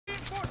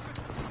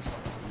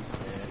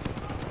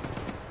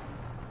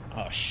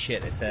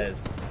shit, it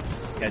says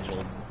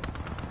scheduled.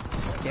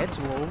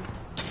 Scheduled?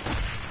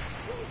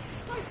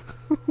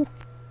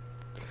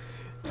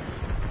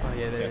 Oh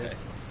yeah, there it is.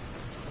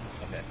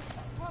 Okay.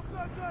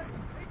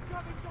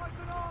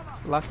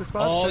 Lock the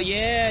spots? Oh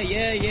yeah.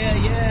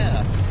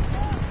 Yep,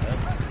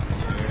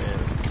 sure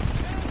is.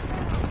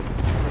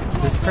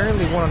 There's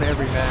currently one on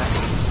every map.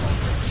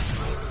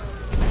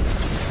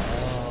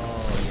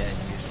 Oh yeah,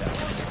 use that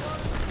one.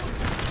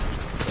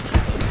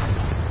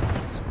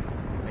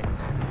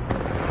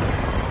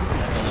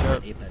 That's only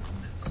one Apex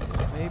next.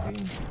 Maybe.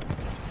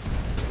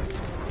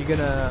 You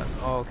gonna?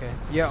 Oh, okay.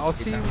 Yeah, I'll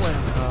see when.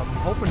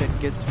 Hoping it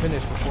gets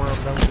finished before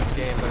I'm done with this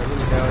game, but I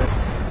really doubt it.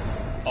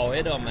 Oh,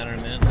 it don't matter,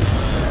 man.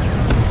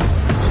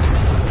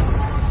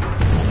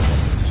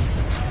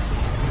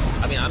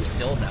 I mean, I'm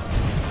still down.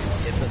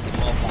 It's a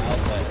small file,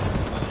 but it's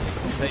just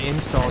fine. The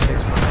install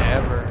takes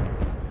forever.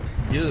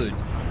 Dude.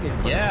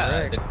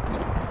 Yeah. The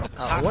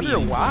I wonder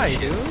why,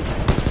 dude. I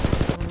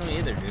don't know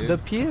either, dude. The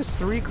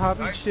PS3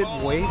 copied shit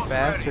way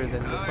faster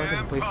than the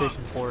fucking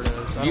PlayStation 4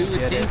 does. I You don't would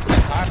get think it. the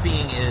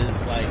copying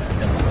is like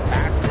the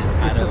fastest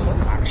out of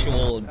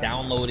actual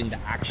downloading the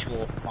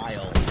actual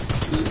file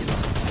to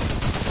install.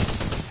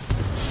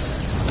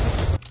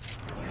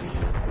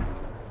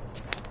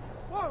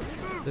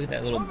 Look at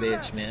that little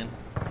bitch, man.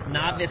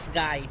 Novice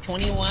guy,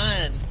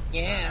 21.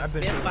 Yeah,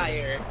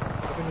 Spitfire.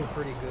 I've been doing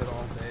pretty good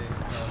all day.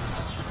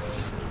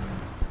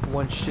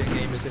 One shit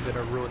game isn't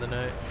gonna ruin the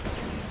night.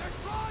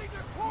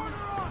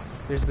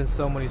 There's been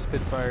so many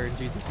Spitfire and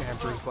GT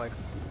campers like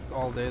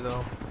all day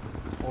though.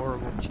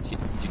 Horrible. Did you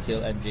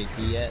kill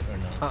MJP yet or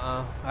no?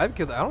 I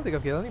don't think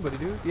I've killed anybody,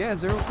 dude. Yeah,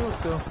 0 kills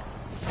still.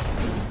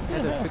 I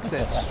had to fix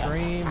that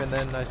stream and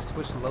then I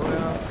switched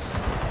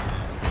loadouts.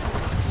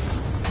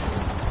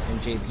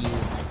 MJP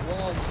is like,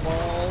 whoa,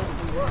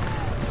 bro.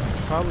 He's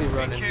probably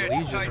running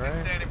Legion,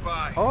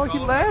 right? Oh, he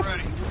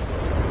left?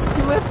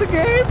 He left the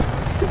game?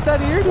 He's not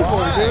here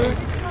anymore, dude.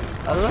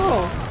 I don't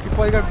know. He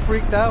probably got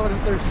freaked out when I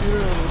started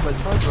shooting him with my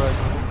charge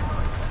rifle.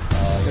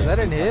 Because I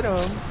didn't hit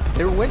him.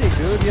 They were winning,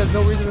 dude. He has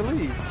no reason to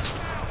leave.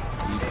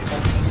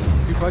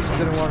 He probably just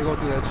didn't want to go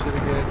through that shit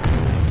again.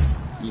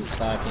 You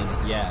fucking,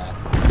 yeah.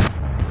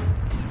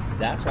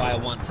 That's why I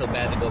want so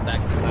bad to go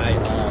back to my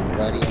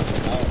buddies.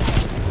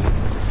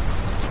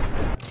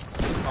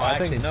 Oh,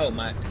 actually, no,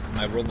 my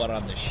robot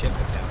on the ship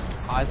account.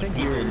 I think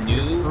you're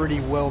pretty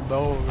well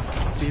known,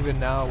 even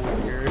now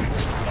with your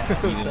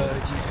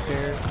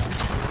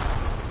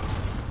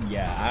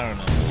Yeah, I don't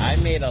know. I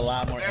made a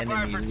lot more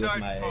enemies with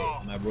my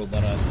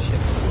robot on the ship.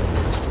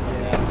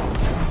 Yeah.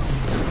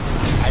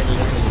 I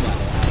literally got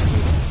a lot of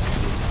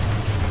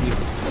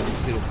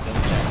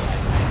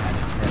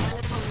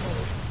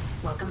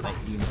Welcome back.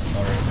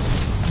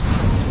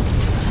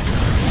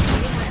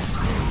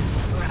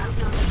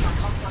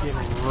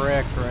 Getting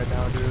wrecked right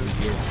now, dude.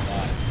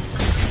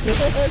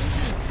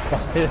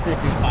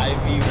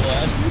 5v1.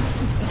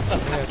 Yeah,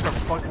 what the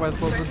fuck am I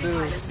supposed to do?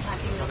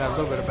 I got a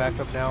little bit of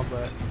backup now,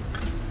 but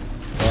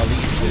well, at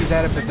least he's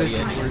at a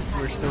position where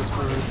we're still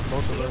screwed,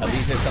 both of us. At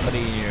least there's somebody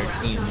in your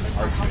team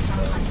arching,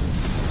 but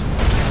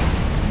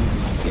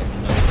usually you get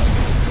no.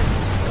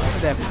 Look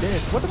at that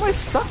finish. What am I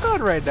stuck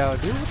on right now,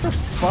 dude? What the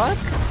fuck?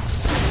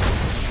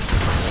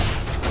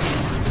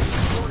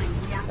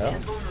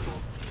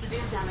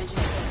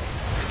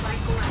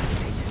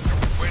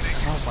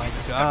 Oh my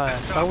god.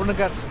 If I wouldn't have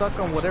got stuck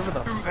on whatever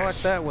the fuck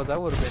that was, I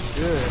would have been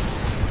good.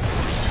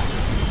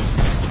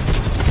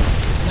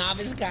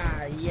 Novice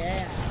guy,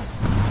 yeah.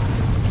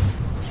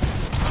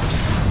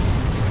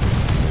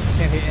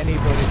 Can't hit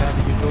anybody now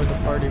that you join the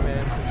party,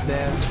 man. Just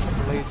dance,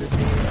 laser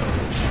team.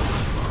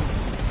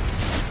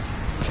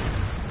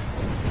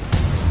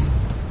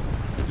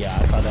 Yeah,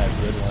 I saw that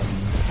good one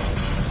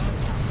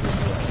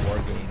from War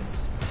Games.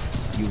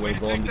 You were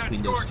going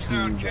between those two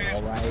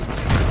wall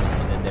rides,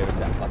 and then there was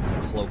that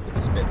fucking cloak with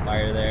the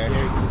Spitfire there.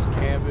 Yeah, you just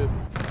camp it.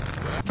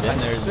 Then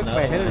there's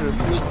another one.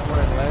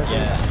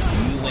 Yeah,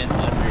 you went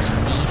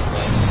underneath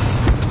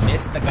one,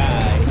 missed the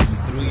guy, you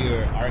threw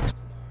your arcs,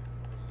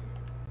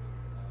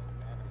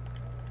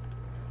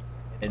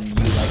 and you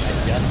like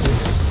adjusted.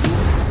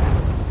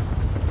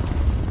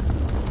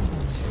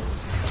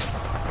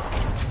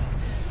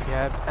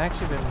 Yeah, I've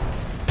actually been. I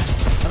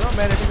don't know,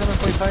 man. I think I'm gonna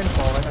play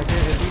Titanfall. Like, I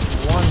did at least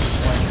one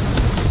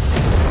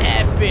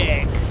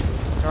epic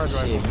charge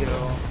rifle. You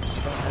don't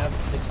have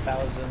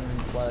 6,000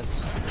 plus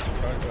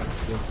charge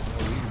rifles for no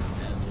reason,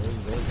 man.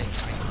 Those ain't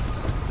Titans.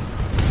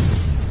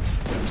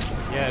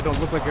 Yeah, it don't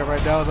look like it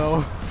right now,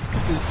 though.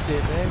 This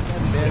shit, man.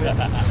 God damn it.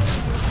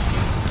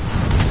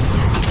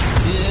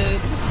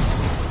 Dude.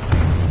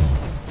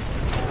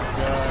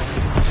 God.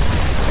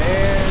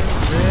 Man,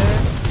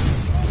 man.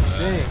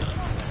 Dang.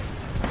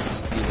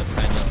 See the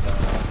kind of,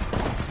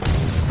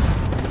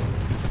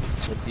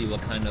 let's see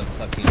what kind of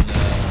fucking,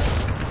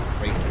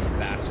 racist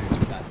bastards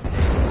we got today.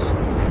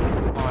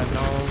 Oh, I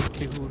know.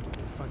 See who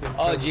fucking.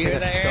 Oh, did you hear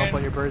that, Aaron? Dump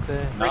on your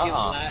birthday.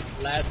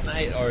 Last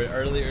night or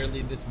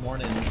early this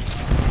morning,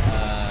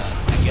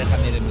 I guess I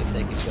made a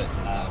mistake and put,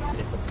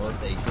 it's a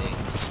birthday thing.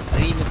 I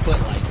didn't even put,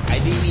 like, I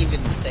didn't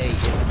even say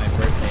it's my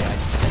birthday. I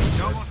just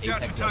said Almost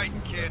got Apex the Titan,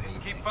 Legends kid. birthday.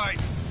 Keep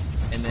fighting.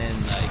 And then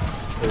like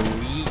 3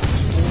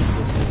 people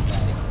was just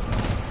like,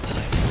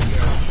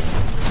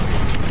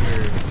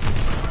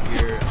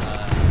 you're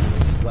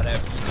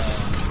whatever,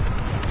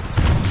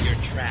 you're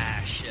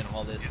trash and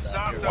all this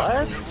stuff. You're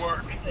What?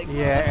 like,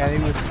 Yeah, and he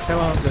was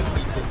telling him to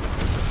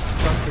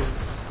suck his.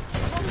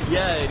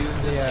 Yeah, and he was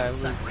just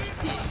like, suck my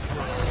dick,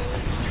 bro.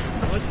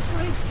 I was just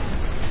like,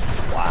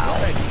 wow,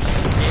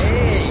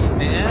 hey,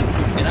 man.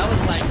 And I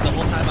was like, the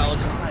whole time I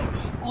was just like,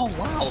 oh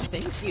wow,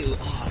 thank you.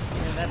 Oh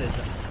man, that is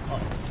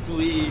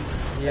sweet.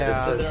 Yeah,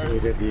 that's so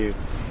sweet of you.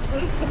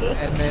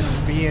 And then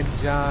me and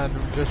John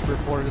just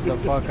reported the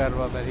fuck out of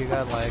him, and he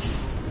got like,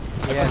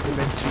 he hasn't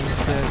been seen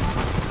since.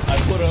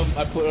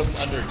 I put him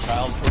under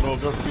child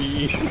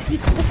pornography.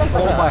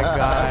 Oh my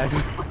god.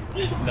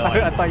 No,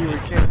 I thought you were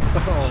kidding.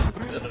 Oh.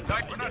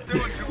 We're not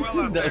doing too well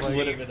out there. That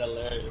would have been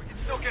hilarious. We can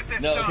still get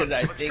this No, done. because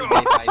I Let's think go. they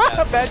find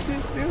out Bad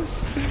shit, dude.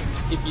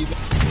 if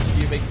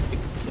you make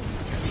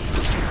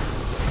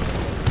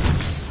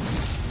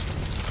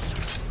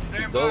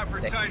Stand Go. by for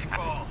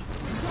Titanfall.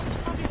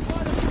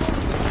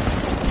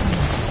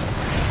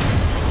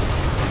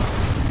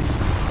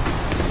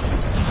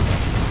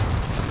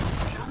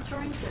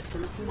 Transferring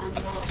systems to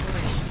manual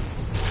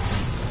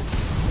operation.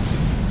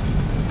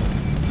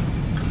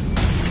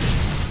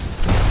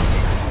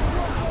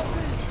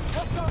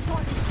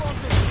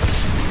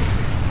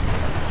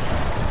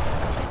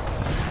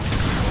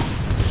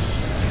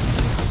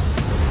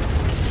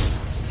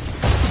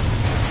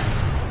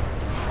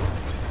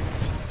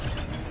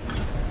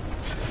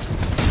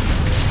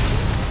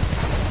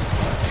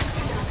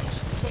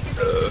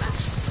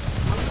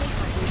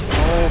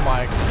 Oh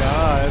my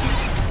god.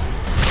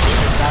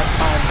 That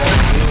time that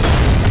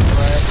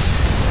right?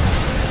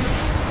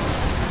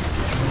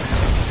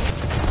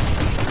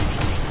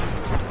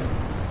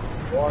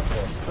 What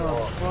the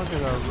Oh, fuck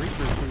is our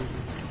Reaper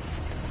cruising?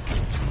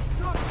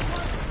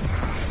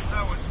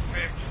 That was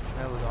fixed.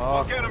 That was We'll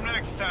awesome. get him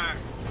next time.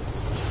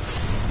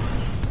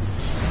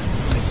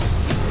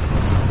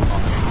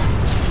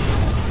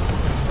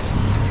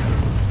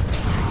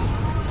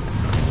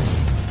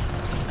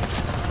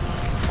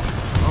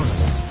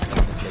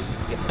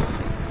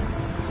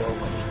 so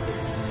much good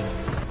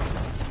teams.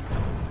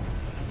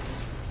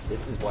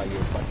 This is why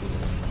your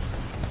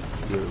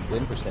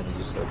win percentage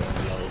is so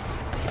damn low.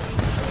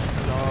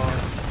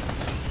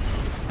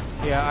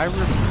 Yeah, I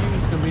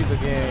refuse to leave the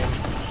game.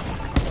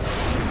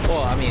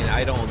 Well, I mean,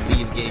 I don't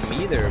leave game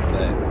either,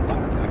 but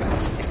fuck, I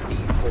got 64.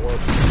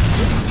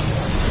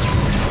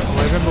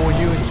 I remember when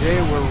you and Jay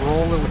were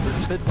rolling with the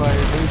Spitfire,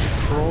 they were just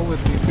trolling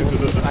people.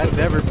 I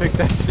never picked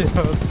that shit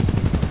up.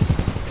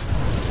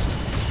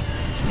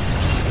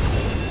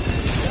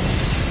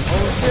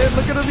 Oh shit,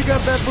 look at him, he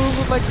got that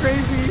movement like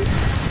crazy.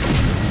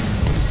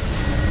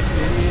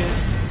 Idiot.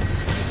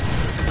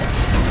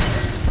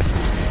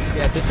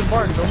 Yeah,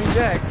 disembark, don't move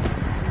Jack.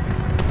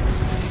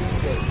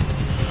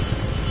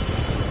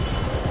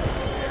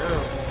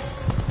 Terrible.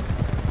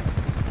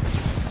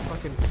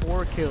 Fucking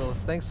 4 kills.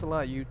 Thanks a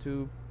lot,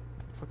 YouTube.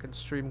 Fucking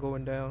stream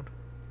going down.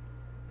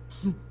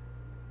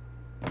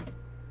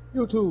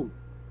 YouTube.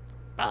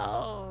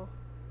 Oh.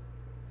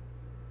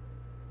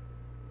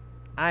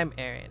 I'm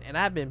Aaron, and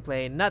I've been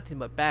playing nothing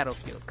but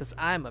Battlefield, because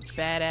I'm a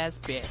badass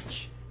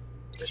bitch.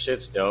 This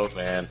shit's dope,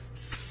 man.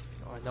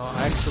 Oh, no,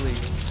 actually,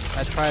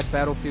 I tried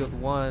Battlefield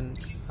 1,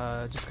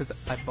 just because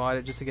I bought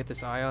it just to get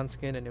this Ion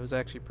skin, and it was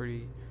actually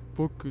pretty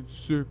fucking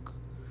sick.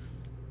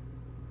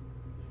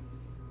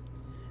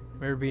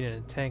 Remember being in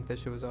a tank, that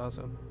shit was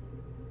awesome.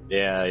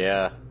 Yeah,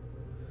 yeah.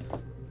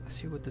 Let's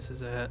see what this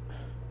is at.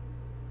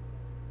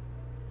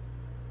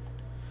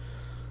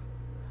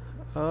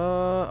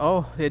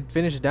 Oh, it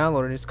finished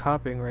downloading. It's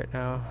copying right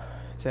now.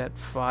 It's at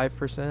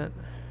 5%.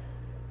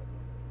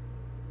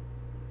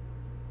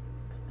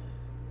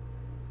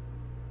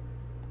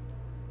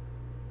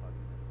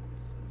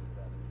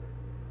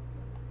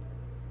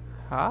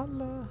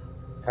 Holla.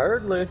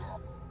 Hardly.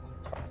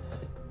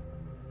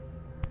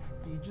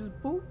 He just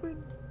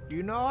booping.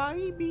 You know how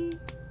he be.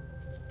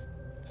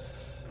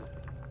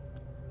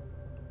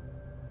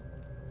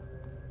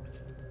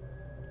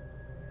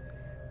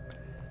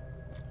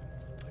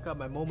 I got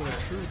my moment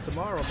of truth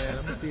tomorrow, man.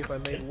 I'm gonna see if I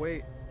made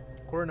weight.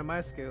 According to my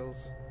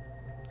skills,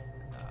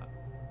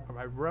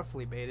 I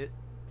roughly made it.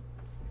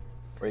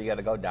 Where you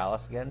gotta go,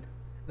 Dallas again?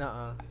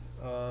 Nuh-uh.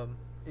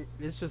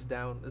 It's just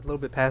down. It's a little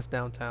bit past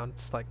downtown.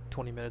 It's like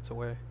 20 minutes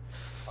away.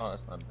 Oh,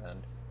 that's not bad.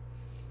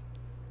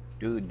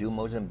 Dude, do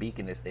Mozambique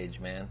in this stage,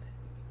 man.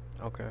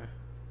 Okay.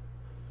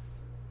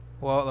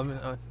 Well, I mean,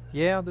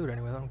 yeah, I'll do it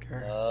anyway. I don't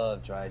care.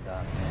 Love dry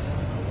dock,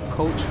 man.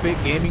 Coach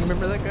Fit Gaming,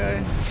 remember that guy?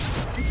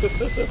 Do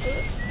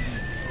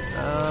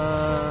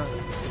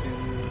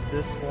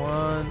this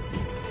one.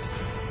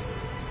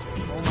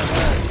 Oh my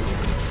god.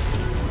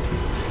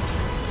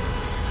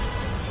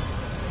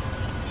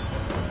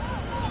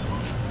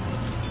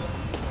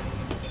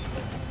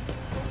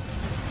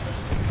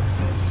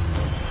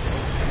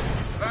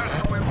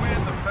 Faster we win, the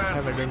I faster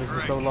haven't we done this in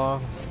drink. so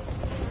long.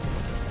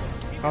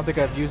 don't think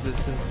I've used it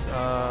since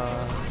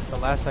the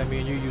last time me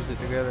and you used it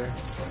together.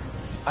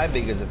 My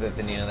biggest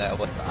epiphany on that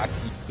was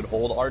you could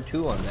hold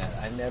R2 on that.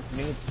 I never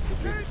knew it.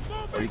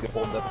 Or you could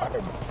hold the fire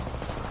button.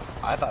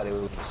 I thought it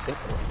was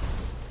simple.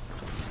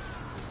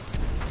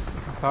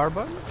 Power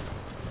button?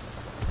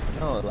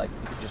 No, like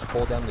you could just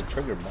hold down the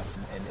trigger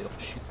button and it'll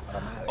shoot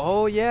automatic.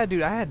 Oh yeah,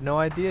 dude, I had no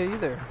idea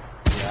either.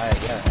 Yeah, I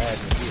had no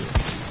idea.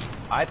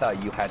 I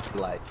thought you had to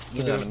like,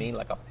 you know what I mean,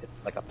 like a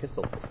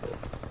pistol.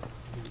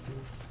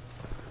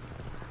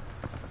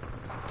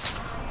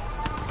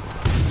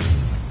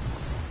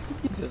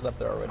 He's just up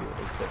there already with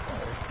his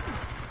Spitfire.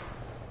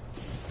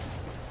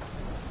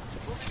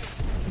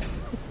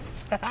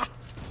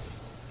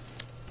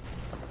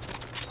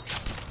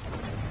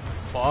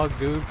 Fog,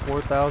 dude,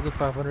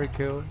 4,500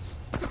 kills.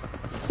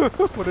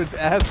 What an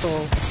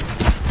asshole.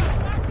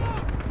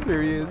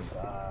 There he is.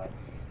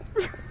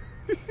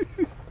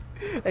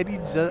 And he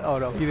just, oh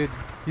no, he didn't,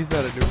 he's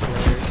not a new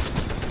player.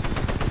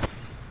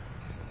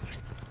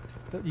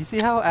 You see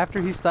how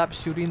after he stopped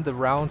shooting, the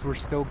rounds were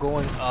still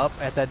going up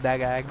at that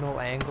diagonal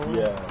angle?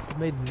 Yeah. It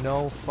made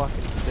no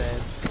fucking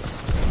sense.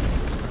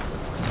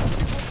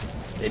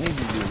 They need to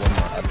do one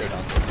more update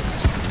on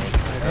this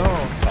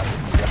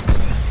and just make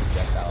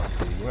projectiles,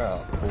 dude. You know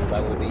how cool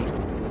that would be?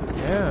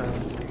 Yeah.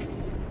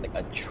 Like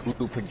a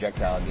true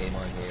projectile game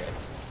on here.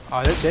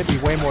 Oh, there'd be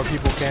way more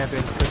people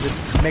camping because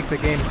it'd make the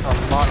game a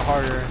lot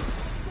harder.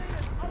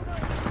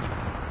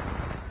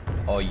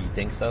 Oh, you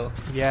think so?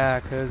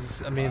 Yeah,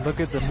 because, I mean, look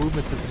at the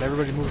movement system.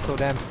 Everybody moves so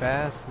damn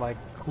fast. Like,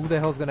 who the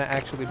hell's going to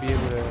actually be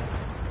able to...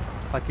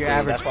 Like, your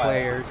average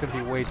player, it's going to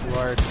be way too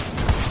hard.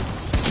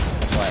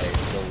 That's why I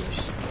still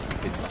wish you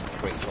could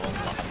create your own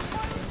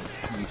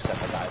lobby. You set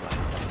the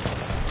guidelines.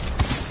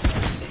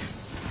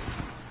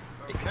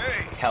 Okay.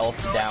 Health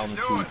down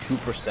to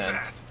 2%,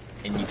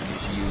 and you can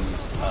just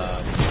use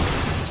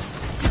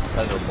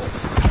Thunderbolt.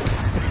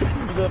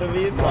 You know what I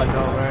mean? I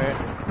know, right?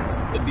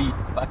 It'd be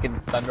fucking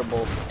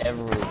Thunderbolts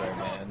everywhere,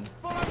 man.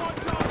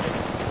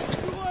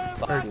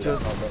 Or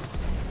just...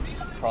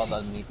 crawled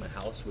underneath my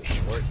house with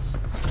shorts.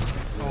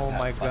 Oh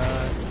my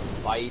god.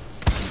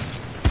 Fights.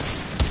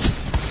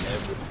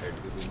 Everywhere,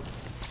 dude.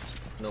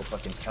 No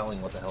fucking telling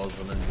what the hell is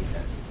running underneath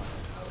that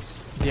house.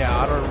 Yeah,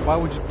 I don't know. Why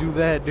would you do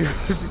that, dude?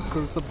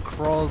 Because something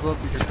crawls up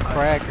and you're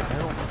cracking.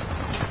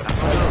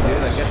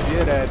 I guess you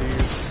had that,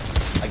 dude.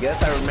 I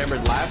guess I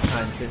remembered last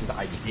time, since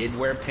I did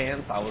wear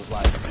pants, I was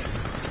like,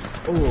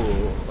 I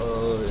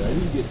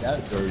didn't get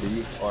that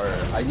dirty, or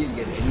I didn't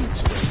get any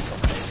spray from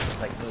it. It's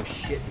like, no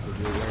shit, because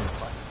you're wearing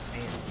fucking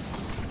pants.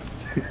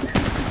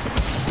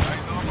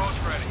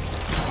 Almost ready.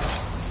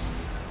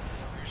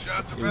 Your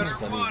shots are better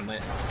than one.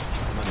 My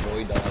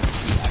boy dog,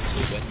 he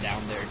actually went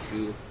down there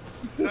too.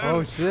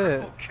 Oh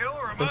shit.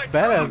 That's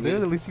badass,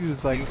 dude. At least he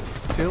was like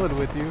chilling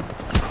with you.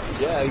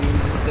 Yeah, he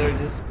was just there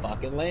just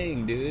fucking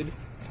laying, dude.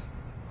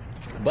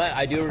 But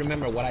I do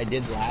remember what I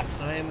did last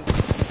time.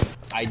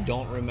 I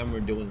don't remember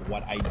doing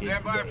what I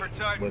did today.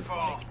 Was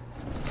like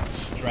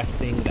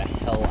stressing the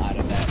hell out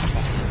of that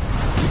fucking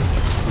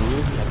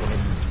screw, like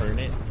whenever you turn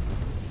it.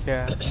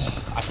 Yeah.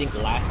 I think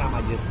last time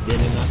I just did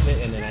enough of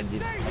it, and then I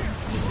just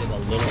did a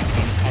little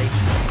hand tight.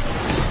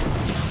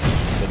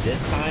 But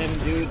this time,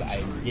 dude,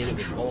 I did it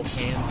with both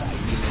hands. I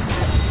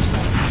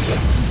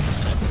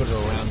put it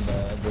around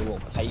the little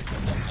pipe,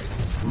 and then I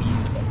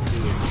squeezed that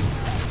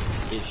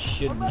dude. It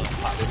should not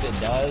pop. If it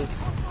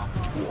does,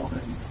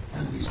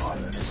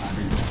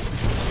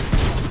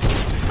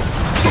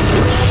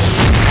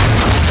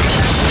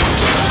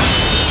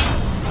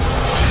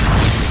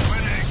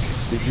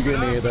 Did you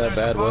get any of that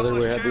bad weather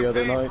we had the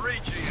other night?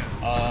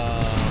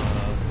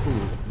 Who?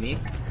 Me?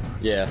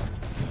 Yeah.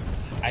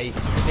 I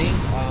think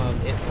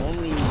it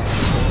only age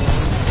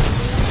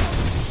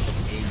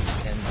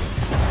 10.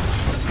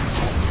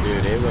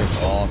 Dude, it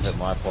was off at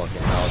my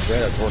fucking house. We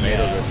had a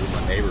tornado go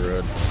through my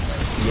neighborhood.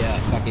 Yeah,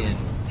 fucking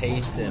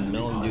Pace and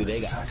Milne, dude,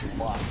 they got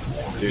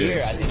fucked. Dude,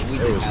 here, I think we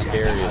it was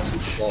scary as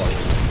fuck.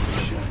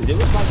 Cause it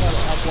was like what,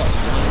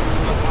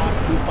 1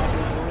 o'clock, 2 o'clock in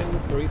the morning,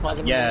 3 o'clock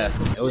in the morning? Yeah,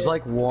 it was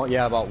like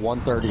about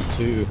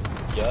 1:32.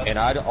 Yeah. And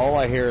all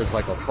I hear is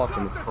like a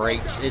fucking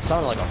freight. It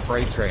sounded like a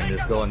freight train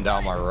just going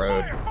down my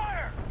road.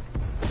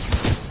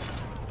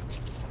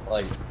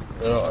 Like,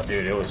 oh,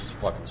 dude, it was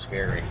fucking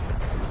scary.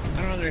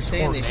 I don't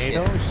understand this shit.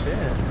 Tornado? Shit.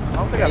 I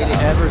don't think I've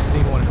ever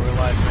seen one in real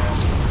life, man.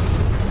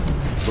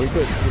 You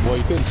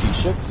couldn't see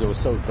shit because it was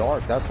so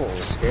dark. That's what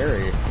was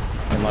scary.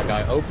 And like,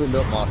 I opened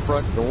up my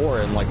front door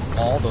and like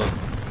all the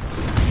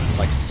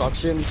like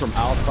suction from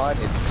outside,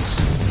 it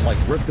like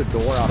ripped the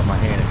door out of my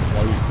hand and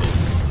closed it.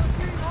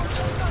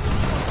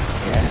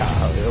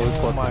 Yeah, it was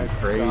fucking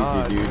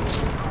crazy, dude.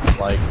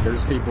 Like,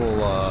 there's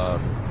people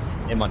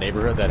in my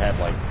neighborhood that have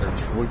like their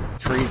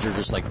trees are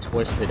just like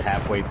twisted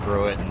halfway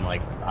through it, and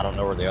like I don't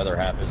know where the other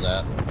half is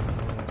at.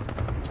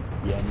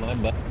 Yeah, my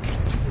butt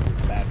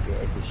was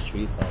backyard, the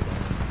street fell down.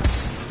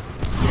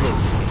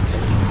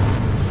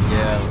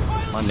 Yeah,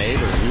 my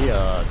neighbor,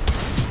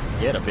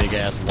 he had a big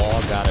ass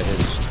log out of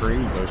his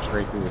tree go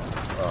straight through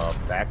the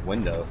back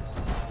window.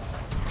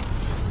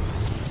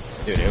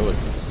 Dude, it was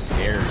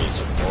scary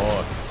as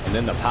fuck. And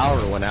then the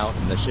power went out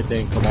and the shit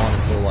didn't come on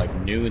until like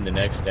noon the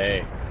next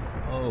day.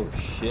 Oh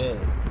shit.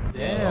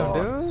 Damn,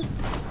 dude.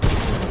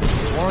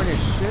 Boring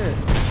as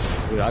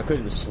shit. Dude, I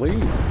couldn't sleep.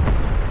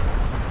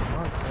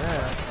 Fuck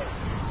that.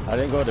 I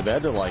didn't go to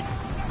bed till like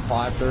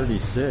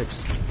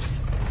 5:36.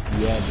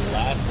 Yeah, the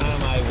last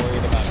time I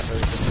worried about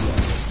hurricane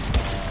was,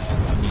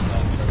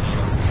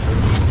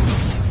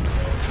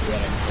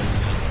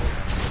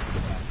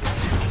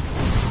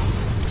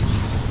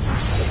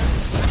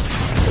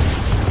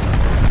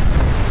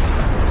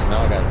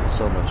 Now I got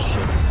so much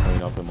shit to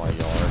clean up in my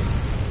yard.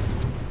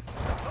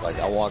 Like,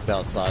 I walked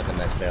outside the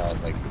next day, I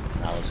was like,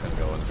 I was gonna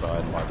go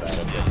inside, my bad,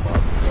 I'll get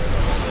fucked.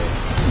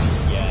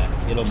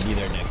 yeah, it'll be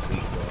there next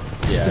week, bro.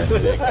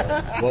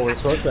 Yeah, well, we're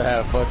supposed to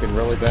have fucking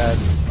really bad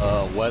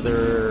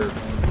weather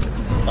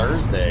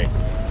Thursday.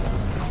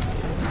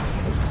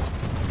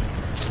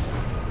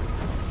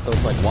 So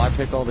it's like, why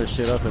pick all this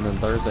shit up and then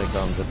Thursday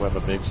comes if we have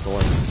a big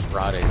storm?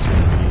 Friday,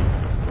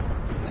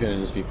 it's gonna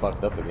just be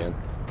fucked up again.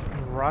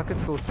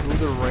 Rockets go through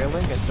the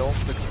railing and don't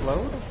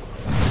explode?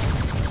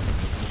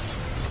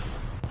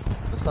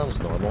 That sounds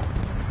normal.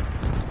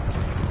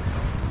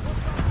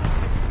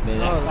 Man,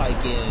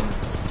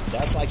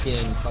 that's like in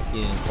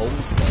fucking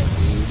Homestead,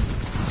 dude.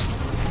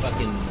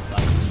 Fucking,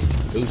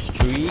 like, those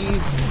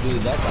trees,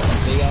 dude, that's like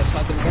a big ass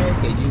fucking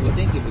barricade. You would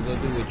think it would go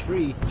through a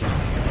tree.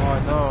 Oh,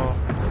 I know.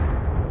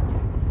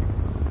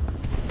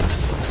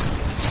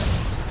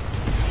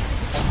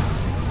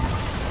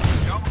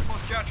 You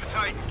almost got your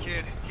Titan,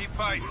 kid. Keep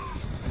fighting.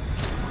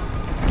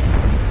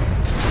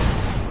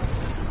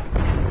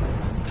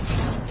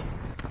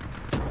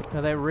 Now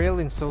that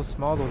railing's so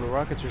small though, the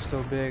rockets are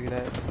so big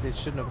that they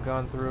shouldn't have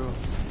gone through.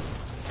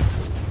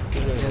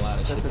 There's a lot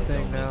of That's shit the that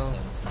thing don't now. make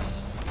sense, man.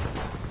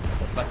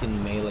 The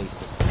fucking melee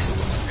system, dude.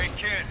 Hey,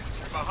 kid.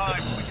 You're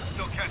behind, but we can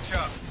still catch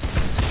up.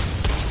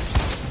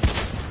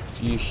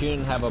 You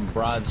shouldn't have a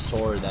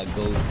broadsword that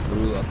goes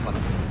through a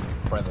fucking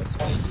crevice,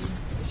 man, dude.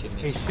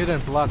 It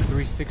shouldn't block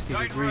 360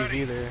 Titan degrees ready.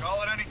 either.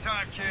 Call it any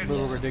time, It's kid. a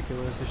little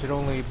ridiculous. It should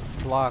only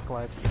block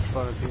like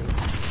front of you.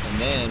 And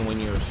then when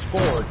you're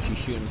scorched, you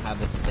shouldn't have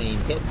the same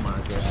hit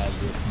marker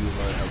as if you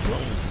were a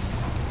Roman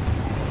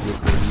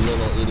with your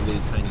little itty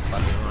bitty tiny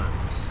fucking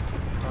arms.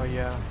 Oh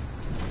yeah.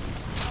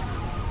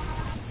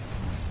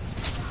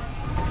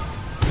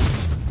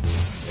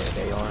 Yeah,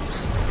 they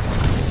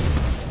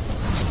arms.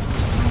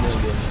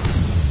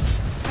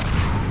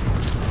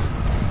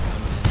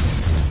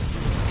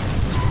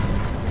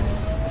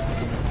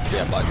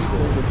 Yeah, but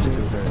still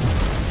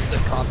the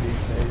copying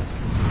phase.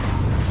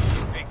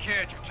 Hey,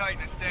 kid, your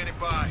Titan is standing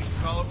by.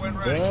 Call it when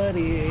ready.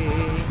 Buddy.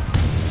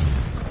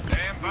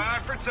 Stand by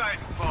for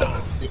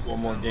Titanfall. Get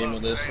one more game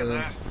of this, Saying and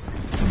that.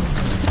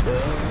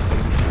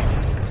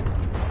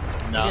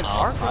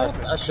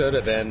 no, I should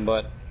have been,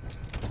 but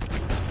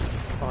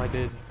Oh, I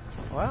did.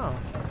 Wow.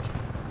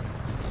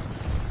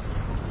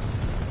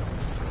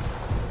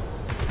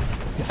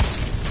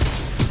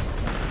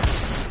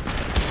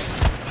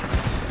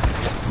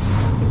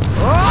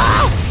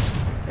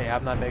 Hey,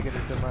 I'm not making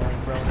it to my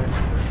brother.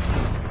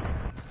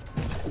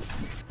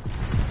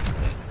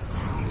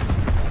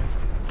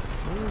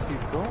 Where is he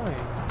going?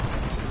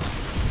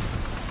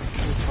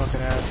 This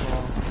fucking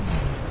asshole.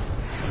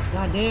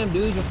 God damn,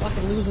 dude, you're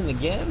fucking losing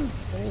again?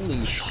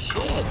 Holy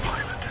shit.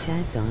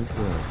 Chat don't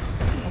work. What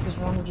the fuck is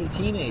wrong with your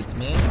teammates,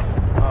 man?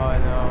 Oh, I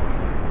know.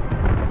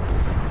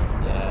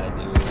 Yeah,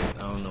 dude,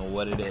 I don't know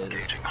what it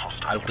is.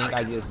 I think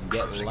I just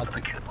get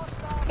lucky.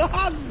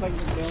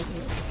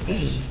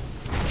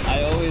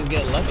 I always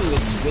get lucky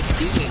with good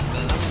teammates,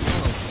 man. I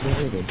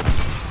don't know.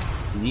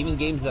 Because even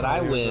games that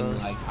I win,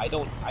 like I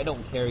don't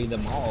carry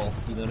them all.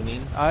 You know what I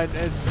mean?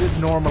 It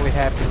normally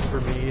happens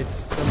for me.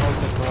 It's the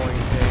most annoying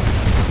thing.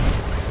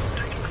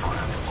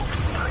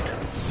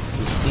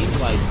 It seems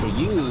like for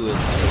you,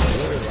 it's like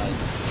you're like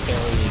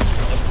carrying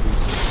every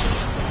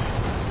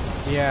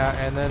single.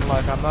 Yeah, and then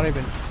like I'm not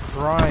even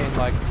trying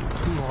like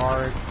too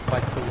hard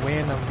like to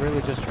win. I'm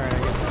really just trying to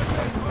get some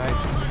like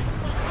nice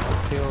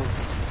kills,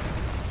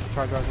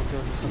 target rifle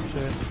kills or some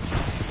shit.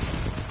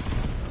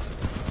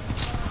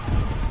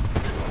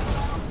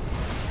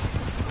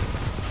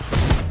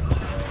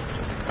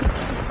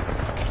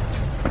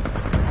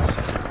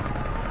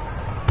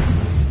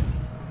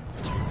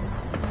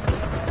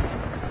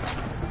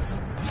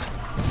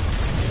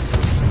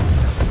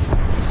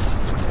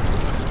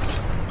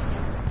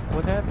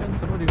 What happened?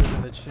 Somebody was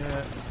in the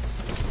chat.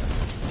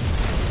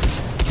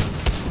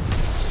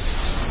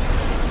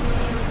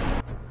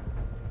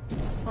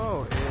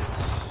 Oh, it's...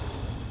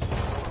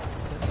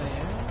 Is that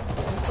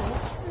Diana? Is this the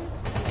old stream?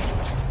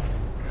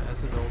 Nah,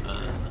 this is old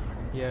stream.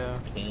 Yeah.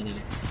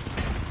 Candy.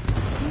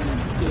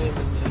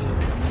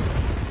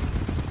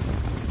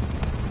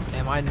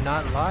 Am I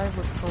not live?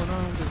 What's going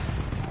on?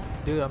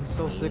 Dude, I'm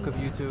so sick of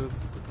YouTube.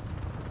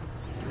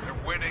 They're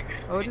winning.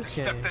 Oh, Need just to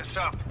step kidding. this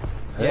up.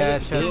 Yeah,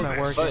 chat's not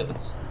working.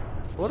 But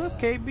What up,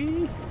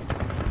 KB?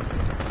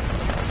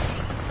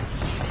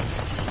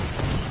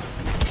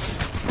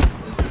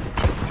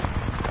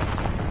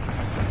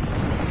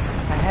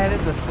 I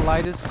hadn't the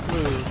slightest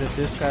clue that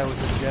this guy was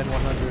in Gen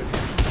 100.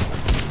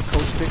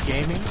 Coach Fit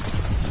Gaming?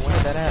 When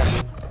did that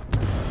happen?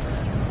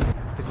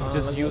 Did he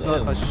just use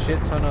a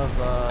shit ton of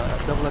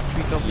double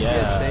XP tokens he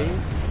had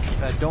saved?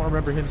 I don't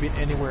remember him being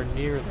anywhere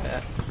near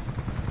that.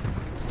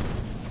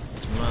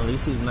 Well, at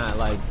least he's not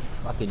like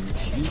fucking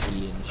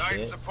cheeky and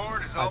shit.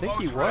 I think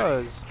he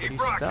was, but he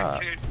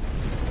stopped.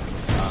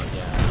 Oh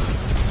yeah.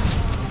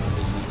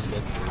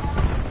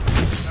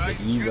 The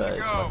Eva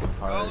is fucking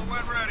hard.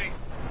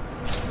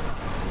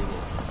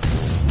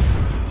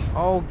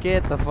 Oh,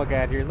 get the fuck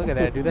out of here. Look at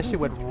that, dude. That shit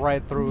went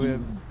right through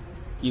him.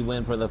 He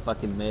went for the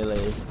fucking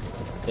melee.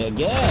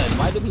 Again,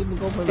 why did people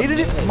go for the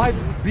melee? My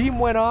beam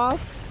went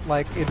off,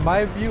 like, in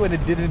my view, and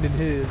it didn't in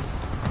his.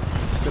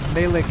 The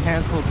melee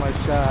canceled my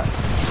shot.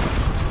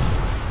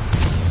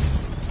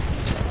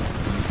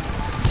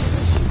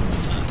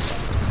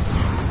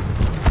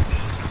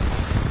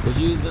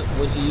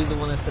 Was you the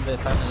one that said they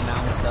finally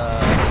announced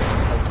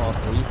Titanfall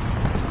 3?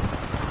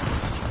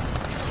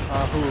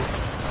 Who?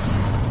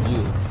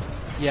 You.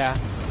 Yeah.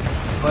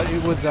 But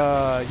it was,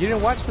 you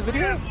didn't watch the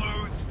video?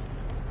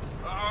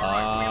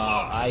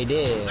 I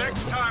did.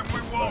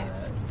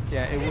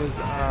 Yeah, it was,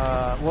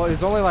 well, it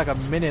was only like a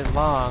minute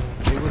long.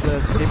 It was a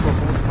April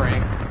Fool's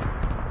prank.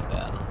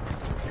 Yeah.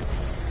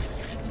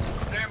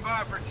 Stand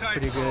by for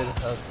Pretty good.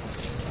 Okay.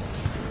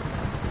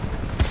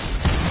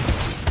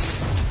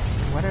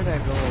 Why did I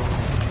go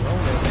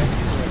rolling?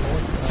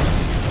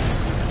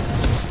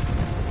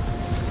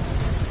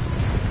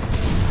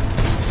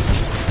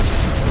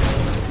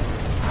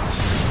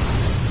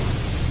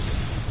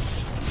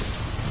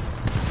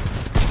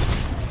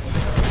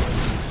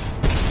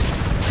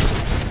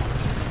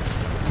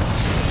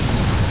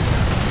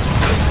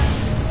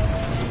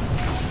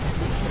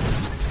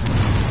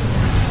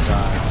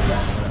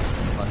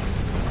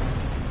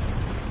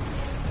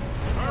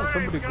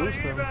 Somebody goosed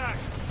him. Get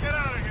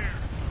out of here.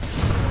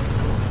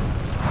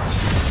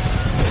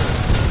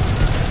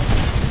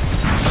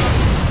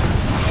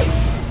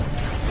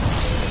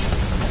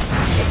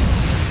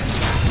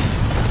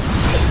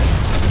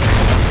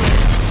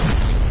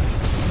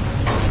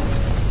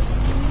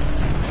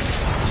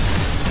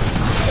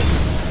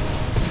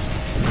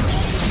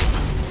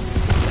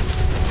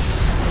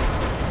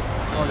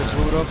 Oh, they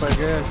blew it up, I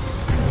guess.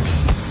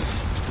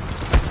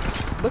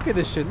 Look at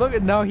this shit. Look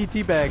at now he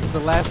teabags the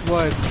last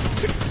one.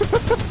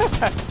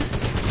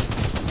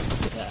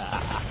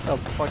 Oh,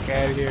 fuck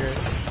out of here.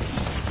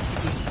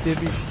 You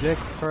stimmy Jack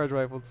charge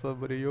rifled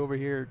somebody. You over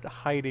here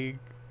hiding.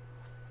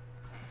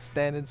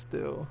 Standing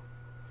still.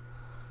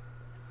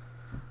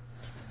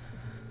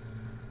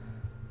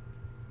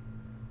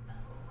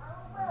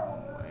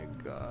 Oh my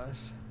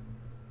gosh.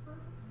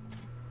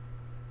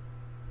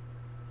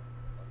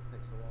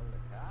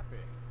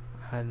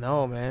 I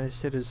know, man. This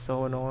shit is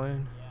so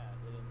annoying.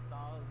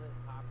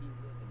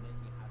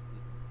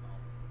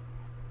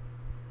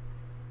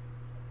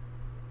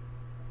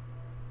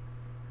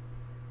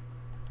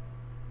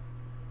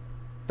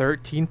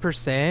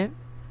 13%?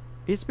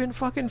 It's been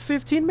fucking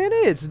 15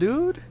 minutes,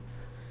 dude.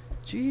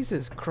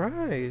 Jesus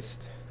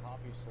Christ.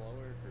 Copy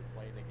slower if you're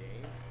playing a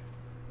game?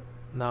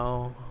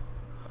 No.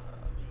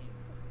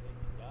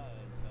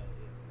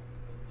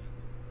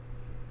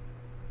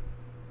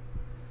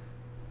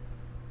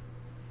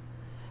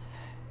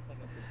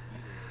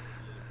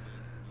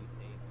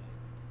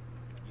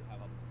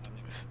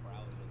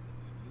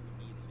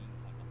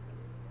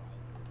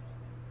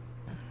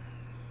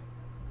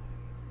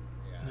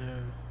 Yeah.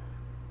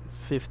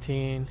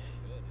 15.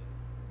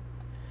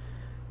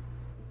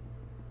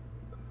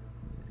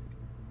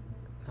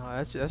 No,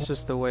 that's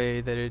just the way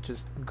that it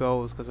just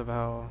goes because of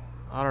how,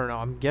 I don't know,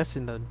 I'm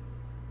guessing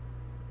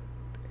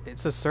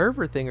it's a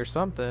server thing or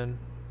something.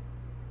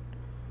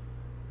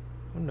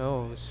 Who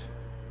knows?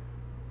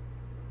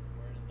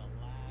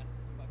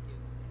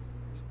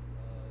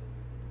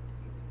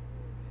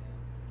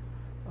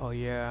 Oh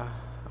yeah,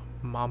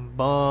 I'm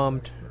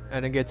bummed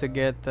I didn't get to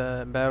get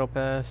the battle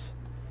pass.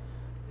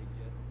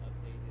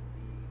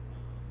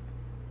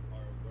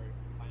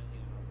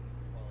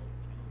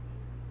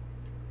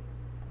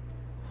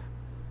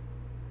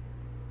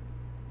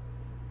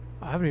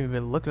 I haven't even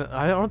been looking.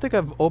 I don't think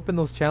I've opened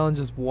those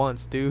challenges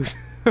once, dude.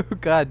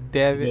 God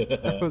damn it.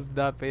 I was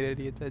not paying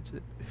any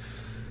attention.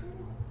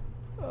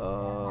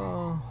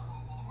 Oh.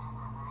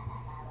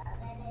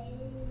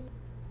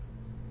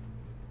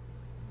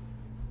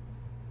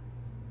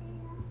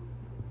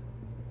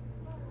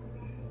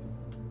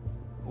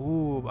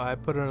 Ooh, I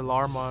put an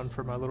alarm on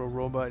for my little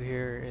robot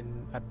here,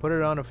 and I put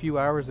it on a few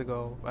hours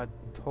ago. I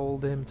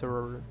told him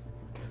to,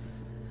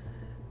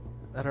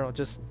 I don't know,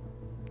 just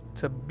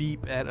to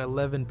beep at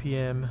 11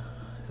 p.m.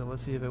 So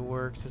let's see if it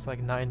works. There's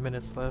like 9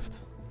 minutes left.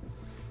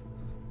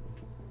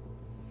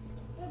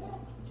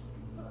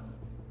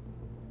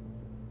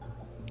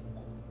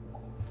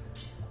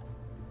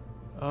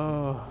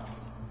 Oh.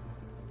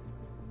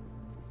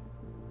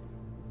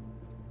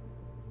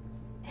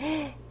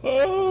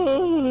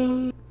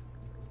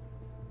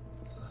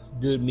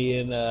 Dude, me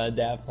and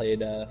Dad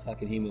played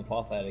fucking Human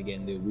Fall Flat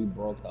again, dude. We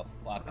broke the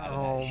fuck out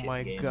of that shit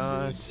my game,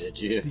 gosh. dude.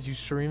 Did you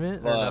stream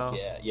it? Fuck or no?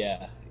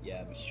 yeah,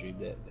 we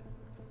streamed it.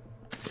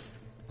 Oh,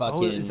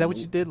 Fucking, is that what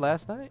you did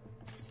last night?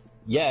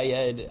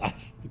 Yeah,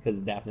 because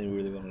Daphne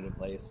really wanted to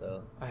play,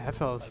 so. I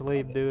fell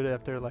asleep, dude,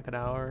 after like an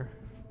hour.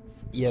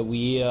 Yeah,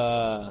 we,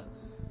 I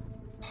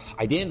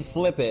didn't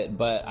flip it,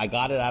 but I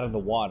got it out of the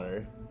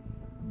water.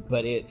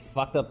 But it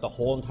fucked up the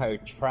whole entire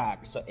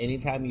track, so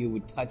anytime you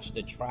would touch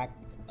the track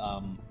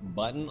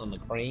button on the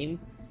crane,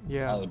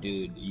 yeah. Oh,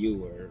 dude, you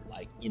were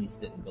like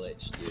instant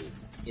glitch, dude.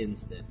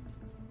 Instant.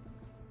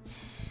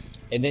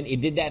 And then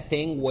it did that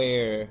thing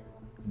where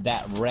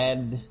that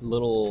red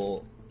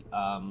little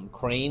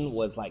crane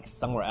was like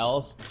somewhere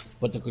else,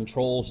 but the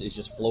controls is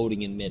just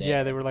floating in midair.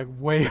 Yeah, they were like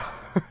way.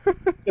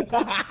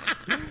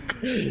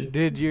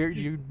 Did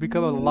you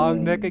become a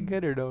long neck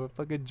again or no? A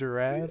fucking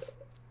giraffe?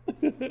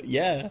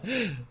 Yeah.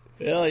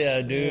 Hell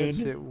yeah, dude. That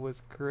shit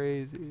was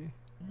crazy.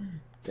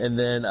 And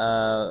then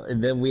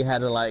we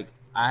had to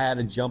I had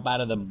to jump out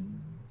of the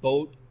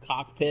boat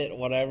cockpit or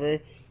whatever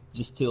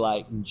just to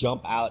like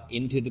jump out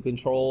into the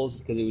controls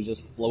because it was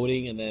just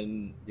floating, and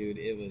then dude,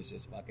 it was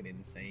just fucking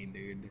insane,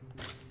 dude.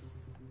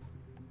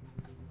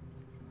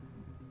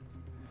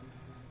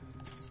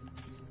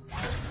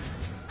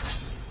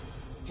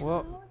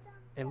 Well,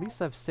 at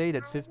least I've stayed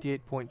at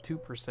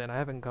 58.2%. I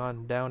haven't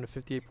gone down to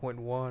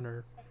 58.1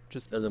 or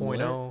just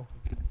 0.0.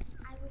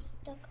 I was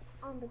stuck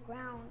on the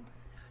ground.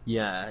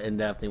 Yeah, and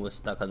Daphne was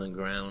stuck on the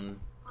ground.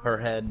 Her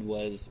head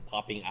was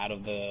popping out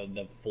of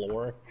the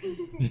floor.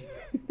 Dude,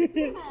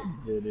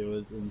 it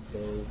was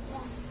insane.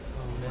 Oh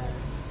man.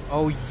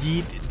 Oh,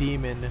 yeet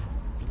demon.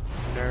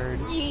 Nerd.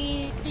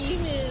 Yeet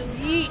demon.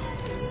 Yeet.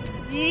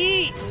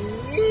 Yeet.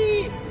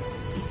 Yeet.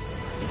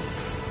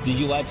 Did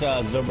you watch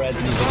Zobrad's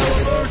new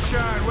video?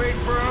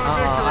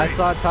 I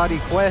saw Toddy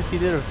Quest. He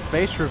did a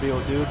face reveal,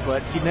 dude,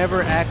 but he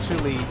never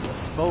actually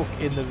spoke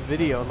in the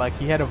video. Like,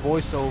 he had a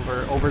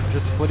voiceover over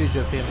just footage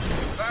of him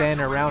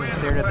standing around and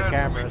staring at the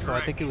camera, so I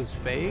think it was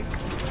fake.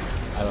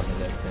 I don't think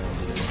that's him,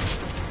 dude.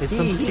 It's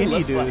some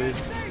skinny dude.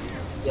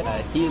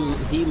 Yeah, he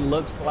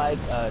looks like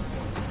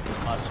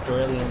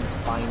Australian's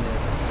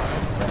finest.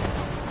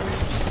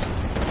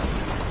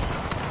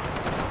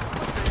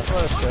 That's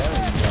what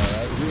Australians are,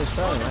 right? He's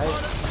Australian,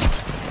 right?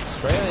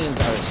 Australians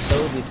are so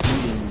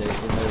deceiving when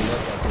they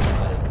look at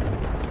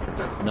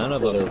somebody. None of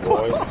them their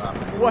voice.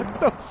 What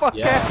the fuck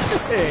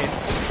happened?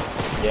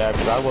 Yeah,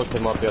 because I looked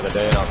him up the other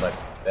day and I was like,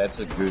 that's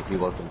a goofy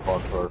looking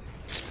fucker.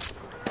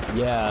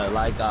 Yeah,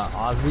 like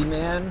Aussie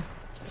man,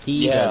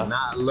 he does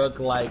not look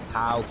like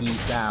how he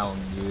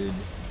sounds, dude.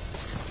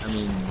 I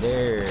mean,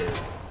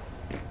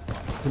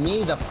 to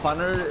me, the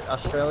funner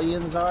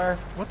Australians are.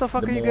 What the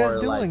fuck are you guys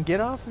doing?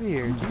 Get off of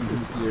here.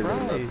 Jesus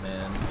Christ. Look,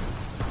 man.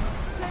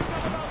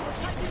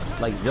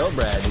 Like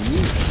Zobrad,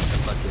 he's the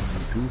fucking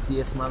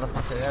goofiest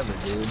motherfucker ever,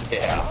 dude.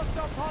 Yeah.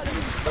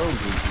 He's so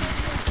goofy.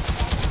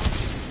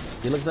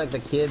 He looks like the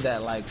kid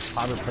that like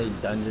probably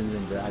played Dungeons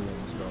and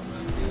Dragons growing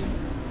up, dude.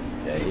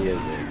 Yeah, he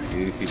is a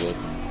goofy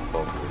looking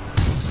fucker.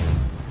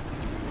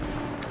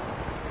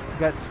 We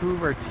got two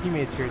of our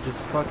teammates here just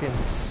fucking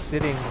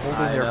sitting,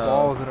 holding their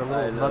balls in a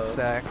little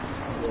nutsack.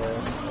 Yeah,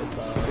 I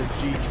saw with their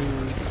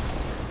G2s.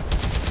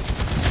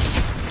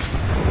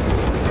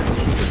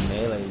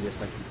 Melee just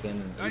like you can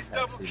in Nice Apex,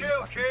 double so you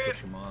kill, can kid.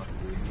 push him off,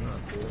 dude. You're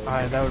not cool.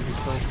 Alright, that would be so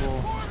cool.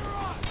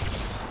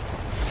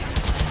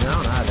 I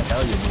don't know how the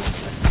hell you're doing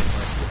that,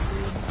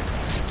 dude.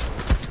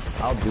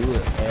 I'll do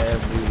it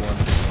every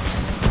once in a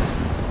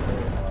while. It's so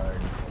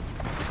hard.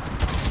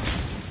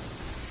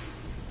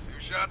 2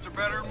 shots are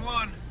better than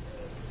 1.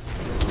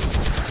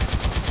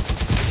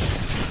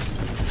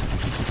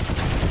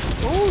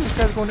 Oh, this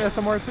guy's going to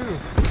SMR too. He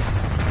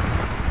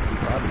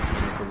probably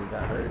changed because he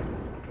got hurt.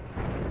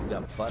 He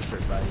got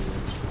flustered by you.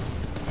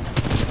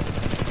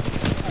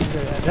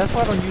 That's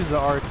why I don't use the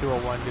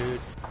R201, dude.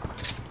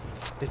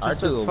 It's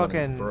just a R201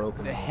 fucking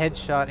broken.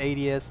 headshot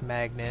ADS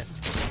magnet.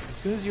 As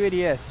soon as you ADS,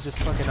 it just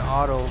fucking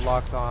auto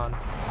locks on.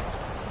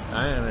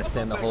 I don't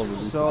understand the whole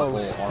release So of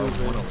the whole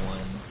stupid. R101.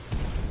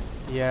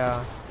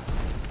 Yeah.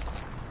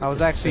 I was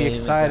the actually same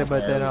excited, exact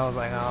but then area. I was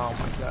like, oh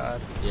my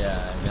god.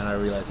 Yeah, and then I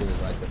realized it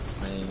was like the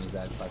same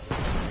exact fucking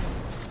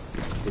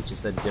thing. It's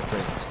just a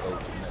different scope,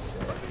 and that's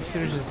it. You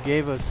should have just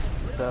gave us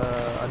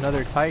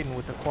another Titan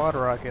with the quad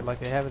rocket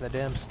like they have in the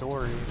damn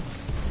story.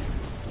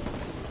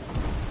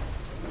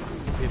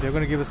 If they're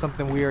gonna give us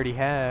something we already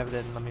have,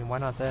 then I mean, why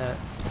not that?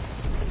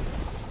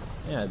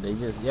 Yeah,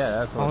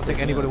 that's what I don't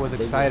think anybody was they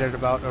excited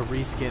about a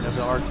reskin of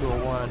the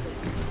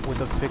R201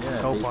 with a fixed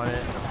scope on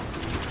it.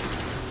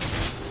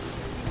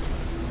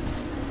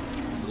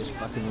 Just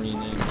fucking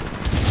rename it.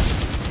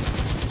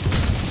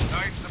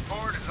 Night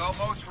support is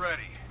almost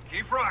ready.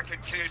 Keep rocking,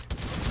 kid.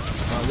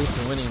 Well, at least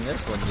we're winning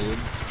this one, dude.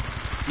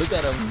 Look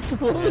at him.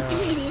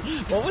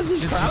 What was he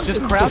crouching?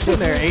 Just crouching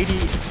there, 80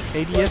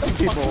 ADS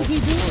people. What was he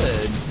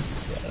doing?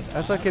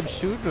 That's why I kept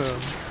shooting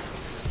him.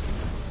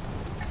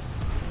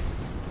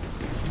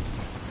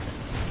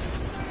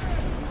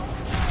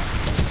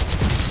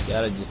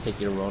 gotta just take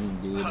your own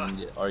dude,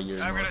 or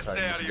your I'm gonna North Star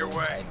stay and out just of your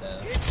way.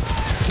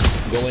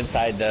 go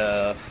inside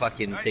the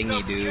fucking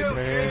thingy, dude,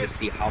 and just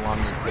see how long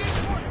it takes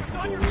before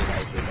people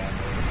realize you're down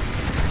there.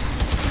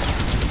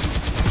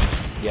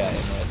 Yeah,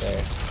 and right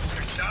there.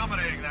 You're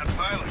dominating that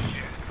pile of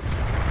shit.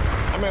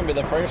 I remember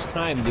the first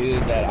time, dude,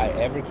 that I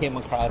ever came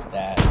across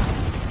that.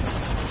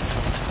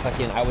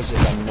 Fucking, I was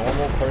just a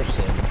normal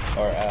person,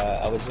 or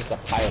I was just a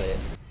pilot.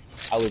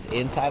 I was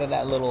inside of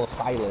that little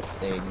Silas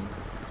thing,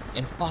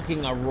 and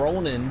fucking a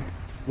Ronin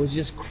was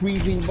just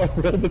creeping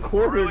around the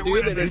corner,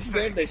 dude, and it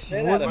scared the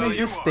shit out of me. Wasn't he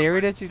just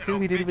staring at you too?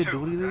 He didn't even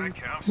do anything?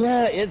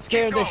 Yeah, it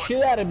scared the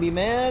shit out of me,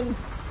 man.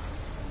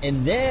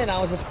 And then I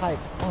was just like,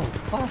 oh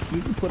fuck,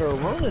 you can put a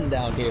Ronin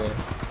down here.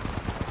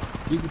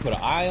 You can put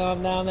an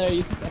Ion down there.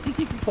 I think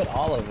you can put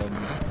all of them.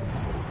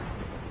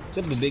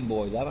 Except the big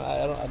boys.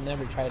 I've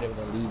never tried it with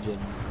a Legion.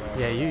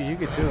 Yeah, you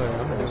could do it.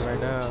 I'm gonna do it right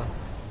now.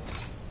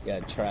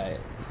 Yeah, try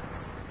it.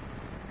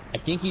 I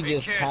think you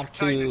just have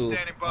to.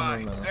 I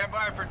don't know.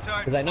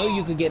 Because I know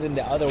you could get in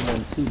the other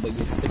one too, but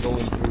you have to go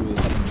in through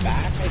the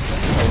back, I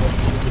think,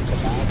 or just the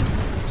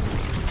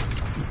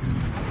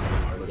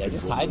back. Yeah,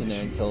 just hide in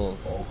there until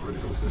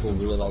people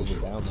realize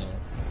you're down there.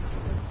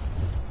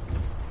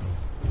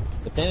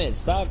 But then it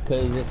sucked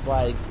because it's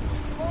like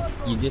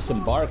you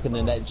disembark and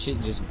then that shit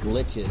just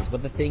glitches.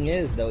 But the thing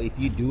is, though, if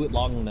you do it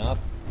long enough,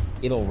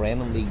 it'll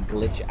randomly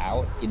glitch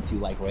out into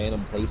like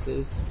random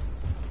places.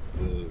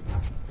 Dude.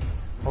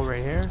 Oh,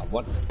 right here?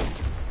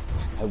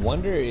 I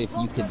wonder if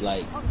you could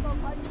like.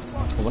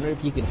 I wonder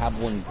if you could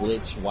have one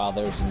glitch while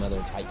there's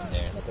another Titan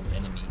there, like an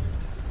enemy.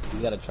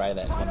 You gotta try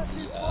that on the.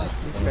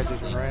 This guy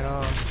just ran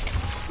off.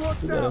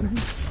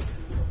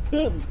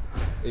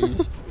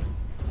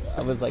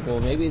 I was like,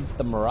 well, maybe it's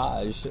the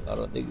Mirage. I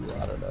don't think so.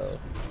 I don't know.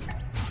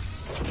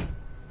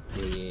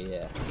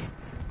 Yeah.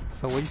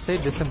 So what you say,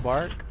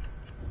 disembark?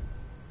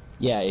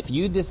 Yeah, if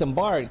you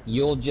disembark,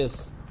 your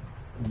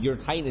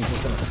Titan is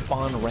just gonna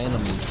spawn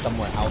randomly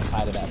somewhere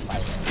outside of that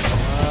site.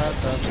 What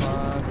the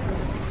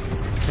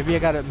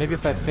fuck? Maybe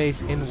if I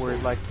face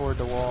inward, like toward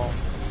the wall.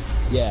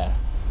 Yeah,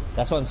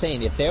 that's what I'm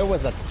saying. If there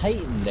was a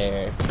Titan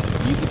there,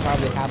 you could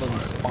probably have him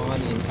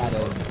spawn inside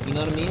of. You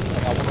know what I mean?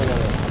 Like I wonder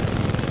where.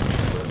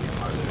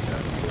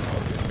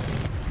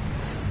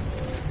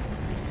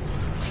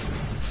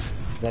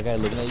 Is that guy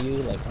looking at you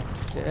like?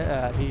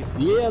 Yeah,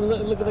 Yeah,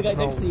 look at the guy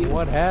next to you.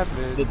 What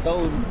happened? The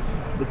tone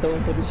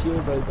for the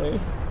shield right there.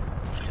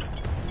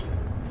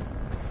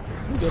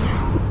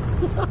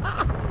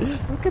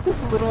 Look at this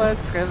little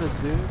ass crevice,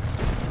 dude.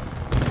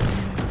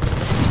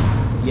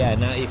 Yeah,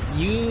 now if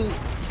you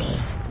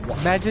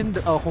imagine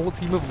a whole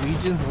team of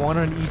legions, one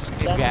on each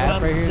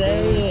gap right here.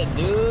 Saying,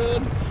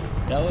 dude.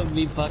 That would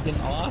be fucking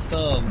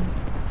awesome.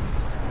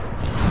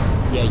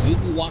 Yeah, you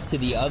can walk to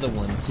the other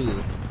one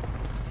too.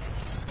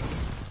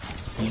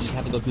 You just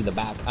have to go through the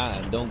back.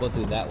 Don't go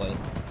through that way.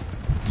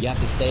 You have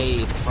to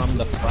stay from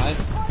the front,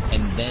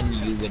 and then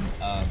you would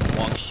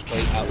walk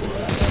straight out into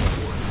the other.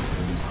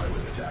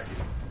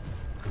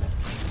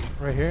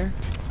 Right here?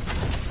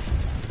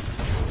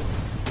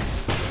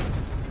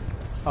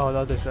 Oh, the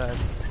other side.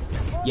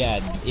 Yeah,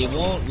 it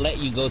won't let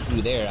you go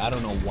through there. I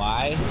don't know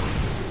why.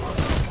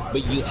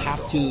 But you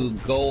have to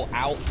go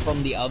out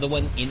from the other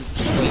one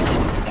straight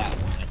into that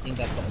one. I think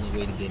that's the only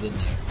way to get in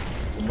there.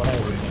 From what I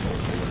remember.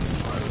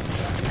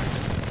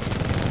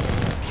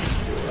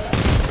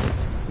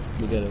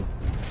 Look at him.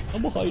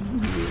 I'm hiding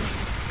here.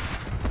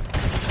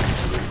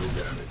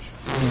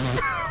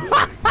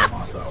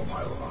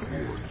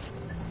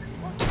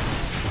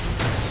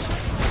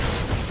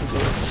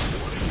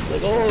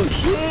 Like, oh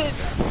shit!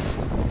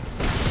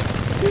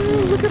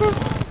 Dude, look at him!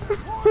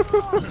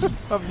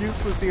 I'm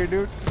useless here,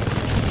 dude.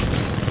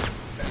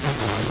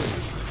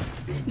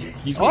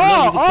 You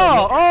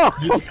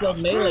can still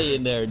melee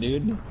in there,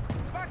 dude.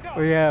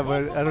 Oh yeah,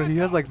 but he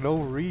has like no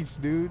reach,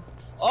 dude.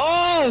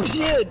 Oh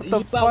shit! What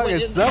the fuck?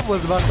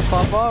 Someone's about to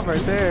pop off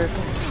right there.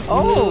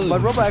 Oh, dude. My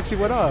robot actually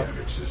went up.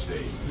 Let's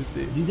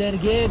see. Do that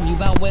again. You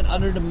about went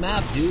under the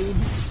map, dude.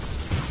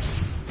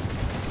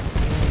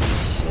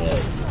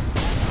 Shit.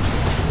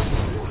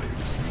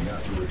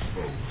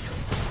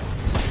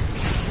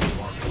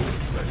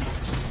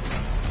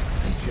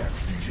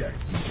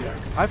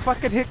 I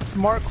fucking hit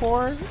smart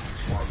core.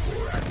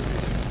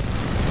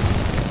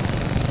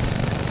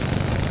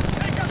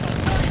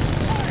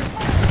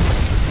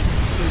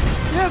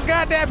 Yes,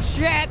 goddamn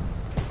shit!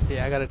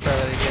 Yeah, I gotta try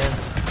that again.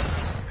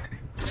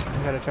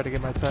 I gotta try to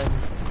get my Titan.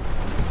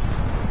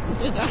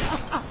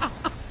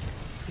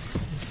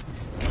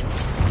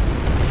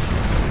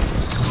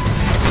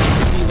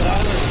 What I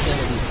understand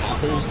with these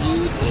hackers,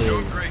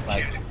 dude, is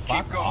like,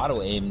 fuck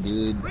auto aim,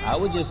 dude. I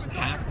would just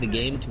hack the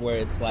game to where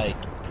it's like,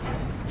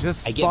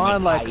 just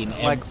spawn like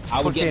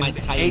I would get my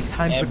Titan 8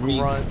 times every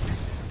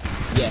grunts.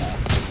 Yeah,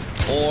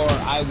 or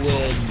I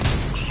would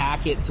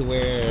hack it to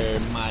where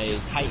my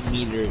Titan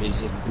meter is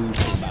just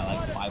boosted by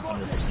like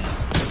 500%.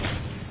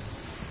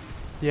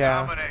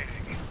 Yeah.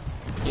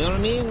 You know what I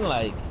mean?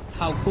 Like,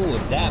 how cool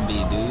would that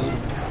be, dude?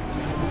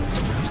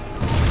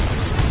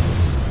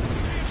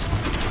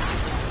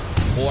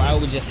 Or I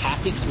would just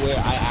hack it to where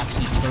I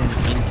actually turn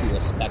into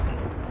a Spectre.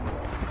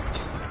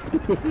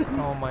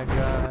 Oh my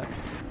god.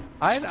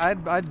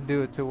 I'd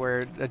do it to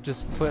where I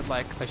just put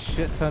like a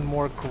shit ton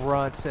more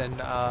grunts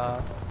and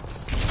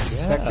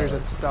specters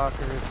and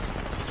stalkers.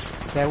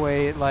 That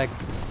way, like,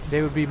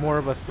 they would be more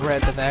of a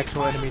threat than the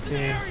actual enemy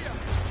team.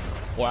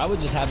 Or I would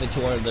just have it to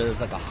where there's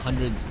like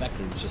 100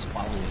 Spectres just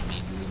following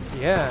me,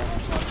 dude. Yeah.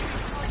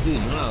 Dude,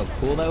 you know how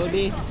cool that would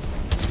be?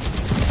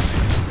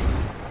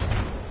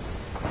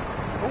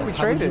 Oh, we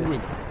traded.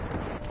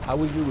 How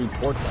would you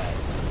report that?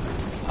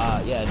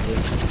 Yeah,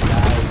 this guy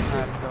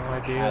I have no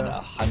idea. had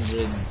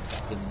 100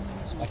 fucking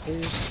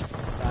Spectres.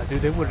 Nah,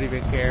 dude, they wouldn't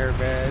even care,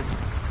 man.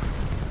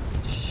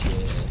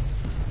 Shit.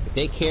 If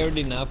they cared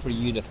enough for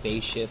you to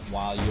phase shift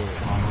while you're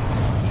on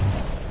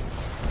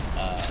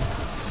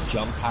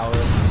jump tower,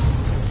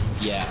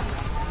 yeah,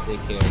 they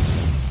cared.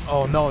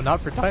 Oh no, not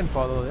for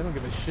Titanfall though. They don't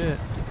give a shit.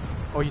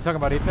 Oh, you talking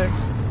about Apex?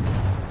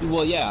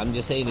 Well, yeah, I'm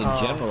just saying in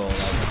general, like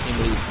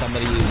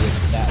somebody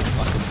with that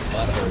fucking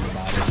butthurt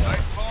about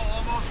it.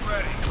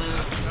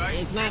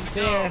 It's not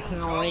fair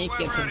how Wraith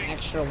gets an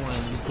extra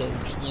one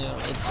because, you know,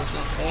 it's just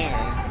not fair.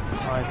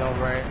 I know,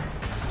 right?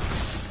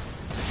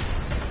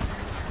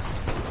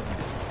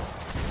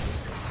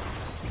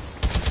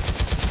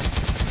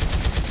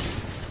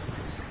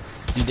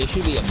 Dude, there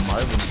should be a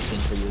Marvin skin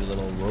for your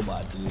little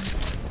robot, dude.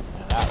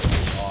 That would be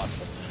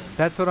awesome, man.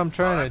 That's what I'm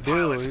trying to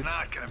do.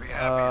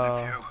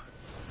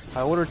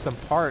 I ordered some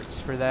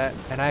parts for that,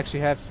 and I actually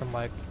have some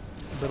like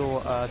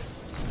little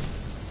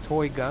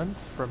toy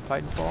guns from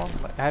Titanfall.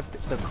 Like, I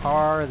have the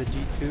car, the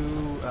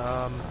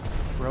G2,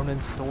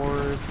 Ronin's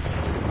sword,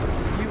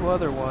 a few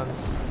other ones.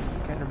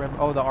 I can't remember.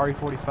 Oh, the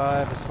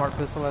RE45, a smart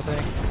pistol, I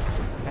think.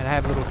 And I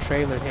have a little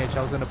trailer hitch.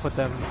 I was gonna put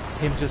him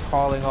just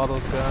hauling all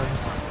those guns.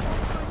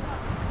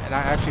 And I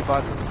actually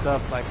bought some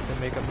stuff like to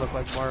make him look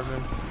like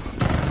Marvin.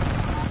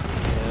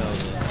 Hell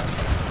yeah.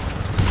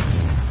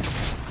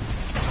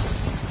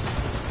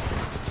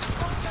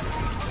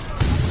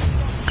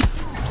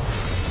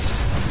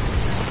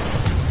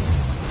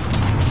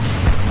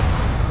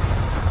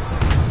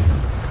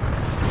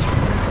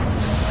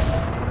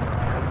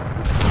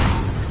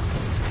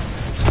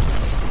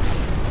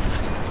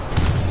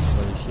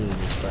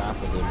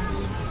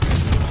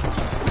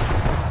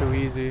 That's too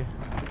easy.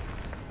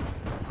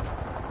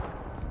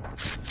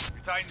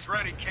 Your Titan's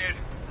ready, kid.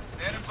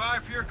 Standing by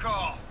for your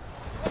call.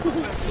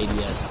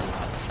 ADS.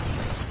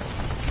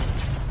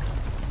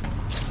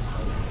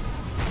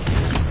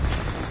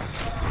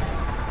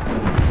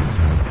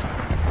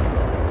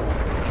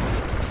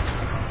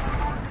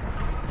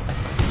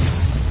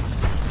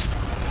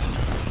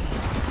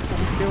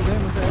 Killed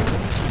him with that.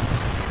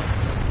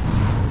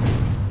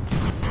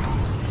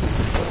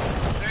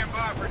 Stand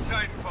by for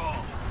Titanfall.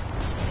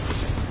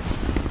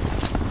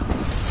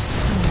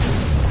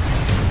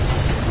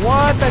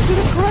 What? That should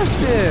have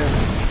crushed him.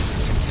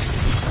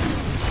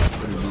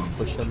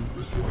 Push him.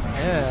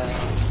 Yeah.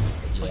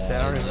 Like that.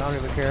 I don't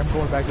even care. I'm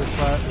going back to the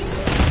spot.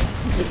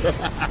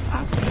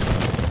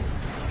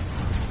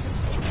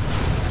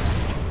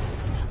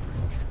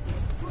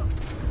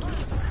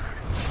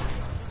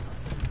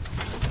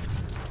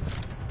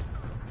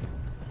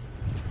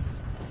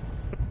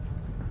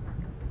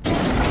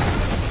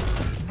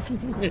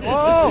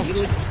 Whoa! You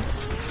look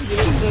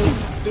so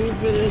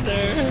stupid in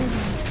there.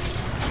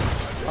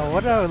 I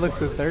wonder how it looks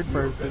in third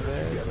person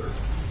there.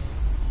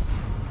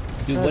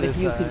 Dude,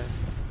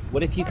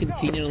 what if you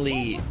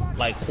continually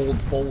like hold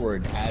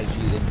forward as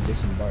you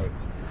disembark?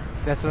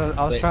 That's what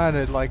I was trying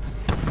to like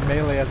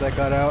melee as I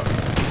got out.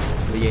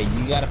 But yeah,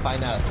 you gotta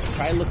find out.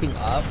 Try looking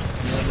up.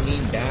 You know what I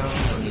mean? Down.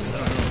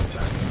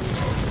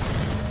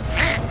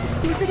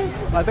 Look at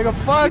him. I think I'm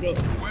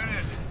fucked.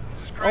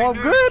 Oh, I'm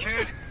good.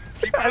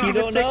 I didn't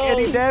even take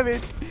any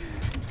damage.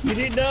 You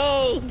didn't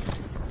know.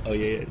 Oh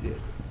yeah.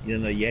 You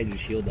know, you had your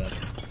shield up.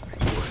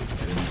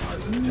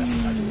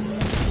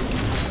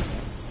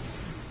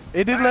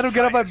 It didn't let him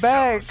get on my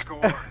back.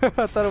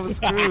 I thought it was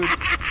screwed.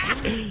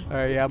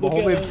 Alright, yeah, I'm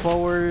holding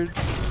forward.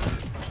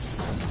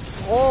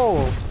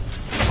 Oh!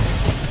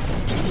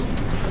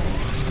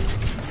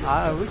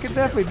 We can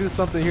definitely do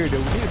something here,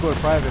 dude. We need to go to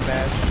private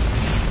match.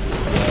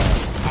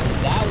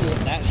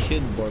 That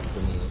should work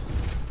for me.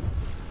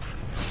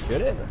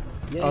 Should it?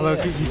 Yeah, oh, look,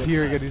 he's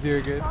here again, he's here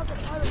again.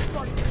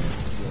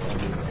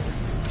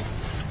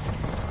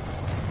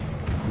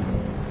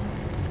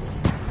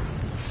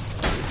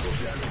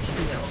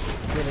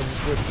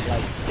 Just with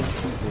like 6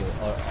 people,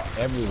 or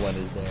everyone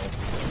is there.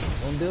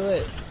 Don't do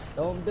it.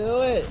 Don't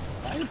do it.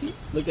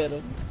 Look at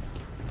him.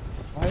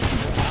 Why are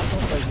people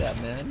out like that,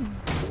 man?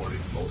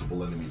 Warning,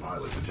 multiple enemy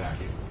pilots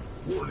attacking.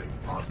 Warning,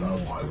 hostile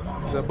pilot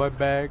on He's on my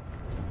back.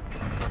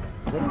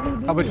 What is he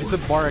doing? How about you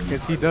some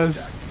Marcus? He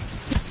does.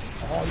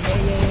 Oh,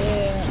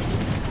 yeah.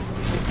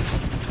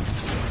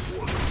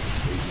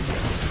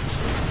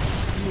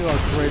 You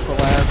ungrateful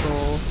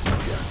asshole.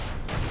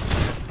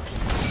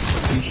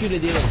 You should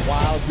have did it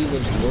while he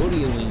was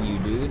rodeoing you,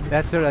 dude.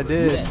 That's what I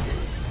did. Yeah.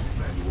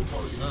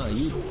 No,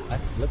 I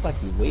looked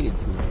like you waited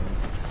too long.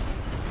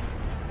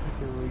 Let's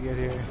see what we get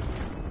here.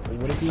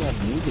 What if you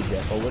have music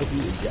eject? Or what if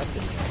you eject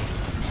him?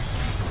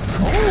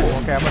 Oh,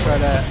 okay, I'm gonna try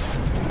that.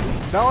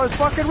 No, it's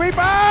fucking Reaper!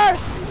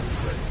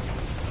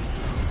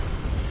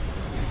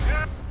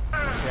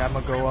 Yeah, I'm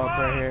gonna go up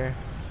right here.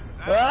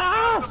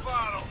 Ah!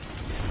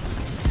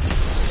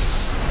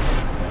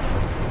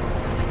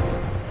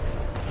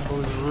 It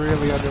was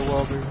really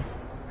underwhelming.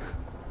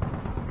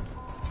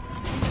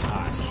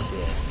 Ah,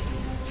 shit.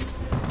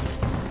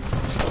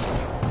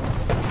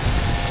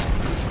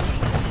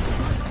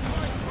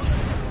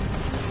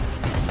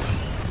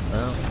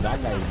 Well, that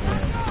guy's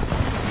gonna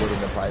get in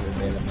the private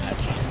man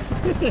match.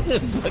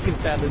 Fucking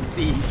trying to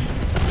see.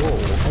 Whoa,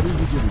 how did you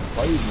get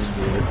invited in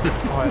there?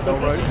 Oh, I know,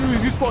 right?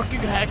 Dude, he's fucking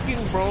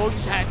hacking, bro.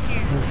 He's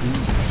hacking.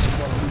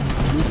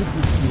 Look at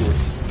this shit.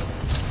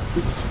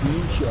 Take a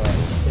screenshot.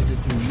 Send it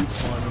to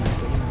Respawn on the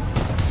phone.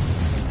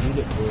 Need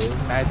it, bro.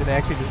 Imagine they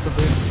actually did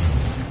something.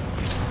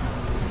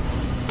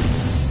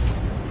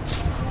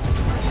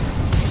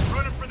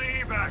 Running for the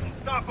evac.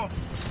 Stop him.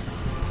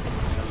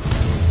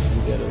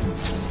 You get him.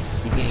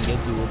 He can't get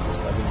you with the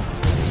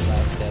 76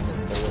 slash 7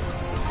 bullets.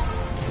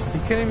 He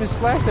can't even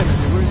splash that.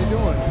 What is he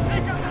doing?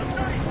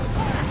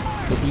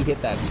 If you hit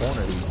that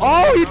corner, he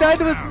Oh, he died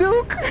to his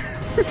nuke!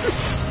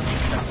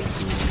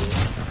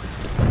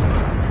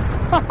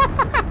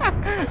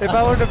 If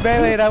I were to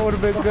melee, that would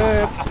have been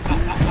good.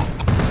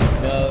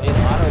 No, it's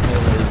auto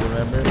melee,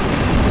 remember?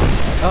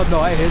 Oh no,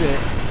 I hit it.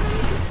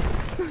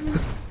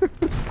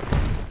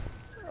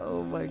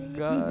 Oh my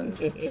god.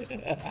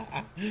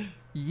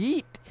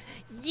 Yeet!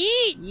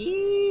 Yeet!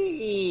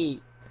 Yeet!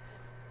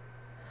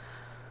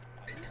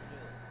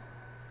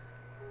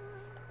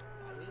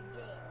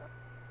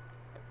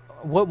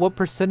 What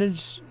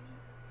percentage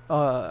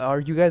are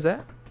you guys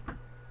at?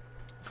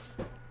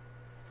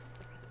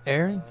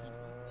 Aaron?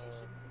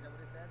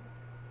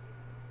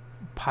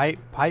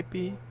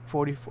 Pipey?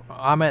 44.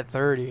 I'm at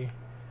 30.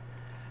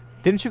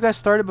 Didn't you guys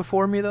start it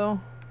before me though?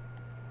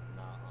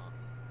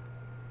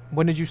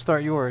 When did you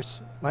start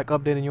yours? Like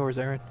updating yours,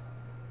 Aaron?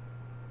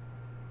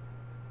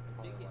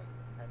 Like 10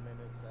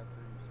 minutes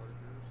after you started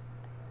yours.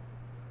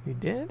 You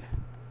did?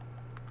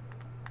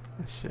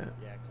 Oh, shit.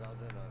 Yeah, because I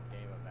was in a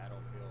game of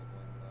Battlefield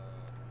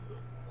when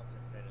once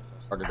it finished, I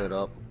started it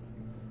up.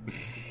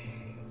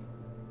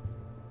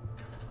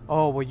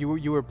 Oh, well,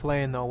 you were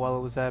playing though while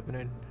it was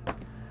happening.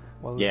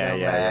 While it was down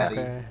there.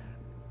 Okay.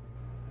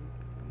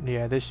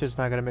 Yeah, this shit's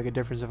not gonna make a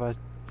difference if I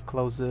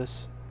close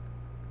this.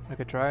 I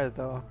could try it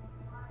though.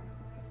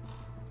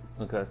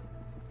 Okay.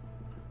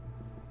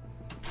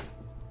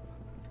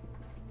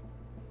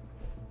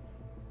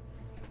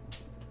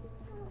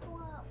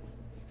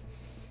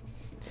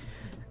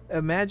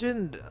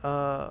 Imagine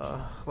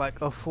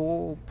like a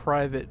full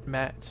private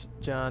match,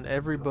 John.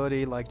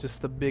 Everybody, like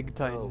just the big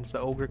titans, the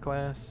ogre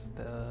class,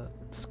 the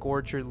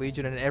Scorcher,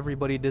 Legion, and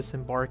everybody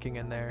disembarking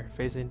in there,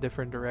 facing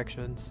different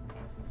directions.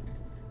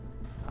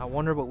 I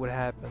wonder what would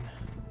happen.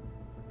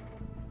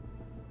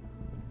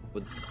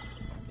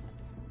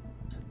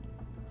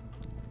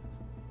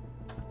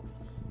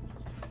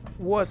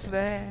 What's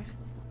that?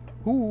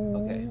 Ooh.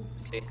 Okay,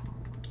 see.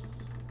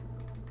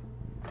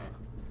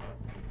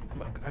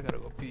 I gotta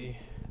go pee.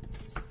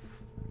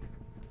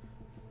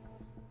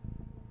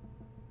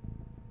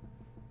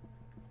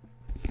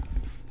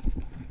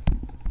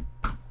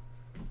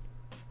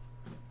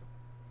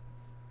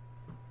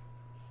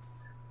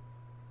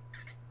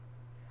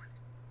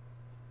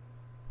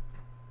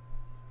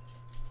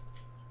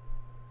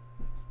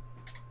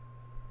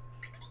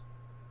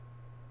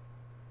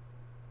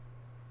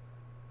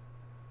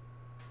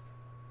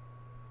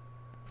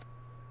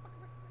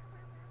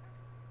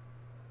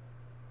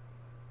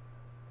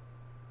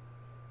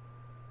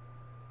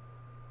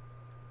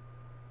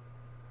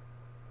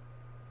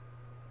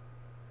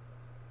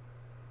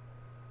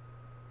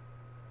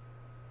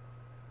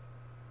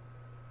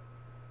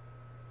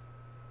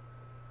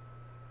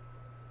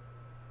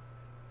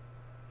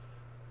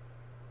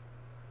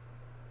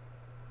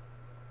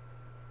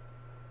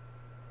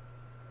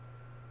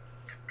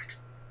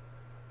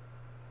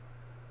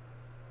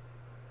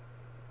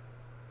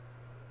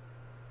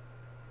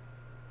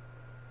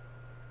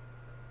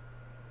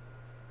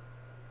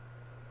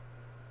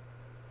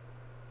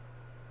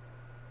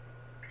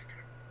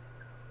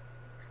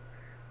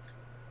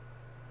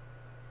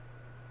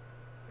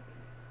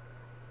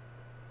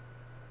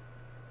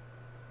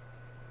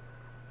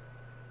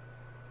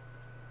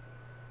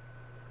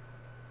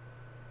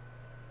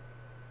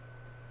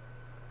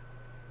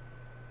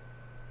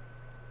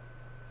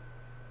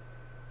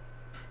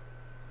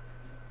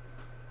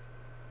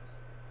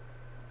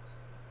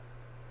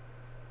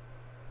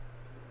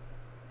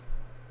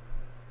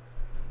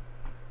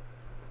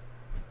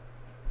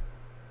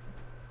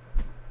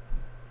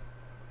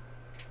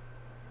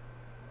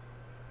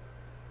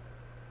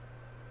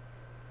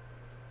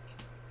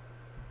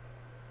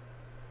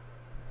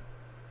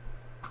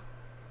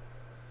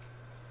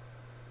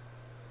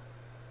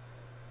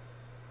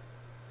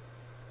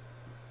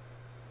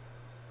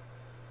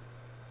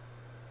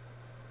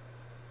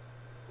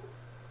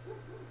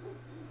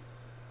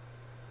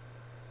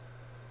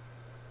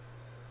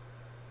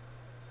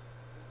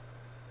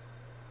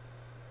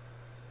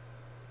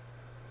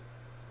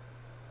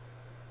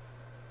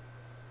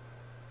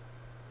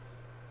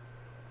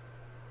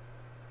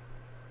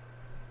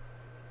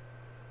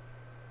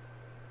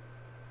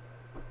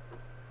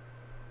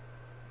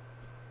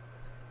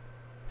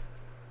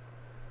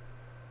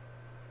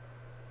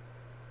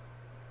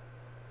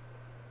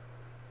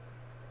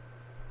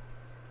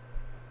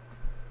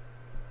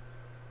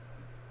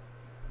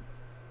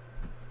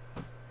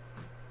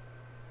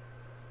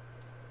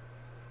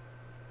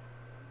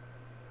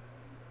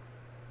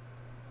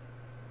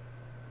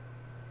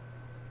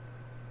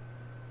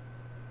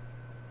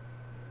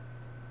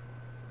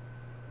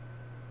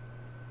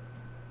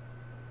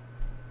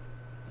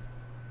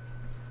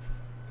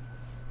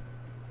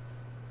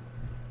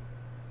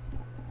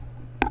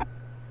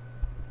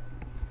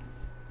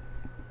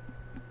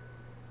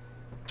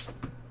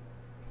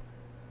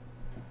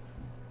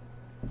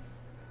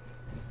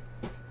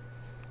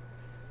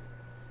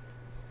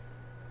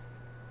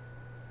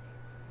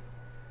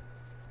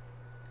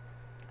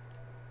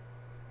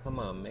 Come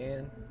on,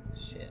 man.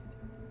 Shit.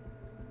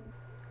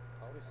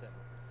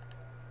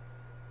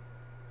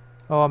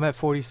 Oh, I'm at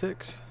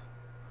 46.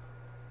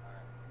 Alright,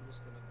 I'm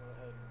just gonna go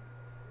ahead and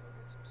go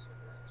get some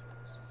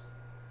cigarettes.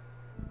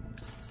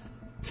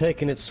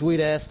 Taking it sweet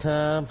ass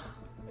time.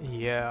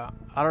 Yeah,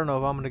 I don't know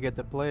if I'm gonna get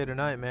to play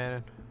tonight,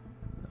 man.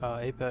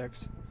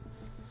 Apex.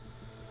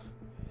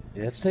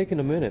 Yeah, it's taking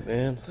a minute,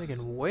 man. It's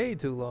taking way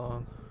too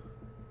long.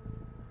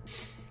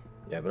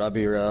 Yeah, but I'll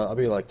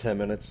be like 10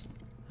 minutes.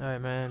 All right,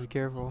 man. Be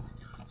careful.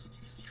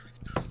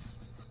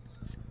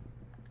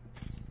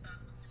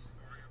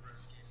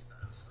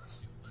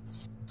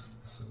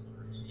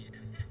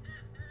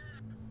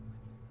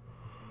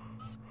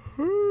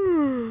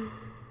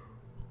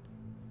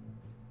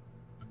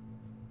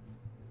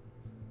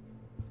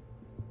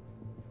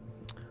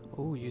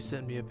 Oh, you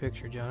sent me a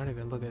picture, John. I didn't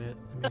even look at it.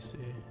 Let me see.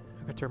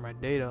 I can turn my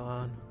data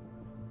on.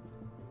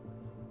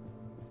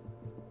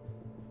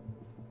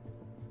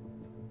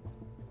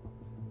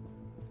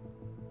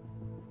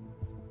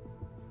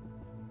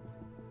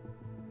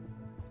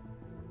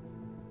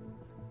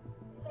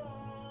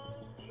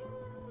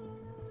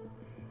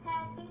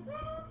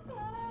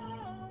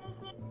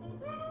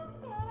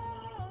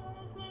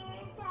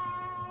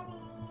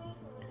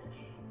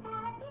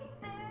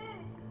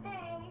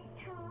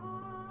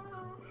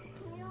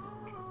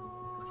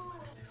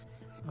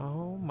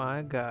 Oh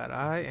my god,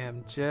 I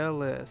am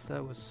jealous.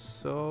 That was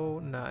so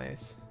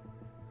nice.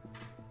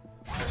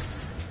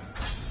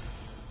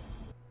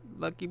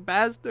 Lucky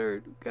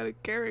bastard. Got a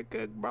carrot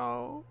cake,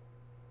 bro.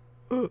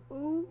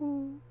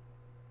 Ooh.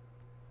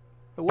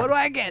 What do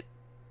I get?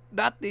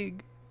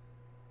 Nothing.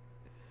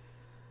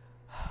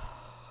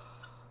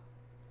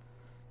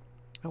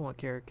 I want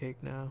carrot cake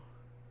now.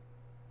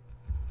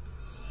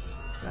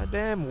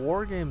 Goddamn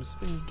war games.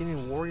 Been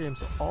getting war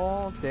games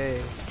all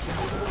day.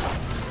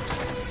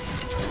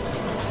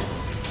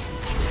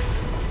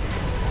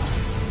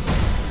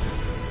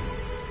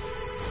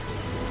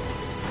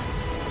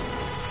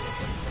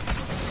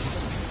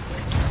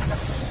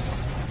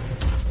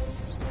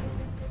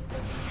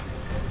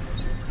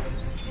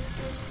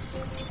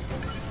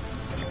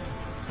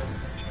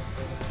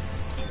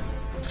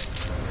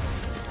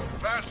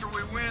 The faster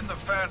we win, the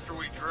faster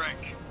we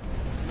drink.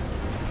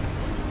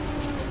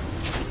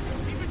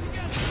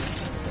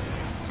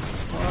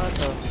 What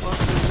the fuck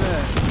is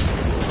that?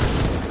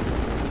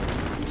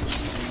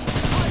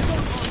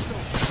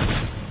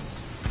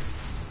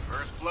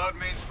 First blood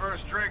means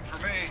first drink for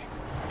me.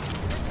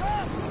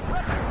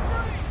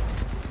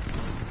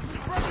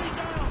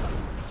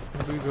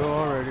 Here we go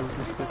already with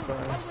the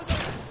Spitfire.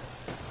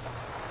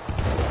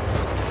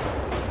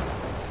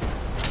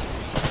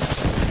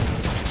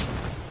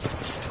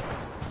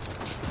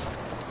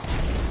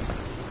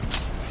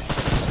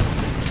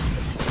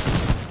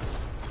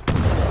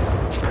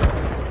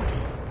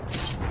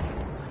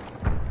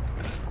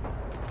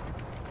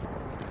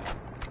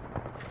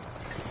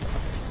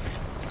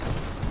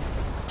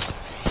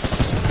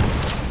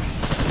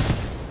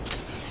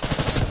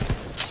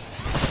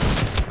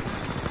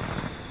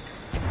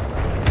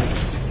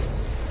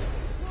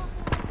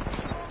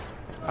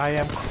 I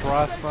am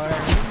Crossfire.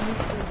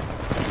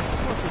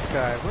 What's this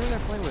guy? Where did I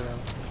play with him?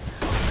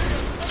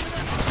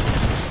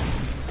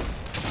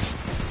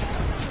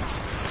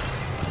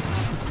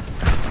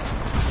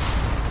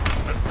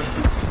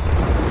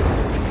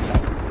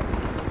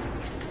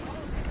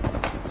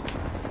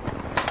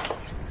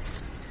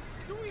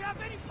 Do we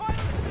have any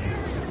pilots in the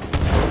area?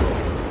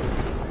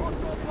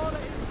 Hostile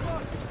pilot is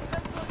close.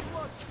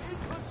 1031 in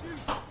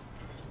pursuit.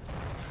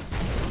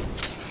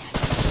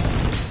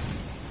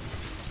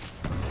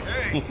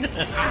 Hey,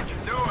 what you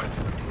doing?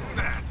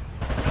 That.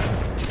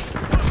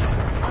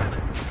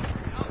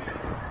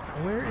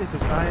 Where is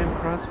this I am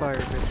Crossfire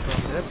bitch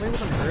from? Did I play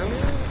with him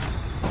earlier?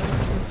 Why does he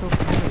seem so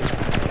familiar?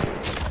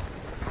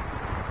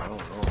 I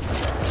don't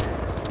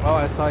know. Oh,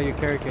 I saw your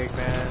carrot cake,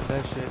 man.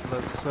 That shit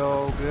looks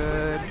so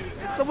good.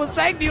 Someone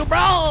saved you,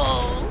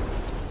 bro!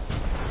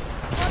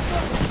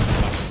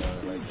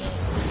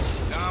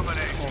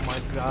 Dominate. Oh my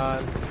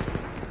god.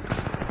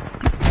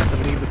 I have to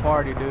leave the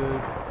party,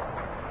 dude.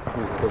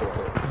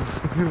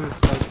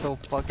 It's like so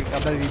fucking. I'm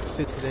not eating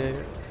shit today.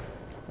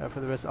 For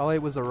the rest, all I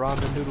ate was a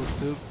ramen noodle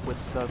soup with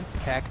some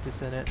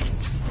cactus in it,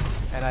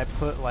 and I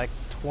put like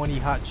 20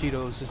 hot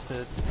Cheetos just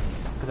to,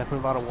 because I put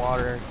a lot of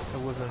water.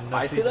 There wasn't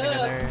enough seasoning in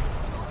there.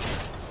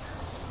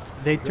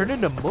 They turned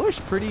into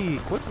mush pretty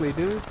quickly,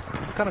 dude.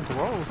 It's kind of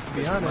gross, to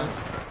be honest.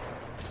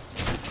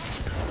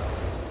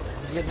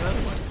 Let's get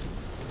another one.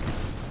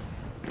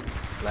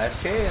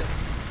 Last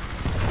chance.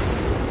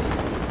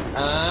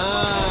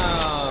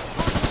 Ah.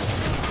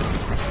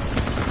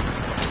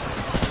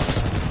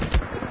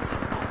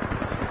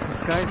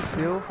 This guy's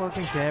still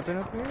fucking camping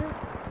up here?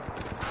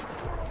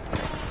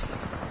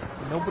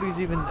 Nobody's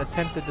even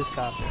attempted to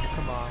stop him.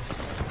 Come on.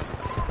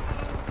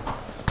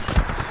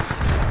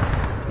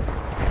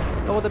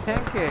 Oh, the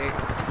pancake.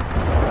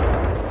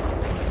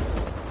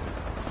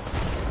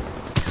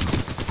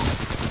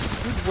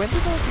 Dude, when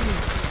did all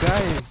these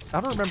guys... I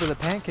don't remember the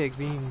pancake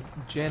being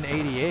Gen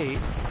 88.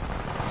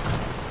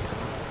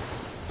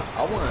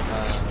 I want,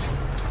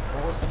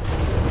 what was that?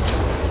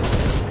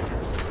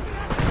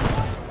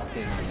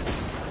 Fucking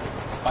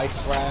Spice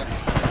Rack,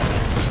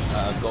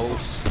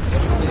 Ghost,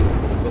 what's the name?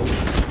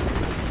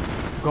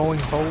 Ghost? Going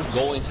Host?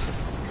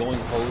 Going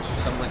Host or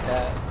something like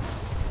that.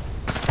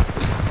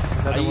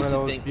 Another one of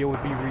those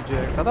BOB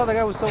rejects. I thought that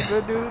guy was so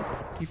good, dude.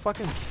 He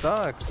fucking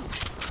sucks.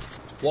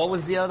 What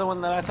was the other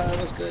one that I thought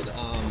was good?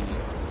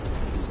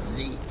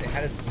 Z. It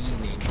had a Z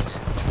name in it.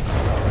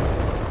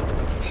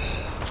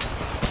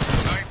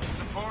 Titan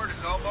support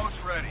is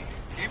almost ready.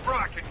 Keep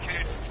rocking,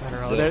 kid. I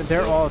don't know.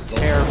 They're all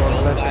terrible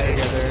unless they're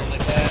together.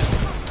 Like that.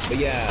 But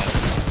yeah,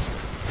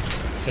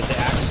 because they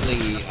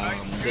actually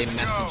they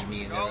messaged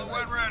me and they were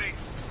like,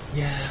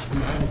 "Yeah, we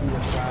want to do a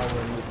trial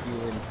run with you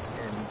and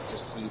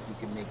just see if you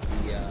can make the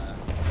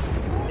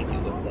I think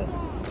it was the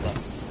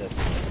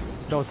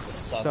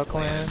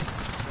Suckland.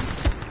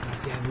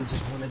 Yeah, we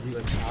just want to do a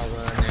trial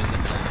run, and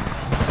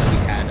so we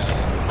had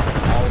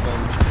all of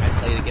them. I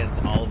played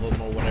against all of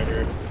them or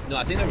whatever. No,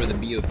 I think they were the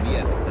BOP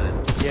at the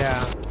time. Yeah.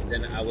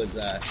 Then I was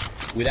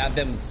without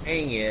them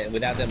saying it,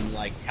 without them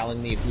like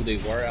telling me who they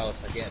were, I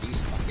was like, yeah, these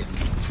fucking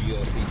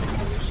BOP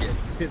people and shit.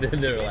 Then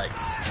they were like,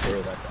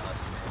 bro, that's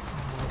us, man.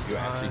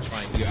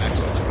 You're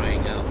actually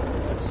trying out for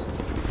us.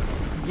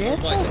 Get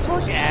the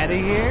fuck out of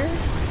here.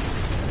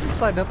 You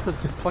signed up to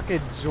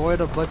fucking join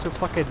a bunch of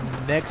fucking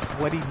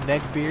sweaty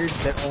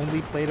neckbeards that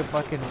only play to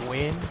fucking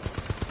win.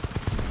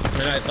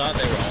 And I thought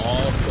they were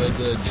all so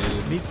good,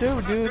 dude. Me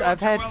too, dude. I've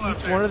had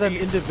each one of them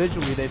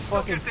individually. They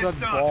fucking suck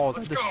balls.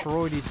 I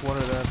destroyed each one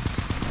of them.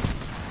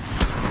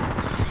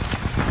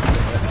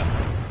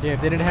 Yeah,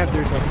 if they didn't have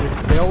theirs,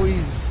 they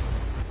always...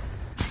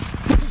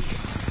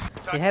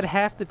 They had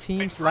half the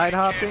team slide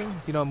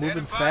hopping, you know,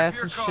 moving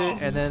fast and shit,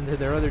 and then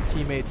their other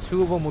teammates,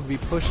 two of them would be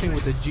pushing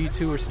with the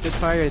G2 or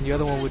Spitfire, and the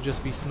other one would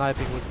just be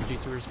sniping with the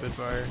G2 or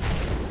Spitfire.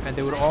 And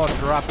they would all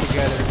drop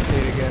together and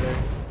stay together.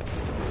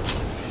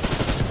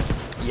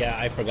 Yeah,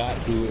 I forgot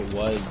who it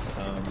was,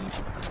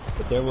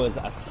 but there was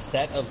a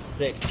set of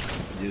 6,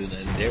 dude,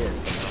 and they were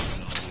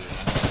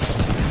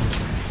phenomenal,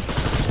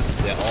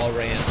 dude. They all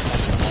ran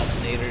fucking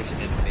alternators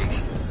and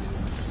facial,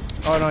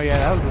 dude. Oh no, yeah,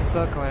 that was the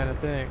Suck Clan, I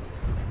think.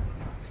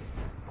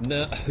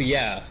 No,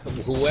 yeah,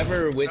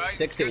 whoever which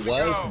 6 it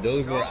was,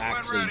 those were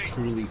actually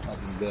truly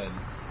fucking good.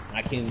 And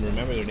I can't even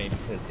remember their name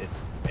because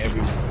it's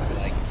everyone,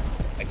 like,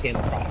 I came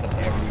across them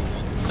every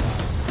once in a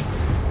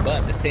while.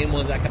 But the same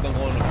ones I kept on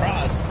going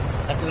across,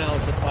 that's when I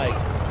was just like,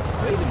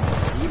 wait a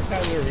minute, these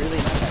guys are really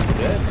not that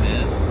good,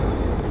 man.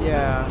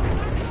 Yeah.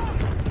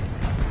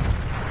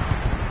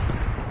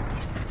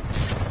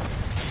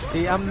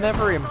 See, I'm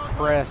never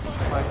impressed,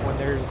 like, when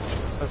there's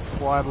a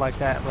squad like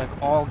that, like,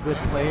 all good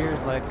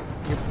players, like,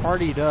 you're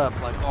partied up,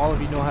 like, all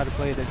of you know how to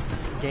play the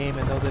game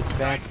and know the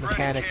advanced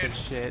mechanics and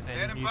shit,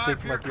 and you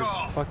think, like, you're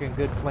fucking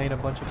good playing a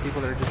bunch of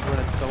people that are just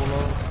running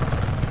solos.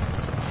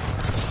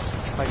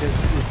 Like,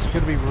 it's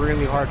gonna be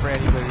really hard for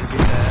anybody to do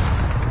that.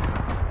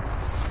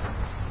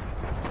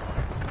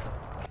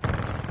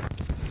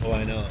 Oh,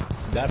 I know.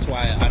 That's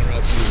why, I don't know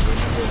if you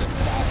remember the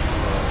stats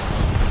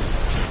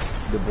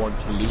for the Born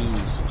to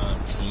Lose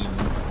team.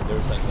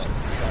 There's like, what,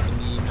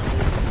 70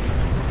 members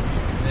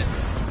in it?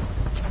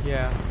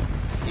 Yeah.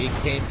 It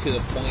came to the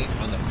point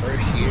on the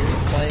first year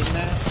of playing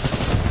that,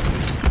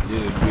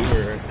 dude, we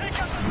were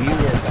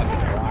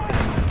fucking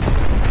rocking them.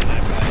 And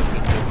that's why I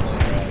came to the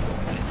point where I was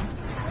just like,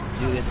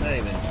 dude, it's not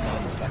even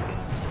fun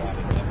fucking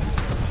squatting up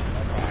anymore.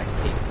 That's why I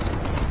hate this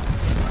game.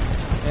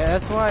 Yeah,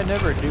 that's why I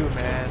never do,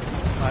 man.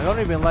 I don't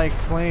even like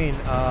playing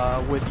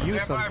with you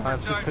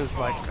sometimes, just because,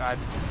 like, I'd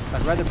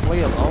rather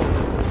play alone,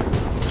 just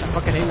because I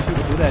fucking hate when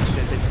people do that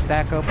shit. They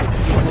stack up with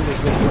equally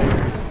good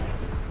players.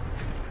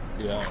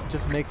 Yeah.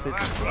 Just makes it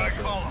like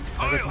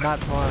it's not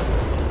fun.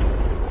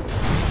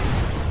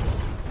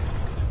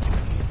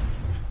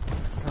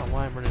 Oh,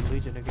 why I'm running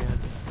Legion again?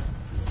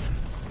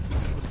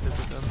 Let's stick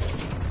with them.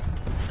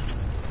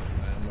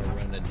 I'm gonna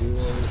run the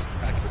duos,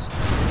 practice.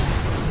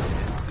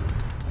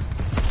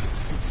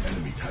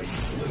 Enemy Titan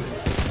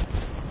eliminated.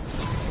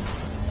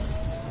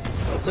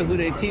 So who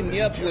they team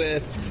me up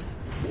with?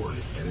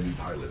 Warning, enemy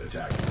pilot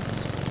attacking.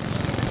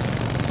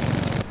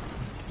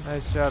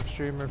 Nice job,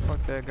 streamer.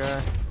 Fuck that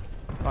guy.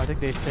 Oh, I think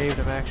they saved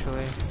him,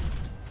 actually.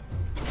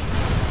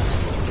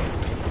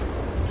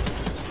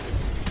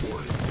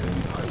 Warning,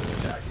 enemy pilot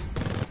attacking.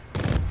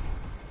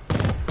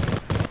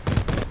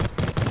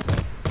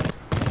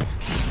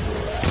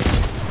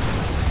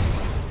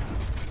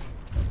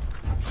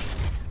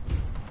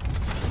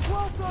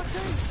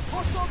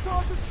 Hostile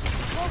targets!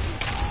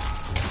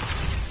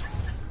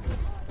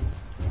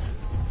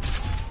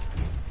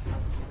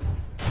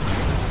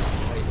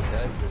 It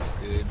does this,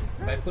 dude.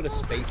 If I put a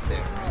space there,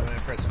 right, when I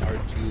press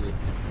R2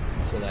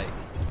 to like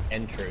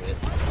enter it,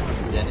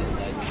 then it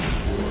like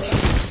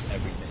shoots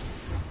everything.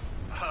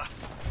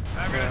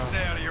 I'm gonna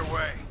stay out of your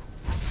way.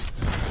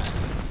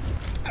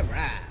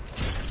 Alright.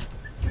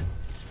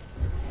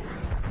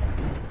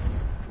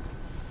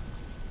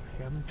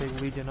 Okay, I'm gonna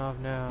take Legion off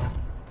now.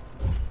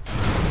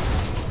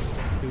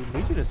 Dude,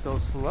 Legion is so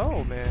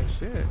slow, man.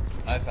 Shit.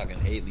 I fucking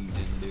hate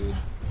Legion, dude.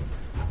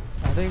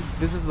 I I think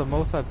this is the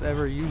most I've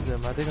ever used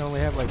him. I think I only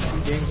have like 2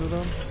 games with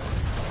him.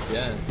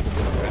 Yeah, it's a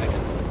good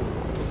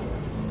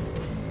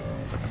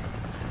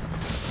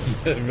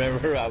dragon.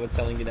 Remember I was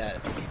telling you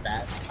that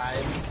stats time?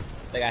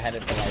 I think I had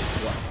it for like,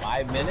 what,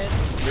 5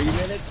 minutes? 3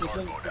 minutes or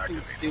something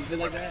stupid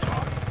like that?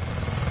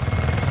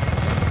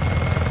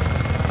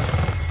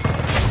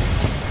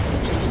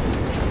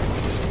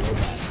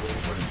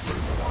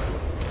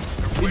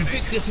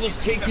 Invictus was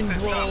taken,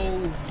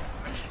 bro!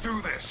 Let's do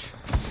this!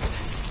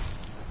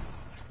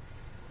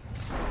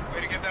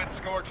 Way to give that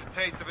scorch a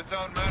taste of its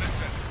own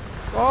medicine.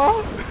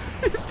 Oh!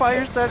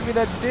 Fire started me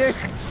that dick!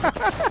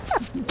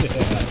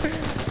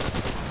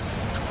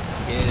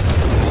 In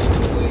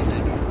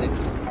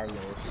 96,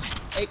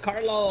 Carlos. Hey,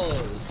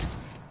 Carlos!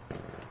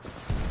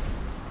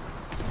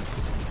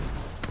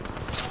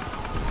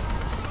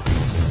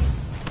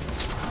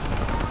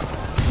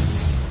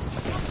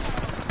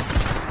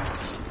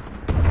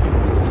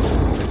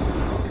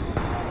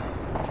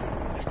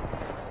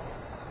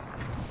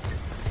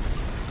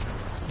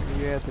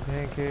 Yeah, the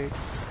pancake.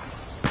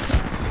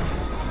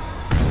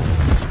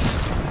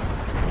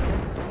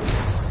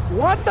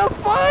 What the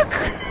fuck?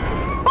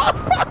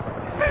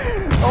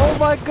 Oh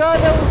my god,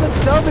 that was the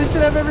dumbest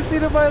shit I've ever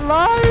seen in my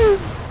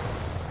life!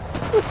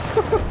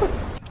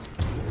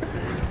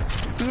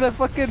 Dude, I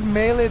fucking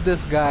meleeed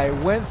this guy,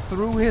 went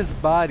through his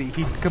body,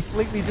 he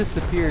completely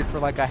disappeared for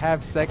like a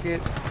half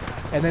second,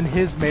 and then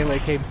his melee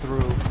came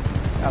through.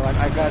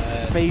 I got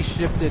phase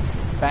shifted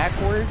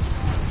backwards,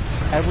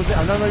 and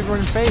I'm not even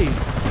in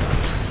phase.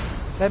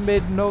 That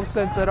made no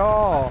sense at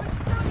all.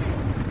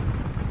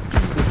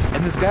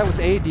 And this guy was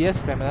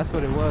ADS spamming, that's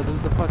what it was. It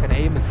was the fucking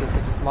aim assist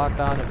that just locked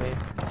on to me.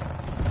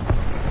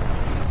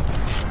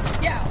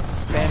 Yeah!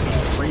 Spammed me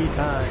 3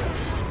 times.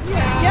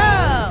 Yeah!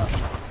 Yeah!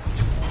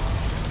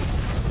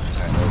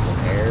 Alright, there's an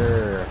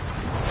error.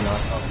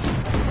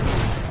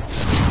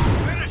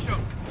 Finish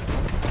him!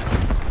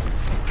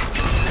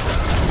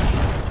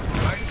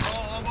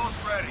 Titanfall almost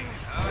ready.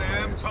 I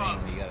am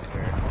pumped.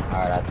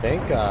 Alright, I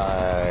think I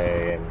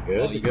am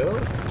good to go.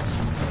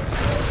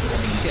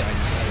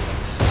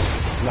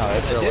 No,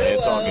 it's really,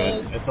 it's all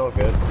good. It's all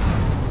good.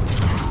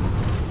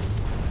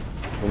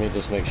 Let me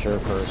just make sure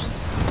first.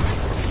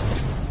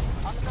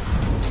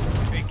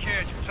 Hey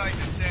kid, your Titan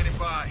is standing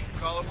by.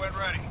 Call it when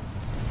ready.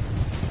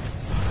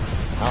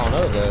 I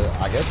don't know,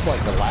 I guess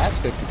like the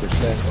last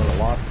 50% were a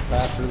lot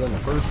faster than the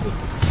first 50%.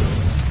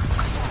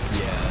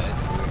 Yeah,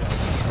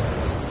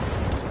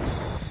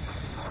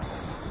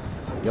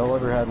 it's Y'all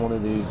ever had one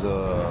of these,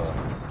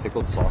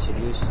 pickled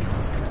sausages?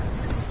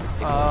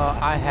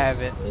 I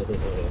haven't.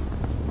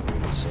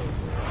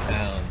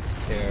 Sounds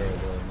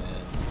terrible,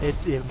 man.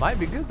 It might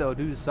be good though,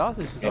 dude. The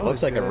sausage is It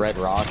looks like good. a red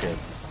rocket.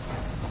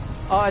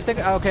 Oh, I think,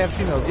 okay, I've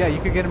seen those. Yeah, you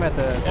could get them at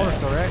the corner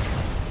store, right?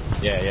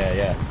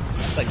 Yeah.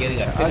 It's like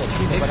getting a pickle I've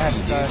seen them, but I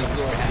haven't tried them.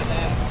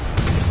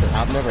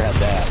 I've never had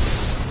that.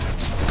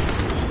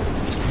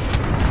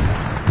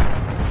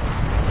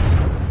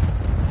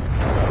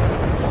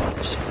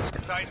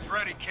 Titan's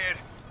ready, kid.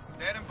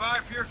 Standing by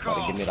for your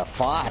call. Give me the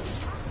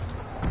farts.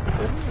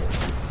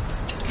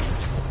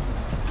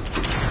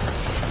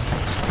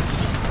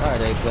 Alright,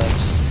 Apex.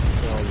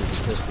 So you can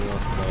piss me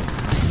off tonight.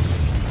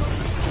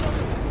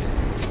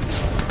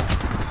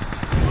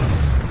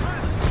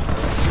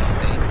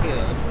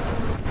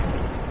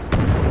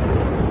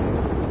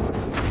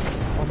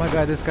 Oh my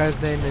god, this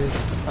guy's name is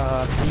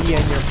Me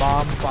and Your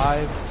Mom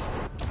 5.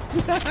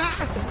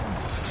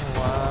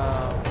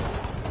 Wow.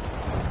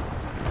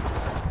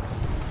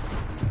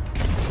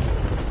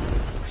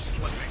 We're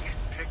slipping.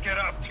 Pick it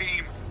up,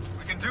 team.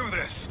 We can do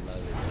this.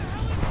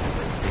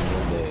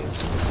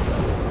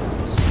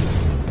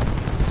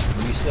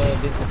 You still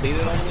didn't complete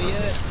it on me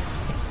yet?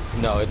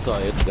 No, it's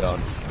done. It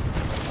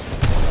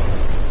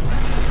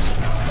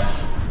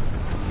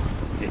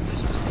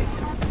just was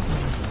taken.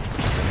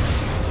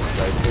 Just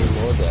 19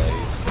 more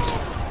days.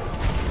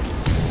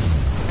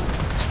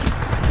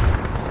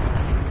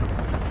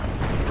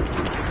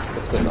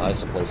 It's been nice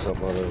to play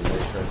something other than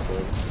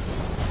Minecraft.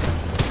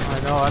 I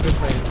know, I've been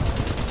playing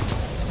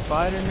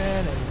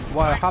Spider-Man and,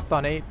 well, I hopped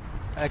on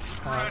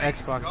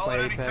Xbox to play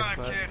Apex,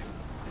 but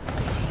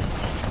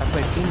I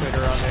played Tomb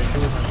Raider on there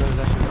too with my brothers.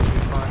 That shit was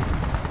really fun.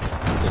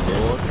 The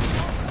new one?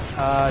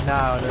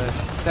 No, the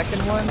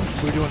second one,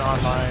 we're doing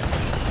online.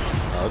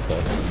 Okay.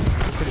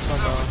 It's pretty fun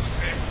though.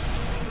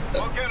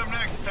 We'll get him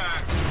next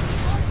time.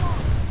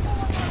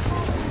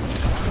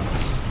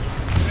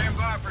 Stand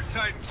by for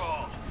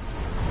Titanfall.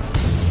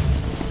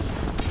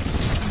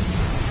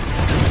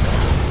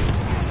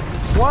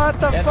 What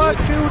the fuck,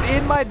 dude?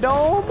 In my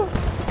dome?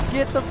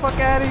 Get the fuck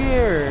out of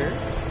here.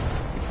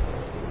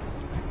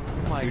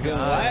 Oh my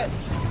god.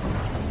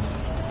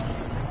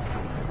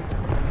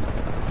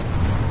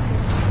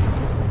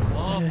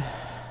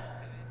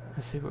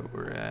 Let's see what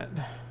we're at.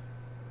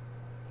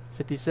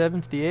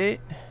 57,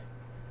 58.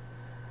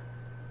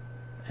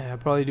 Yeah, I'll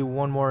probably do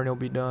one more and it'll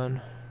be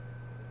done.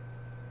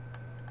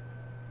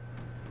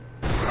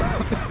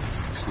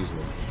 Excuse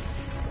me.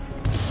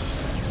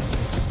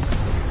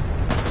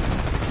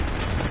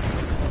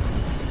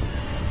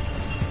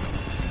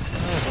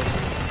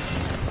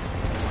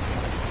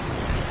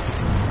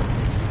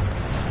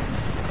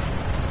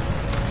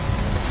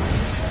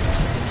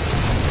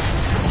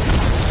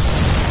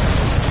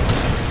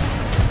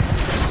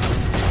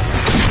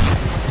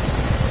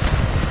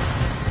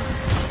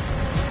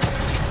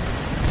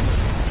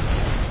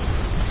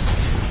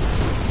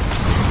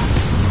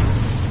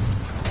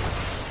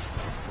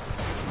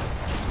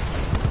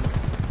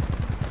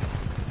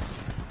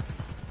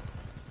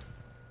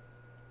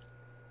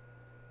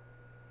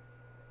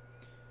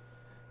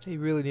 They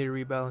really need to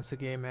rebalance the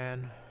game,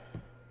 man.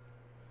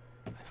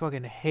 I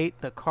fucking hate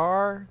the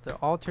car, the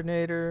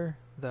alternator,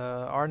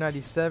 the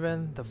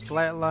R97, the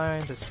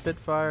flatline, the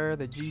Spitfire,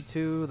 the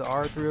G2, the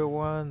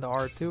R301, the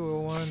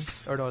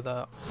R201, or no,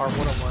 the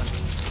R101,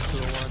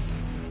 201.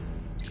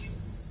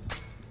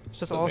 It's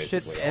just So all shit.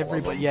 basically all of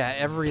Everybody, them. yeah,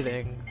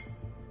 everything.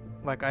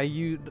 Like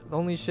the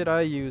only shit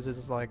I use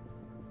is like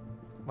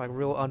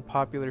real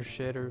unpopular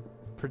shit or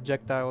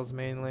projectiles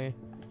mainly.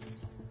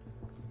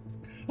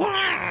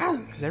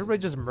 Cause everybody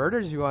just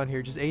murders you on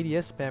here, just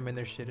ADS spamming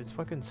their shit. It's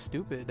fucking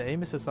stupid. The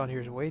aim assist on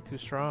here is way too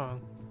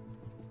strong.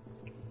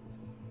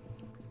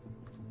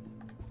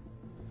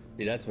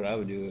 See, that's what I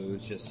would do. It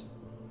was just,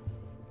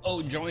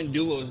 oh, join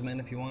duos, man,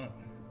 if you want.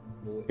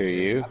 Who are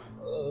you?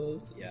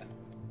 Yeah.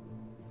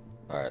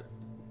 All right.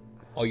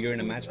 Oh, you're in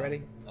a match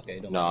ready? Okay.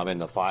 Don't No, I'm in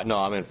the fight. No,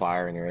 I'm in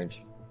firing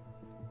range.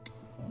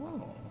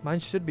 Oh. Mine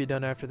should be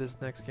done after this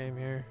next game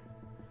here.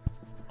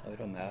 Oh, it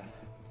don't matter.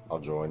 I'll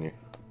join you.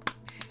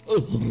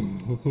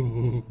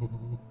 Fucking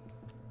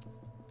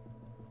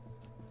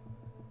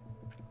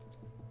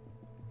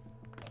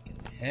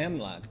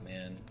Hemlock,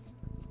 man.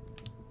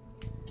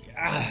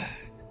 God.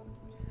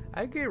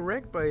 I get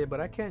wrecked by it, but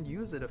I can't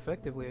use it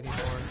effectively anymore.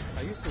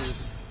 I used to.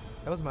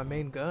 That was my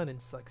main gun in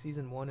like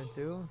season 1 and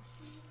 2.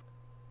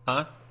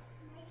 Huh?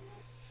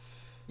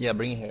 Yeah,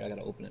 bring it here. I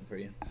gotta open it for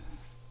you.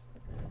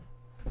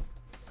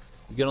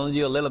 You can only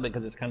do a little bit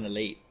because it's kind of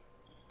late.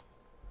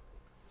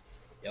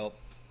 Yup.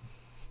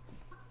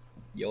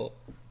 Yup.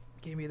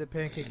 Give me the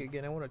pancake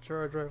again. I want a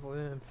charge rifle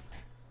in.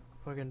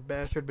 Fucking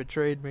bastard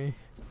betrayed me.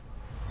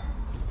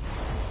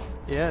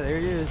 Yeah, there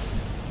he is.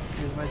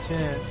 Here's my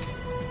chance.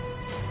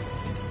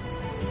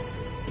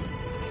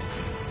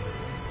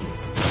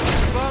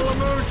 Follow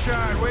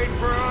moonshine, waiting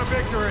for our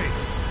victory.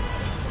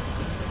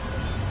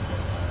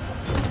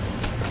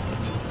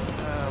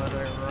 Oh, let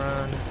her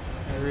run.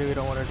 I really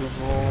don't want to do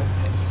roll.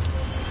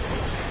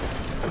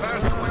 The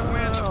faster we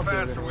win, I'll the do it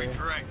faster we anyway.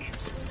 drink.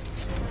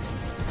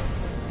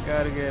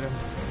 Gotta get him.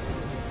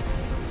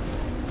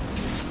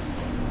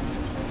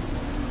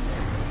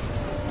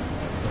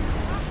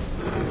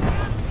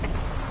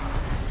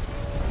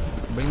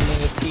 Bring me a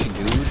tea,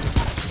 dude.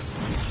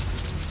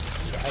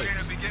 We're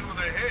gonna begin with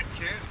a hit,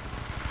 kid.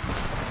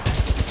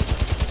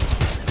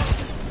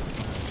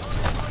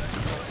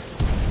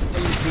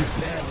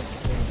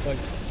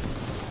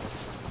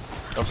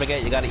 Don't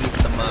forget, you gotta eat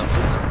some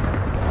fruits.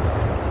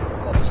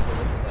 Gotta eat the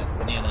rest of that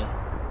banana.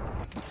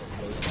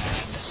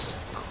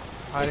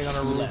 Hiding on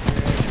a roof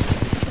here.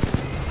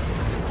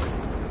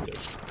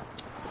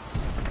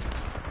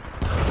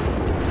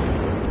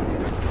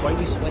 Why are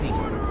you sweating?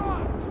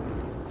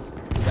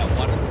 Is that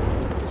water?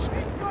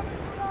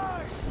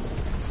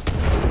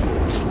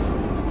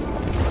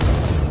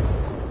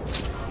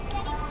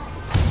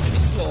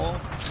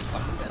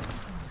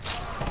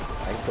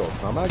 I go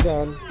from my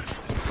gun.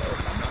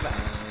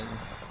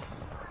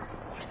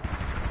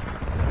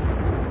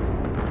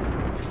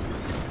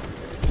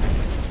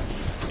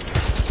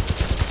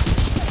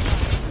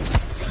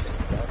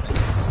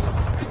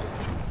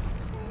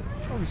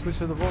 Oh, he switched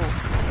to the Volt.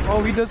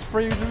 Oh, he does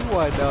frame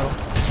rewind now.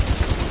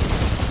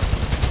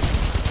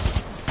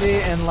 See,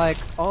 and like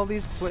all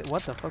these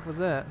what the fuck was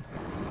that?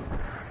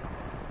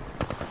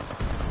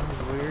 That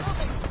was weird.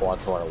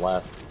 Watch to our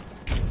left.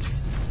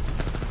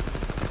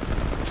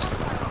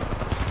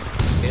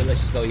 Okay,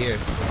 let's just go here.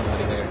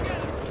 Somebody there.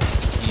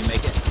 Can you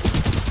make it?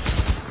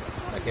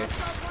 Back here.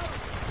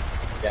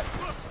 Yep.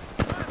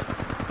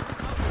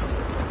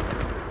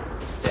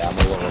 Yeah, I'm a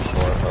little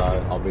short, but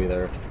I'll be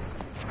there.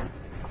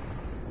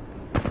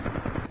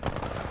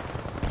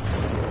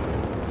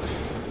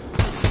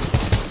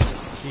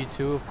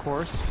 G2, of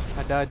course.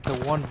 I died to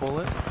 1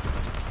 bullet.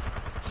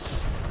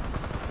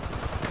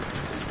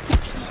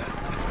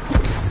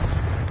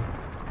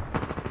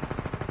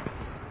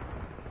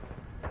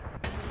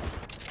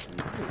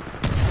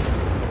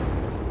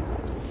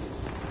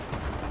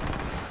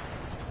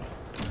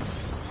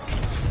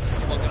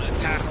 Let's fucking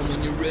attack him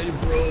when you're ready,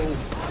 bro.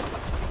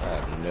 I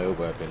have no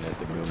weapon at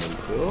the moment.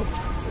 Oh.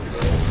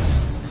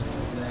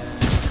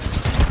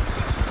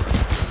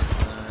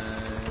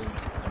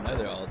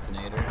 Another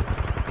alternator.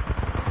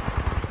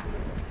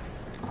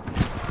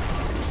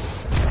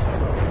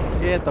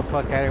 Get the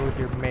fuck out of here with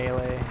your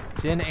melee.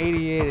 Gen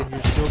 88 and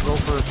you still go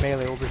for a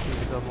melee overshoot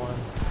someone.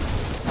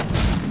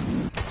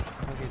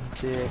 Fucking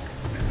dick.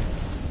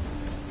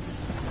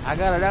 I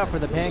got it out for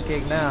the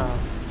pancake now.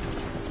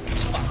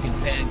 Fucking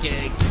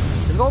pancake.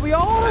 It's gonna be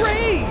all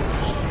rage!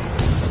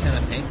 What kind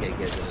of pancake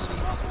is it?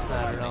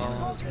 I don't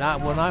know.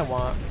 Not what I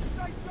want.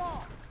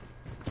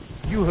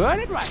 You heard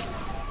it right.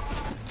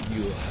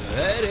 You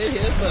heard it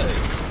here, buddy.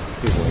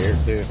 People here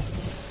too.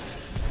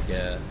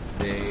 Yeah,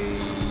 they...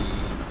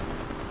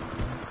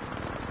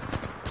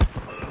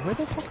 Where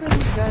the fuck are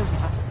these guys?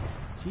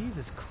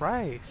 Jesus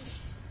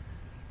Christ.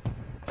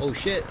 Oh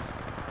shit.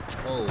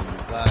 Oh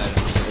god.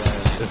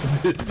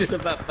 This shit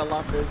about fell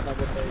off this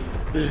fucking thing.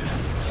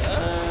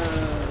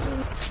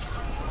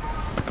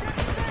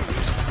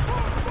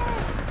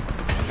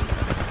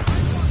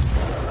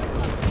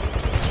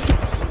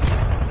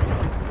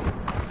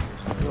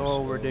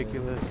 so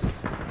ridiculous.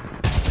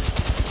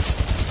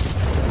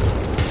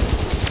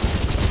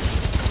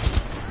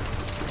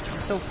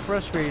 It's so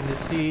frustrating to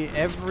see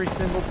every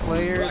single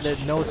player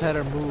that knows how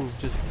to move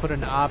just put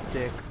an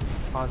optic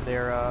on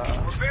their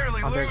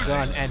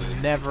gun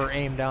and never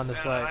aim down the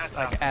sights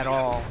like at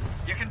all.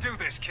 You can do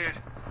this, kid.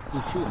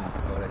 Who's shooting?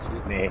 Oh, that's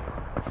you. Me.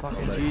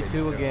 Fucking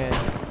G2 again.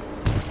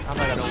 I'm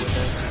not gonna win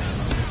this.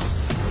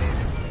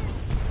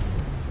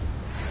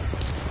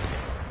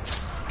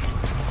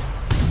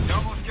 You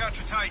almost got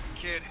your Titan,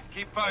 kid.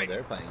 Keep Oh, fighting.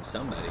 they're fighting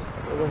somebody.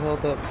 Where the hell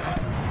did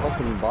that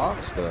fucking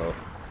box go?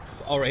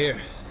 Oh, right here.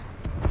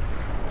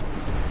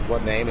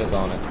 What name is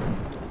on it?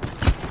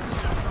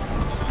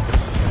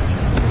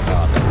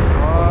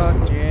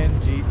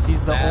 Fucking G.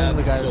 He's the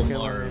only guy who's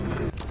killing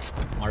me.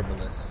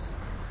 Marvelous.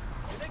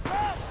 They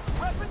come!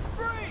 Weapons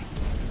free!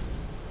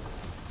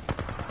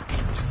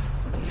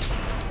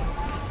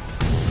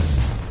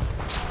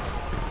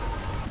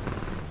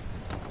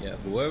 Yeah,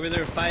 whoever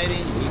they're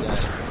fighting, we got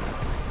it.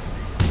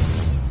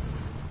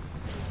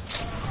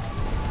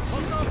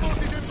 Hostile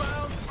forces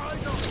inbound!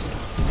 Eyes on!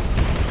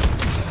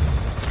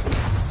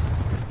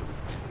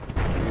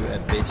 You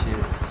have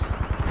bitches.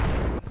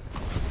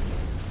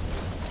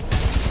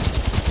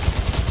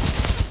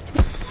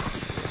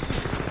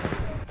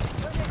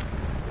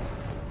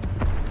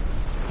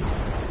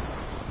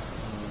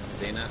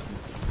 They not.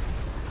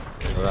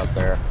 They're up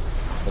there.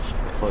 Let's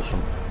push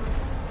them.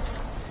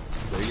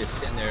 They're just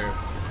sitting there.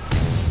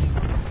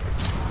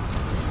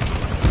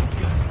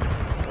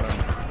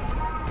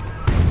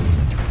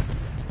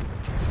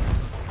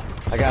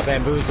 I got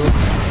bamboozled.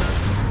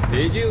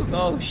 Did you?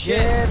 Oh shit!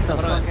 Get the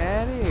Hold fuck on.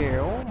 out of here!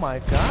 Oh my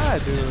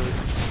god, dude!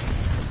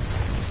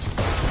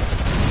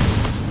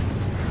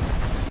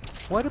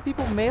 Why do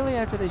people melee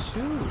after they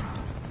shoot?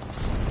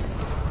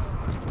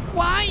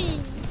 Why?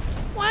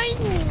 Why?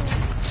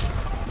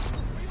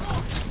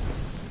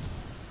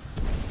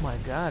 Oh my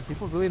god,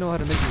 people really know how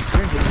to make me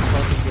cringe in this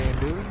fucking game,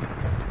 dude.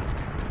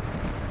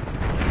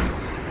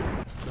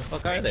 The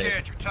fuck are Hey, they?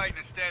 kid, your Titan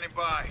is standing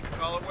by.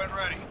 Call it when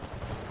ready.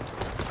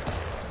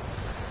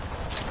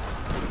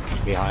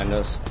 Behind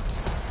us.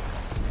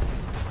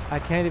 I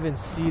can't even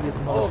see this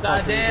motherfucker. Oh,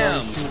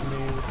 goddamn. He's already shooting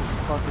me with this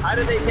fucking How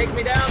did they take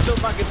me down so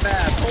fucking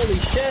fast? Holy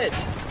shit!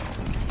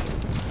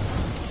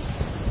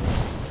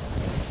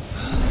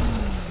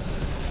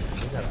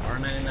 Is that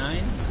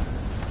R99?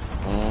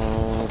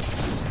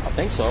 I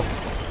think so.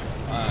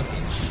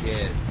 Fucking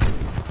shit.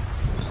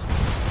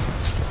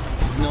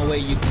 There's no way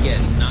you can get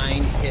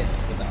 9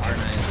 hits with the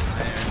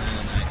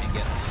R99 and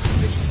get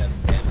 57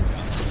 damage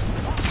on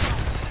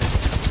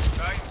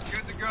Titan's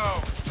good to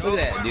go. it. Look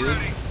at that, dude.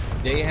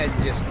 They had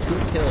just 2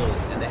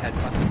 kills and they had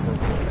fucking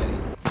purple already.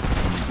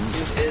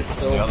 Dude, it is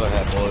so... The other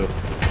had blue.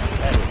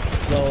 That is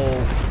so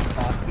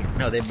fucking...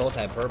 No, they both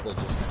had purple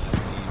just now.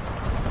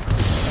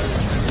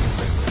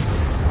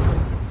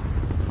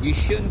 You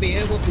shouldn't be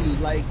able to,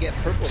 like, get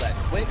purple that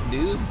quick,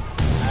 dude.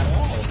 At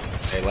all.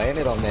 They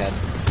landed on that.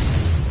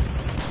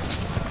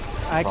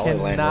 I Probably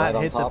landed cannot right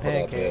on hit the top of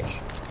that pancake.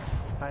 bitch.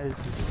 This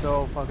is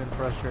so fucking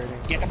frustrating.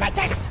 Get the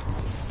pancake!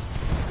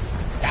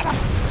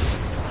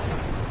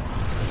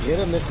 Get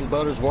him, Mrs.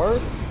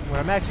 Buttersworth. When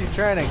I'm actually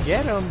trying to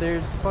get him,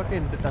 there's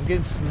fucking... I'm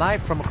getting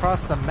sniped from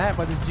across the map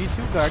by this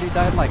G2 guard. He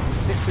died like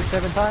 6 or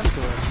 7 times to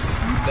him.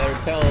 You better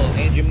tell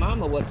Aunt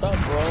Mama what's up,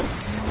 bro.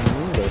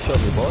 Better shove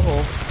your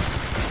butthole.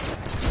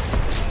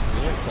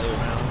 Yeah, play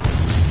around.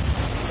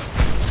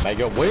 Make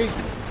it weak.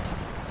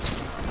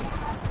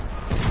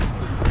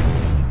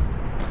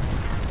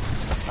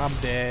 I'm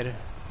dead.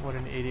 What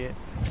an idiot.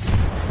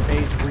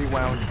 Phase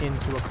rewound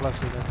into a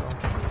cluster missile.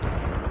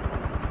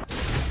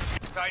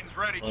 Titan's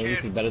ready, Well, kid.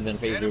 this is better than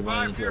phase Standing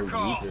by rewind for into a your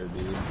call. weaker,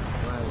 dude. Oh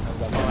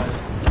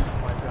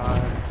my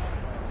god.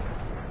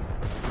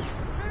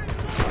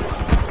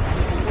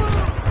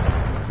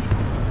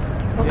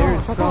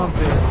 There's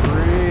something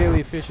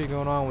really fishy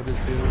going on with this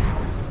dude.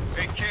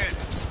 Hey, kid.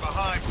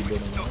 Behind. We can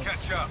still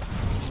catch up.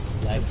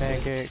 Like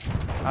Pancake.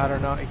 I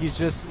don't know. He's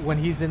just... When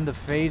he's in the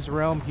phase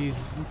realm, he's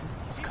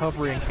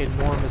covering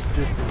enormous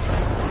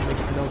distances. It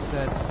makes no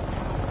sense.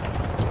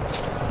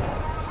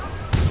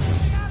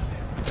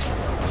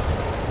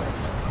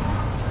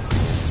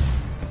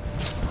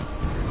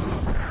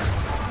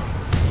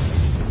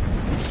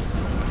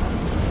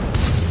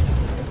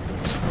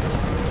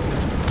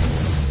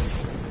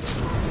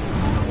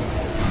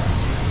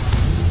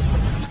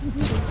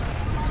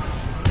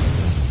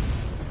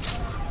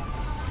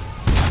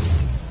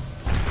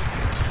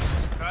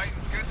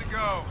 Titan's good to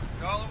go.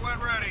 Call it when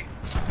ready.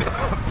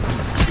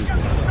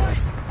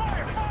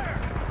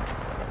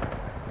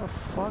 What the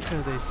fuck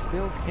are they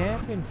still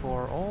camping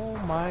for? Oh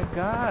my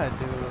god,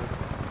 dude.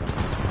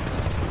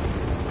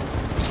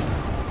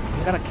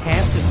 You gotta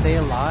camp to stay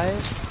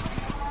alive?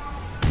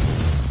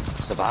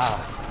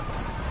 Survive.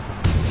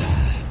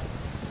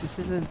 This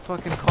isn't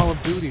fucking Call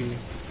of Duty.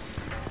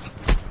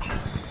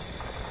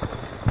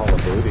 Call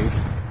of Duty.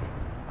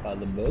 On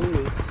the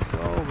booty.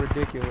 So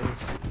ridiculous.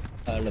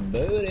 On the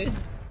booty.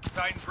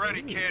 Titan's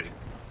ready, kid.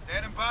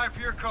 Standing by for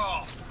your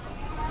call.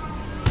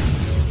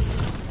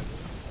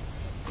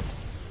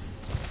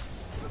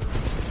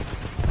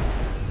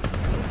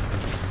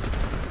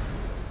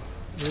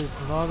 This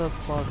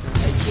motherfucker.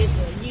 I shit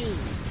on you.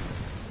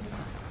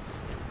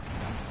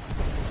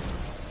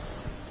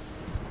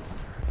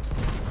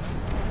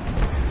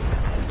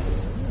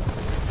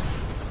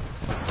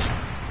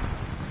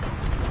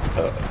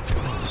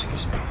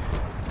 Excuse me.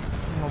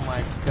 Oh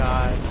my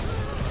god.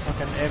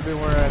 Fucking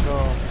everywhere I go,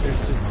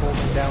 there's just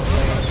holding down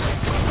lanes.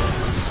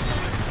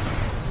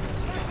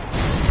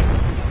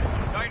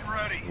 Titan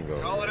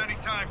ready. Call it any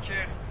time,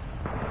 kid.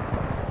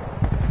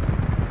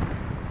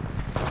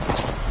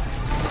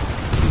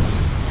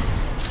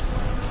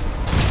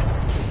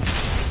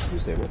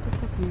 Tuesday, what the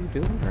fuck are you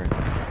doing right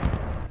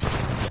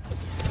now?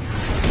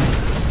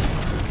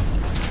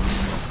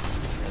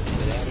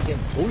 Get out of here,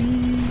 boy.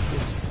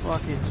 This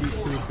fucking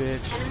G2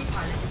 bitch. Enemy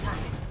pilot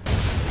attacking.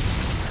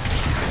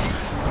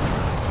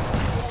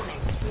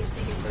 Warning, we have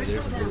taken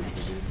critical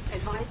damage.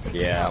 Advise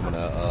taking Yeah, I'm cover.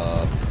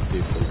 gonna see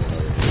if there's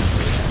another.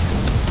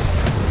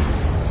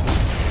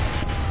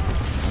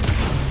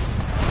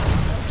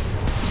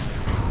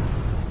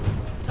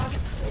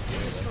 Target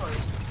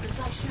destroyed.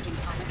 Precise shooting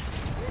pilot.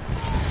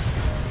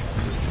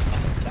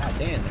 God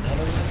damn,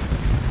 another one?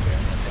 Here,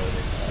 I'm gonna throw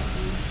this off,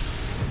 dude.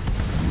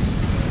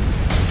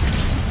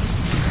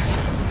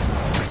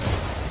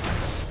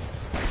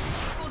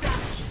 Full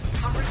damage.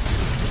 Coverage.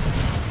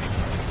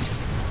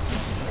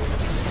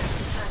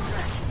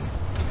 Address.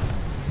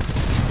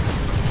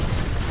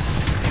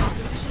 Our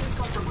position is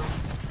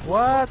compromised.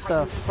 What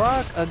the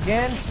fuck?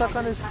 Again? Stuck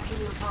on this Attacking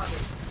your target.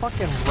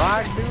 fucking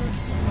rock, dude?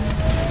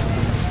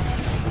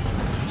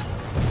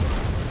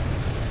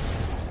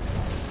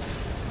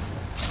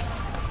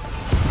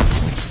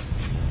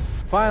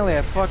 Finally,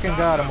 I fucking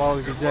got him while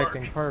he was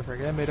ejecting.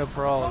 Perfect. That made up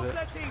for all of it.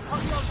 Let's see.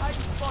 Hostile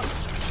taking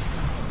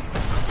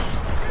spot.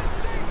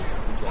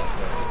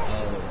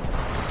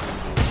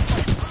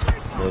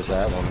 Where's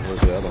that one?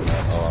 Where's the other one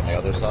at? Oh, on the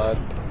other side?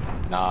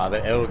 Nah,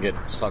 it'll get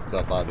sucked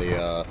up by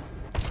the,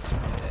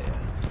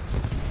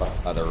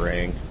 by the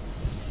ring.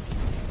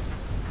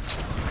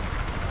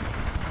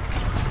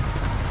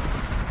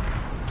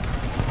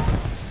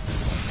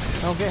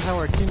 I don't get how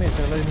our teammates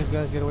are letting these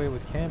guys get away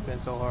with camping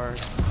so hard.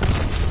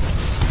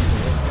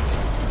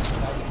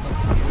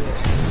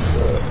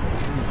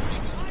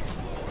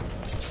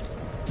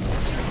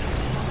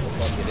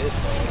 Fuck it is,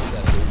 bro.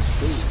 That dude's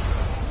food.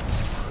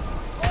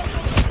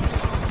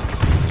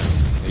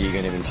 You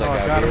can even check Oh, I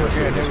out got him here. right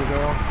here. There we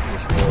go.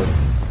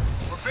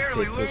 We're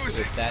barely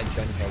losing. If that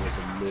junker was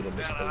a little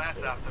bit Now that's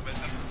closer.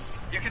 optimism.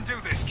 You can do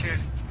this, kid.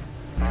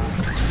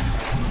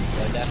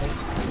 What happened?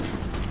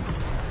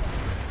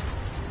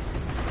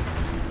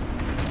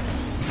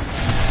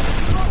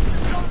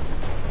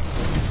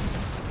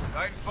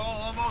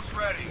 Titanfall almost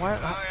ready.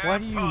 Why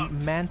do you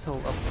mantle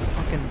a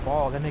fucking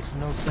ball? That makes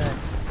no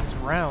sense. It's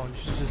round.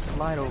 You should just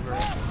slide over it.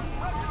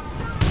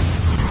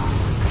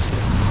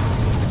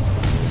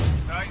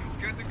 Titan's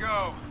good to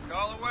go.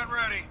 Call it when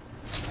ready.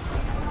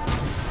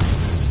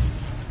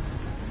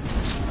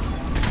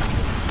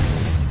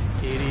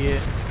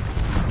 Idiot.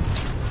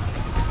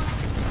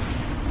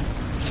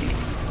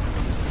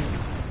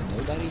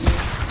 Nobody here?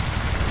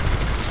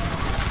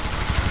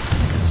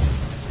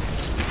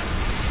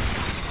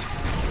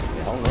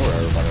 I don't know where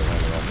everybody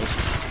went around this.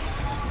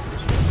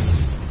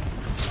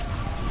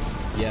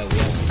 Yeah, we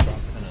have to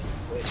drop kind of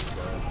quick,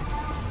 so.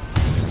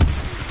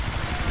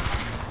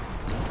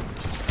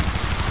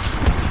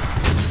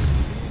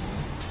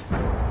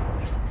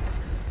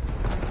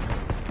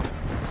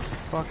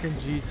 Fucking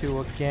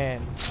G2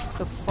 again. Get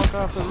the fuck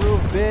off the roof,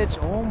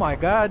 bitch. Oh my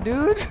god,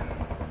 dude.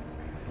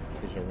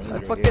 I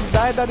fucking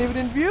died not even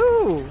in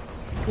view.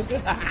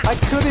 I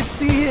couldn't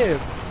see him.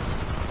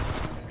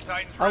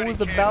 I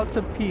was about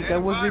to peek. I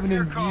wasn't even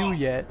in view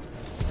yet.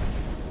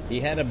 He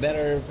had a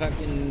better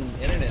fucking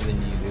internet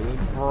than you, dude.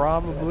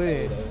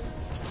 Probably.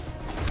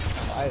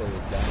 I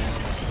was dying.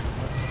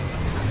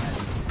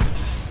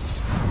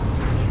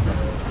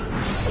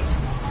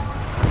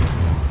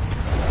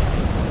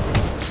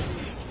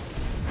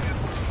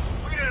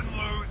 We didn't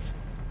lose.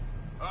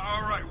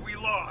 Alright, we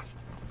lost.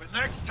 But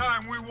next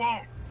time we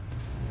won't.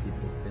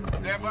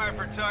 Stand by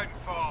for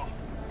Titanfall.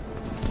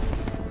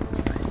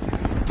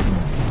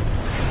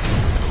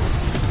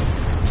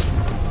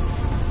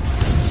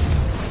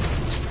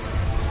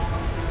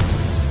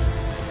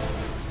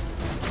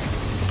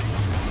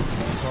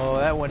 Oh,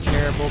 that went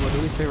terrible, but at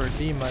least I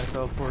redeemed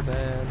myself for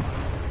that.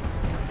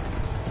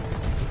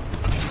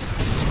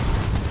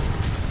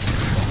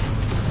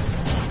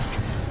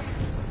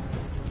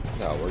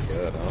 No, we're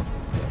good, huh?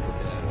 Yeah,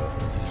 we're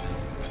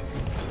good.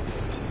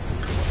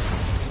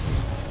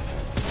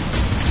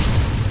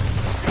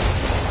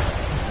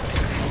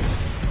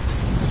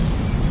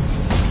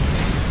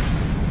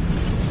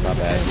 Not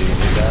bad. You can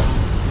do that?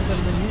 Who's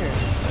been here?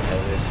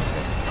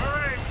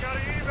 Alright, got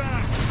an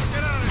evac.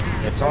 Get out of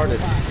here. It's hard to...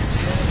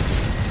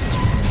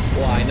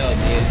 Well, I know,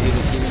 he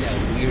was doing that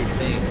weird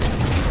thing.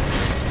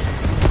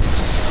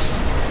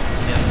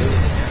 Yeah,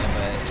 doing it now,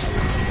 but...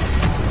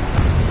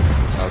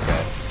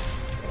 Okay.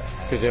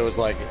 Because it was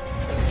like...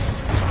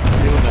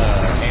 doing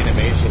an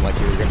animation like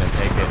you were going to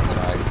take it, and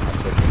I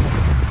took it.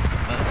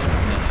 No,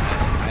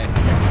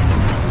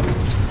 I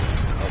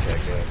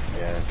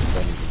because I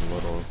need a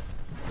little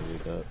to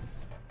read that.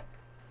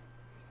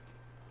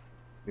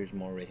 Here's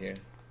more right here.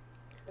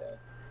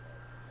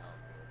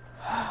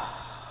 Yeah,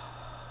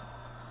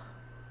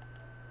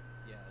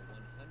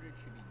 100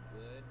 should be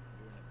good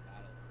during a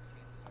battle. Chances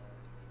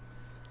are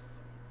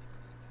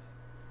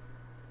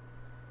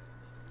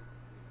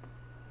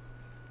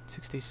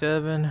you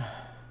 67. Dude,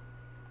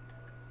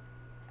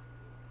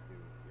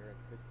 you're at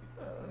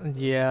 67.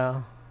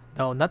 Yeah.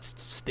 No, not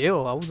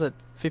still. I was at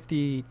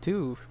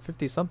 52,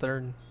 50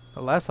 something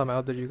the last time I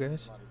outdid you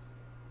guys.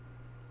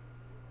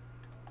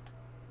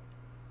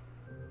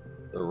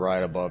 They're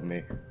right above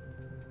me.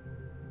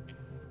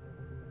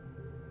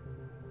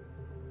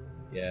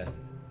 Yeah.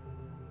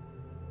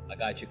 I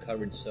got you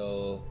covered,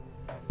 so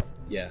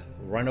yeah.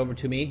 Run over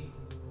to me.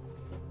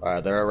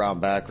 Alright, they're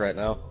around back right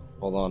now.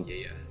 Hold on. Yeah,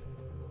 yeah.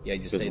 Yeah,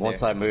 just Because stay once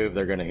there. I move,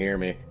 they're gonna hear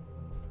me.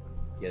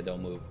 Yeah,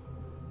 don't move.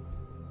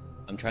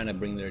 I'm trying to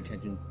bring their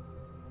attention.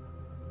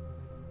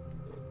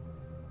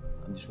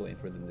 I'm just waiting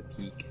for them to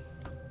peek.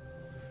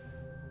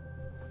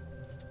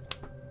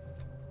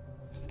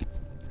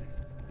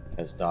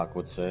 As Doc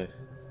would say.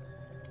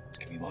 It's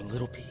gonna be one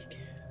little peek.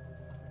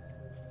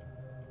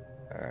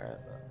 Alright.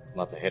 I'm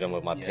about to hit him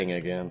with my ping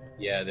again.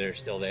 Yeah, they're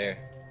still there.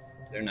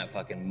 They're not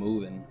fucking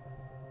moving.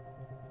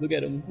 Look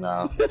at them.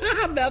 No.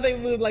 Now they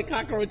move like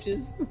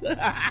cockroaches. They're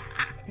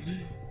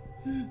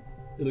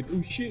like,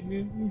 oh shit,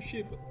 man. Oh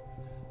shit.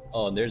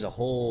 Oh, and there's a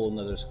whole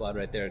another squad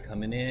right there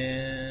coming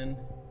in.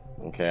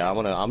 Okay,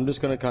 I'm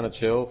just gonna kind of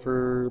chill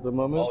for the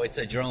moment. Oh, it's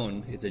a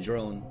drone. It's a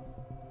drone.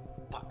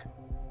 Fuck.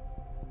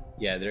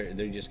 Yeah,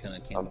 they're just kind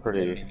of camping. I'm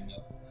pretty.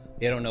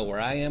 They don't know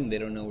where I am. They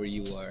don't know where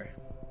you are.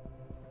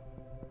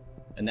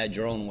 And that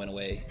drone went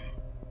away.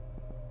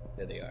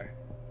 There they are.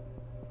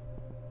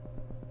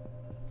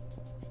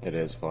 It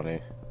is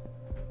funny.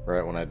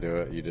 Right when I do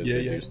it, they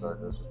do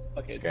start this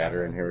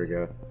scattering. Here we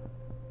go.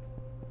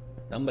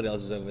 Somebody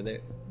else is over there.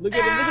 Look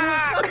at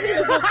him!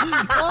 Look at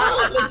him!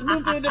 Oh, let's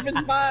move to a different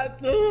spot!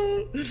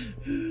 Oh.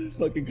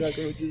 Fucking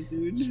cockroaches,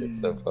 dude.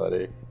 Shit's so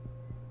funny.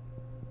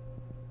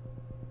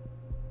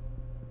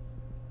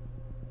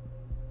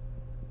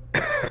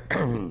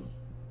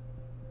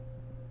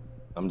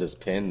 I'm just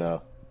pinned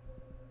though.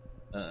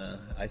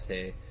 I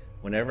say,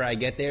 whenever I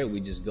get there, we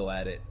just go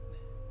at it.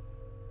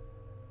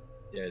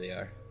 There they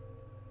are.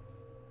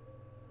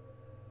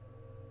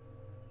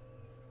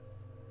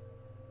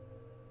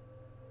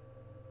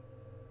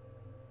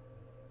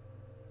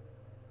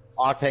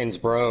 Octane's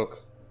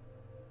broke.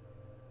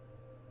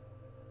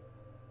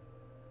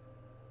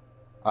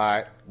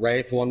 Alright,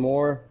 Wraith, one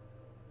more.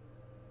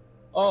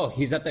 Oh,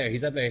 he's up there.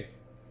 He's up there.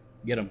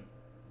 Get him.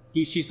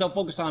 She's so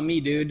focused on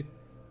me, dude.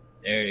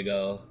 There you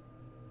go.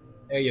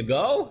 There you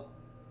go.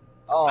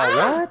 Oh,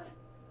 what?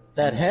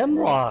 That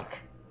hemlock.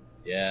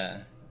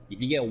 Yeah.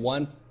 If you get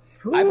one,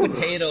 I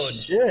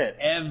potatoed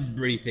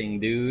everything,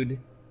 dude.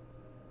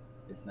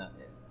 It's not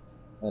it.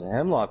 That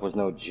hemlock was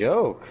no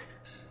joke.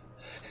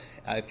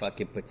 I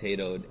fucking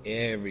potatoed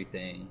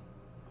everything.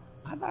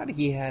 I thought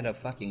he had a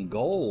fucking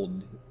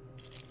gold.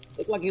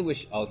 Looked like it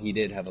was. Oh, he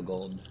did have a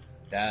gold.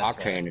 That's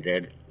Octane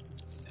did.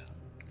 Yeah.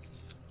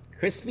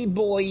 Crispy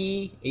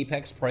boy,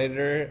 Apex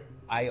Predator,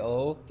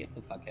 IO. Get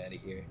the fuck out of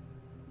here.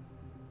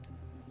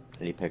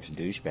 Apex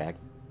douchebag.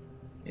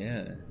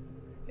 Yeah.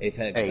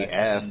 Apex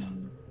AF.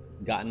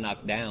 Got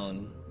knocked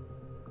down.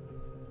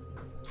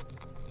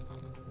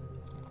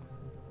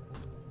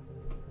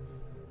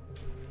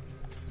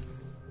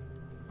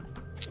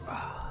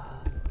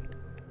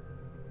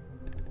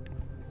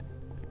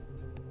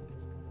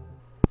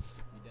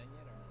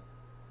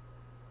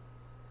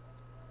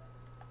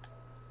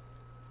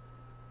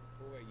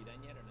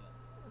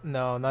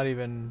 No, not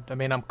even. I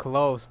mean, I'm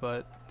close,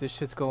 but this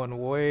shit's going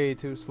way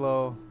too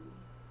slow.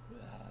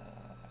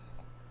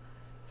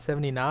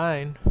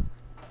 79. Are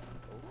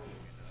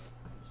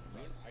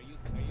you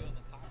on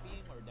the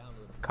copying or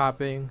downloading?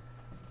 Copying.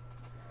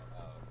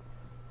 Oh,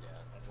 yeah,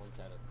 everyone's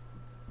had it.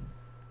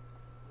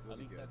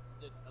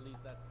 At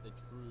least that's the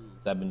true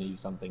 70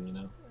 something, you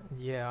know?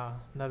 Yeah,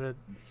 not a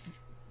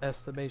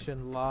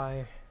estimation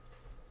lie.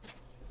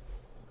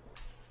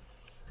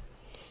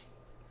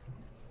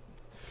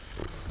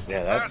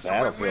 Yeah, that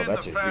Battlefield,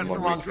 that should be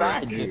one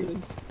side,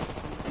 dude.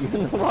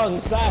 You're on the wrong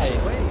side.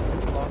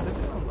 Wait, too long to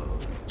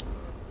download.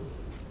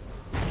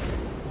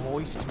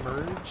 Moist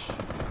merge.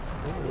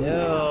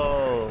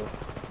 Yo.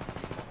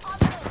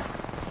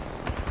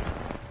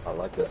 I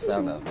like the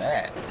sound of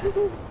that.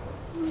 Did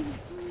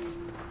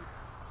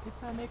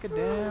I make a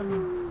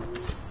damn?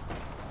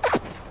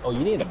 Oh, you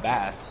need a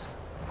bath.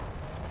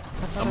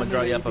 I'm gonna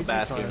draw you up a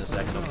bath here in a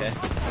second, okay?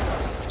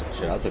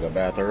 Shit, I took a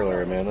bath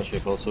earlier, man. That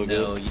shit felt so good.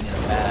 No, you need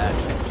a bath.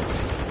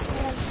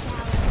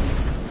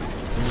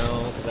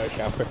 No, because our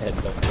shower head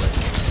don't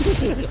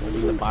work.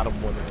 Only the bottom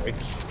one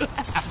works.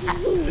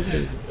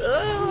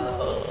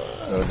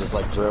 So it just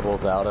like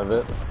dribbles out of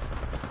it.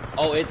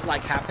 Oh, it's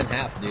like half and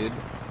half, dude.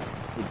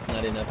 It's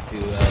not enough to,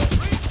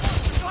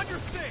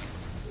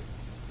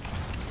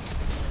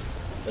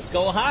 Let's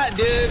go hot,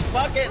 dude.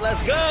 Fuck it,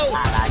 let's go.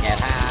 I like it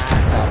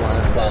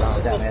hot.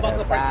 Let's go fuck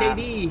up our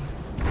KD.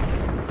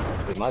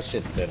 Dude, my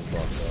shit's been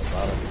fucked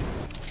up.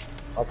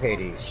 I'll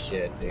KD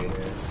shit, dude.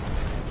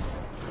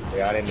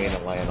 Yeah, I didn't mean to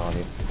land on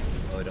you.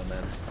 Oh, it don't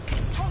matter.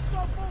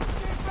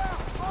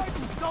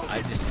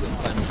 I just couldn't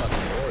find the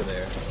fucking door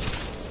there.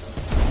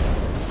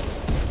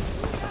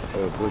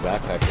 Oh, blue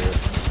backpack here.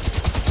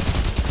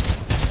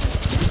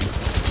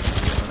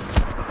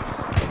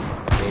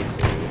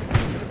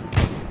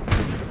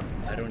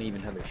 I don't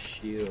even have a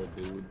shield,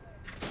 dude.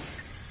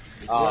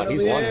 Oh,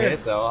 he's one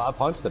hit though. I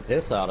punched the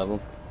piss out of him.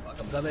 Fuck,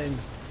 I'm coming.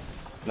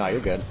 No,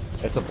 you're good.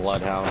 It's a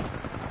bloodhound.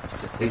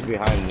 He's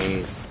behind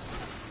these.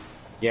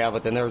 Yeah,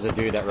 but then there was a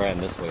dude that ran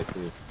this way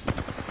too.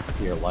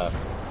 To your left.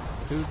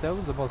 Dude, that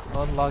was the most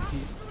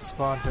unlucky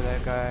spawn for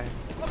that guy.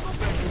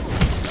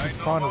 He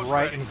spawned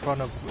right in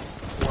front of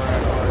where I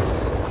was.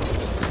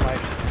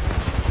 Like,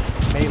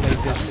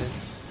 melee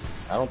distance.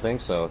 I don't think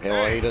so.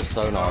 He'll eat us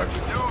sonar. Do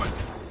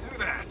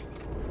that.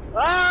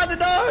 Ah, the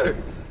door!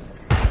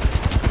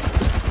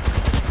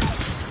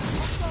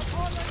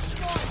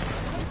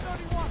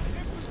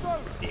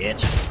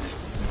 Bitch.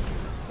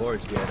 Of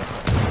course, yeah.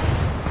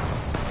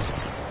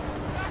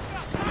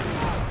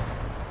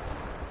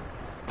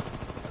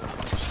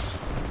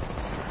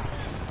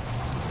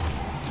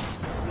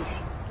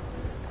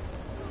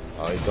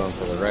 Oh, he's going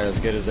for the red. Let's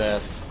get his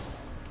ass.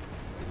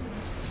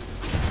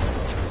 You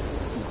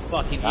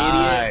fucking idiot.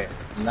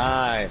 Nice.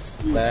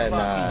 Nice. Very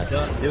nice.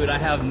 Dumb. Dude, I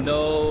have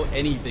no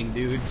anything,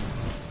 dude.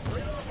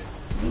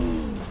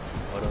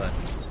 What do I?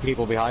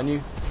 People behind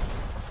you?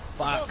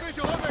 Fuck.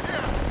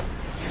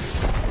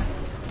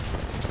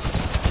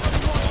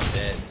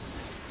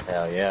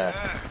 Hell yeah.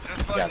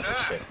 Just You like got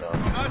this shit though.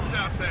 Nuts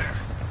out there.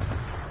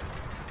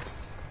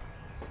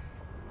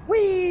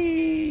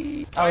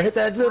 Whee! Oh, hit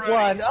that zip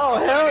line. Oh,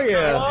 hell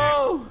yeah.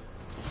 Oh!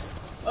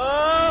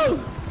 Oh!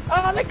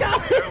 Oh, they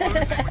got You're it.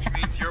 losing, which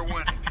means you're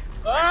winning.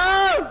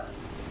 Oh!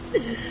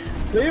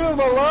 Leave him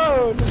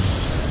alone.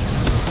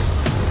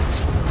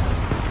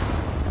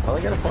 Oh,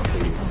 they gotta fuck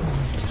with you.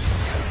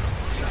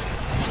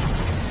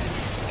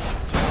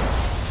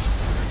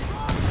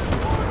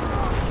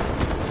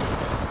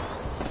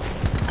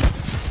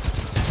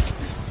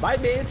 Bye,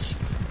 bitch.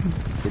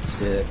 Good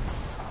shit.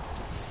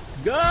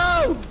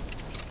 Go!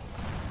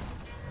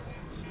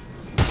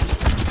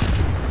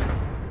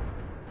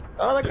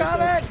 Oh, they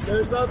got it!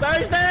 They're so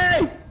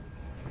thirsty!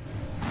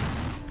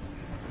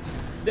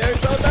 They're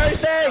so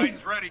thirsty!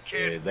 Titan's ready,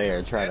 kid. Dude, they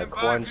are trying to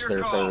quench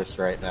their thirst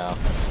right now.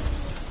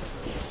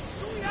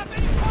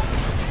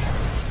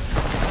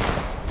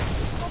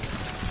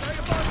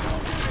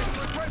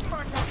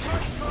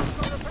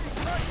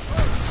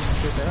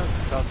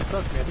 That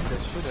sucks me. I think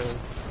that should have.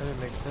 That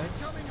didn't make sense.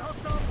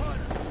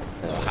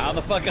 How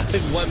the fuck?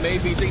 What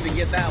made me think to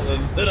get that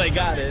one? But I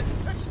got it.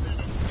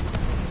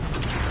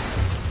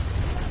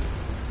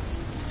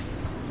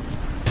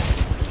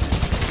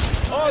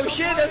 Oh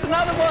shit! There's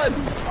another one.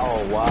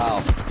 Oh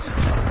wow.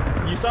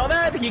 You saw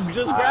that? He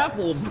just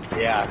grappled.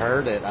 Yeah, I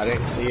heard it. I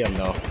didn't see him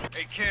though.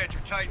 Hey, kid,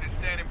 your Titan is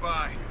standing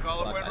by.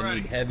 Call it when I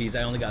ready. need heavies.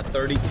 I only got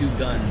 32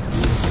 guns,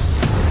 dude.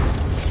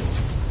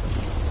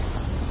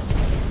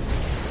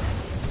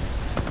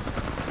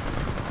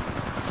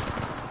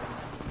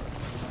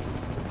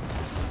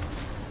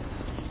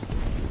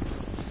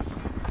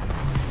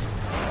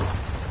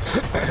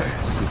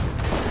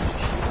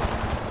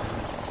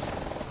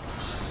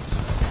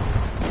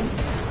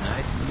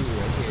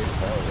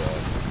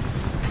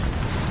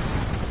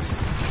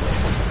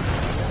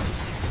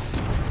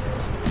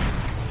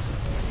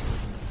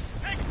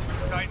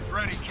 Titan's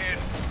ready, kid.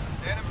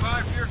 Standing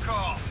by for your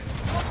call.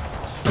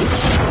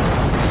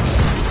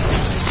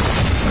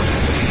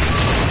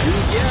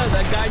 Dude, yeah,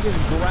 that guy just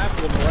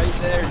grappled right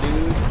there,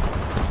 dude.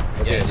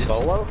 Was it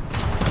solo?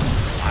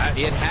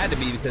 It had to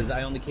be because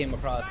I only came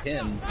across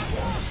him.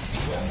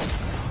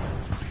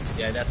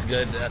 Yeah, that's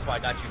good. That's why I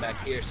got you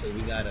back here. So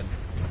we got a.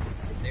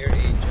 Is there a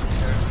jump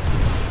there?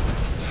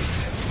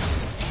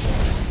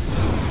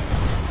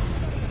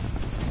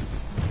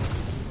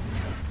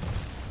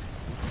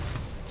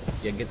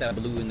 Yeah, get that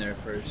blue in there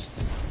first.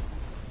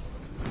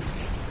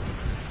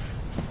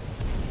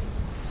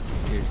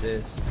 Here's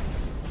this.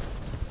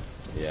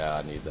 Yeah,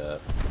 I need that.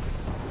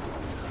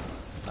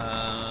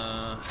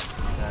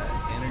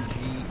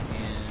 Energy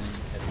and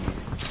heavy.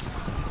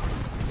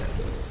 Gotta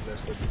go.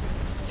 Let's go do this.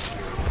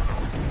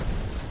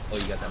 Oh,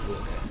 you got that blue.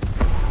 Okay.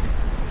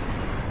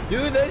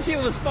 Dude, that shit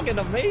was fucking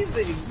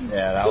amazing.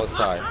 Yeah, that was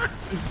tight.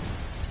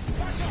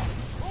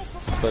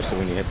 Especially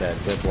when you hit that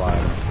zip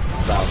line,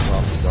 bounce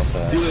off and jump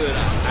back. Dude,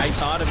 I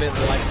thought of it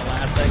for like the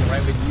last second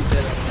right when you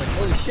said it. I was like,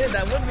 holy shit,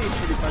 that would be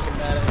pretty fucking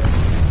badass.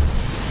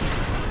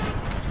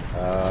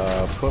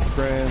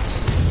 Footprints.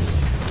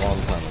 Long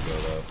time ago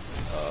though.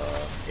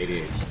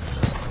 88.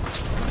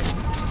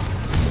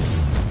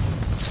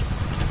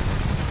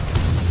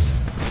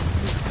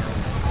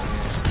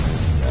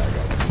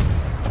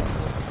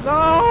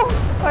 No!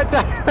 I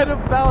died of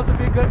balance of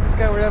being good. This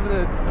guy, we're having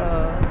a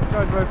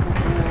charge rifle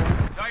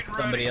pool.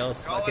 Somebody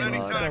else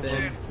fucking Son of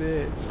a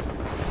bitch.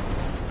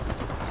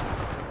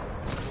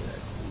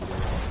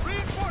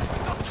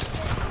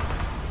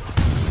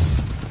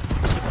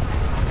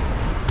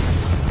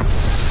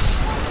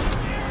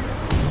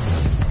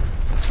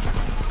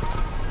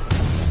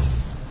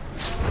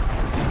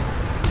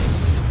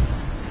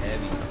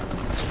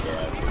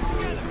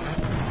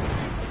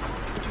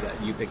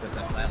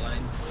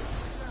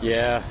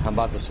 Yeah, I'm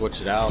about to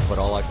switch it out, but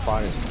all I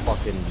find is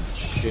fucking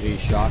shitty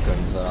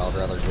shotguns that I'd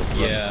rather just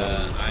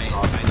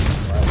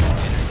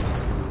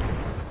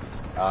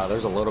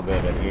there's a little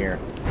bit in here.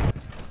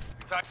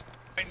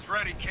 Titan's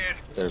ready, kid.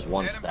 There's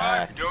one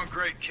stack. You're doing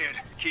great, kid.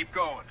 Keep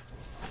going.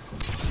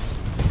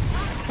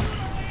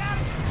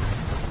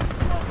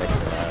 Thanks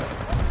for that.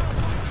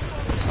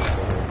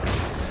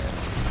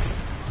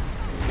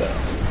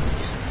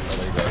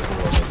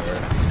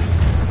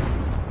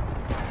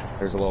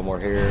 There's a little more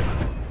here.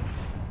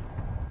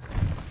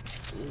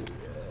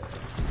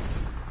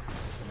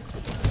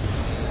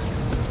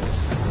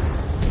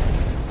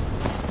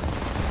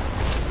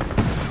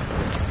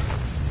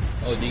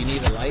 Oh, do you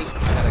need a light?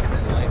 I got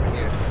extended light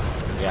here.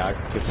 Yeah, I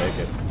could take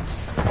it.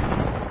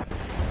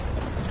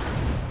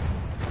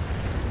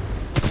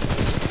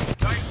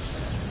 Titan,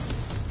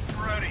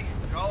 ready.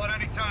 Call it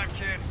any time,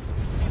 kid.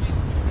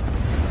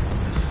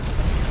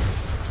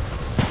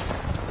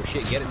 Oh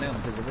shit, get it now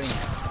because the ring.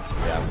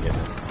 Yeah, I'm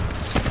getting it.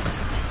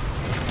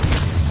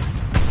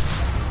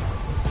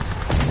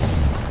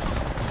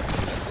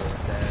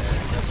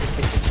 Let's just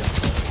take the jump.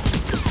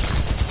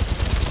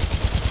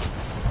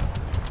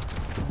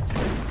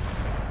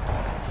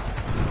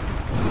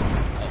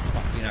 Oh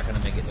fuck, you're not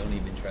gonna make it, don't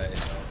even try it.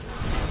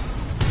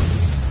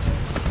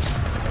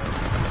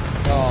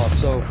 Oh,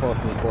 so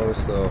fucking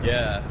close though.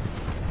 Yeah.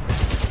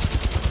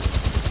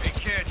 Hey,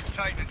 kid,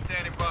 Titan is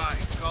standing by.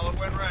 Call it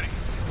when ready.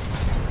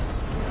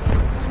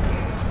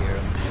 Scare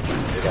him.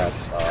 We got,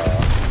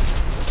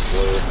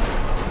 blue.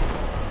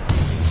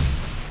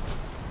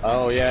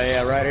 Oh,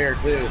 yeah, right here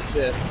too.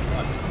 Shit.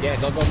 Yeah,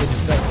 go with your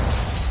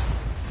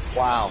stuff.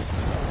 Wow.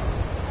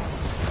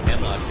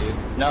 Hemlock, dude.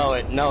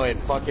 No, it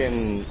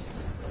fucking...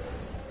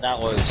 That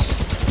was...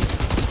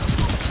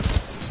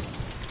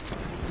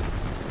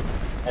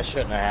 That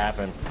shouldn't have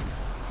happened.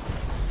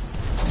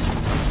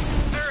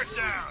 Tear it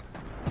down.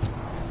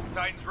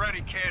 Titan's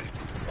ready, kid.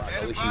 Fuck,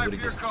 I wish he would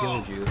have just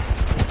killed you.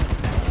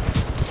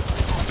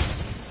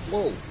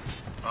 Whoa.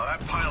 Oh,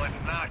 that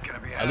pilot's not gonna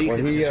be happy. At least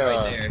it's just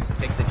right there.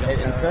 Take the jump.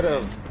 Instead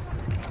of...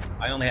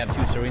 I only have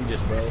 2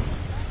 syringes, bro.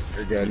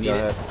 You're good, You go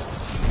ahead.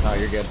 No,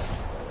 you're good.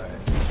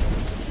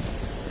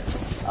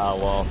 Oh,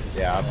 well,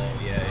 yeah. Oh,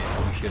 yeah,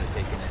 you should have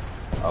taken it.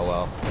 Oh,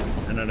 well.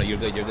 No, you're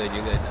good.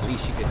 At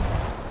least you could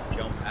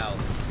jump out.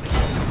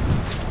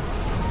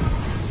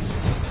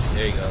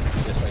 There you go,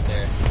 just right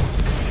there.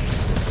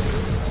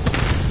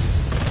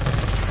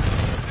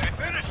 Hey,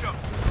 finish him.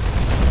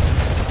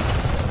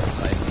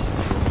 Like,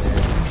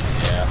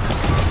 Yeah.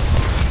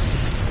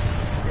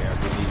 yeah,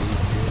 give me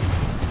these two.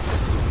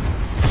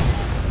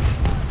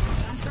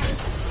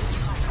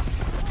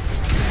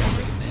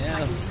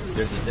 Yeah,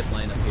 there's a zip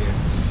line up here.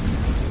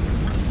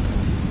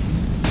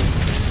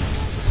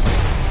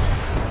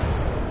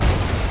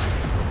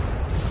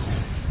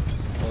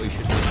 Oh, you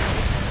should do it.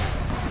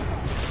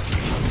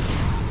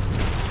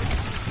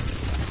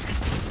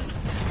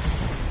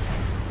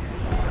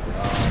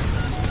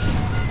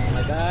 Oh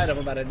my god, I'm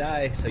about to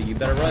die. So you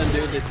better run,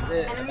 dude. This is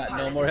it. I got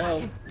no more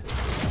health.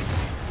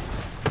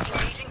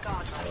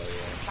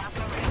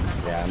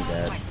 Yeah, I'm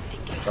dead.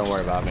 Don't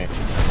worry about me.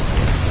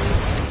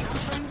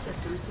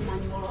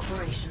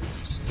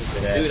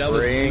 Dude, I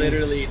was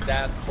literally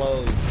that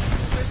close.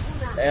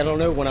 I don't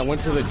know, when I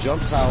went to the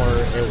jump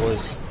tower, it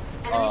was,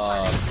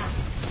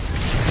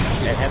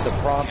 it had the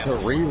prompt to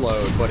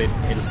reload, but it,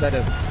 instead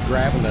of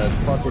grabbing the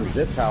fucking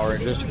zip tower,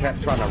 it just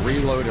kept trying to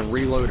reload and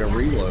reload and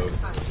reload.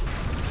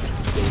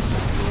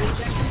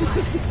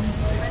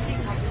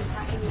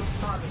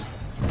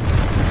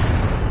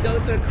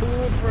 Those are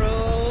cool,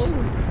 bro.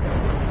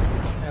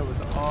 That was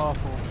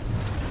awful.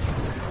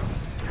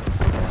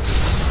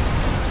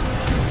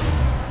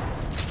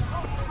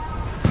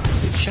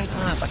 Dude, shut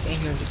up. I can't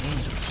hear the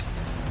game.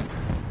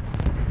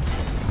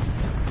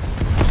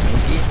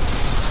 Monkey.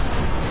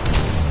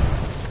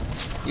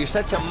 You're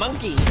such a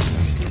monkey.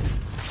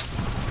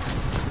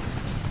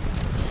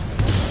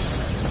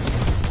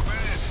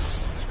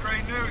 It's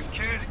great news,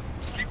 kid.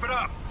 Keep it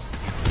up.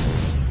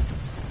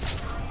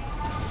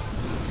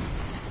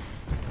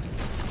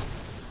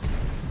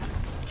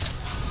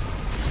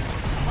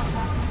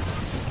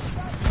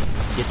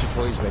 Get your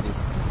toys ready.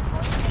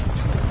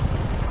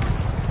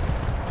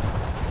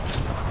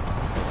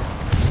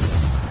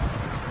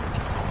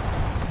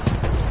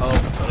 Oh,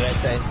 what did I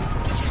say?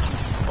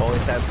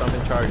 Always have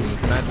something charging. If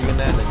you're not doing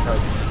that, then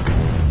charge me.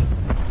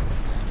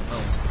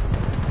 Oh.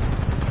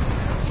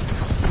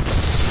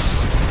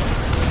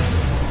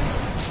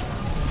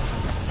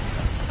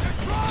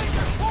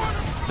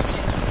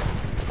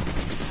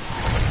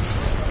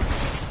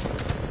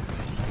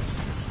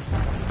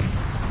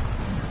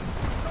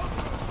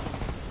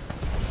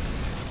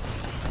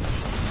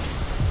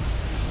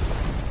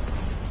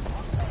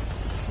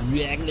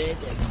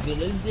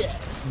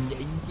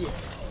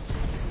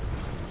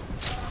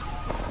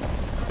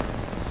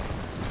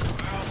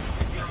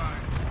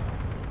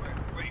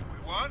 Wait, we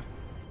won?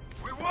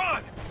 We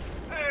won!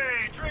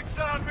 Hey, drinks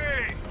on me!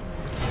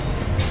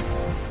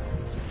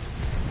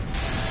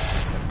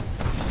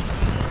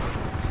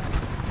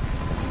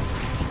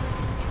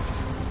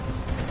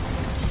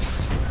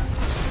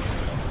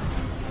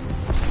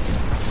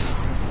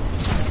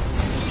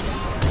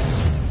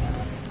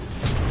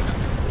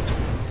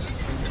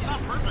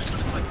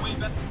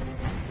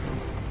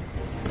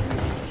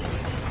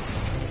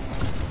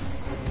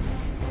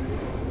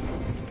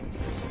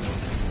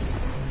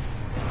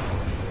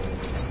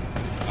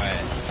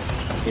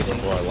 Hit it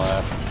to our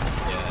left.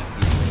 Yeah,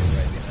 he's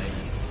right behind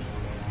us.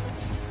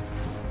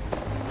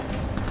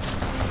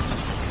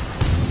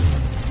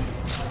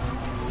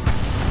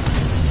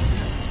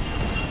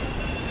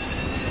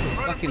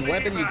 Fucking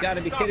weapon, you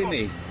gotta be kidding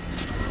me.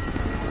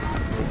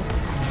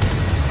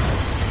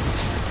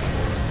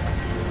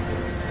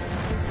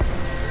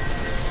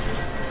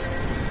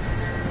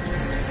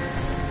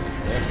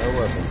 Yeah, no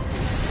weapon.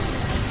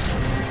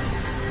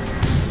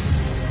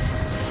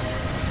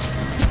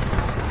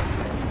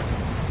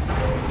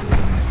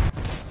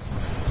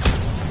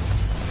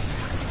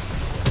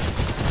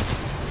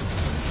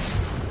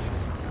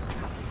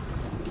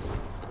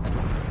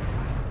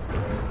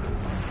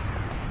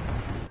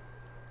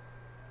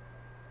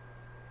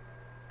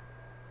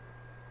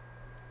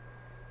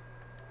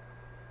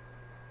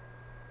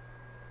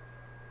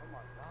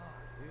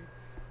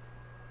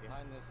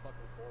 Behind this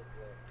fucking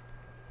forklift.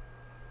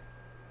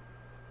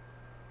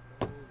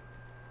 I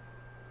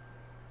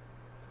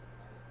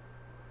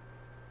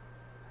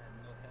have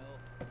no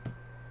health.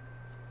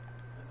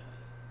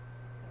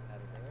 Out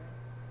of there?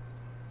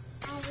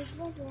 I was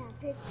looking at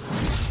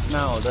pictures.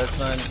 No, that's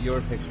not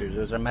your pictures.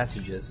 Those are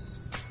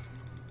messages.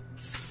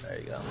 There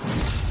you go.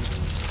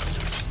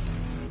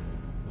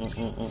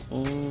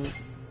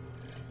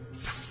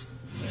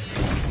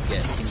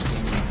 Get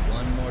continued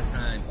one more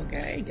time.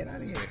 Okay, get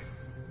out of here.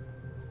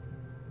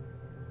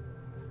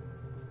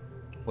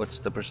 What's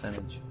the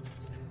percentage?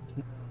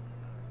 You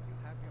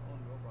have your own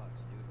Roblox,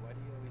 dude. Why do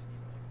you always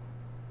need my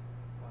phone?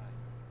 Why?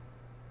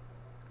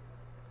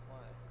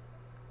 Why?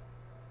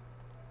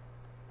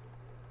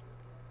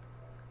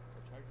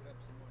 We'll charge it up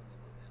some more and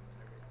then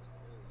whenever it's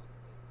full,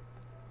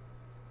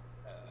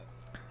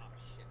 oh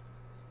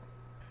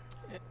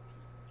shit.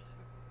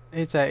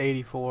 It's at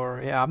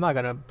 84. Yeah, I'm not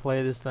gonna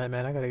play this time,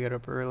 man. I gotta get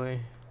up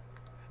early.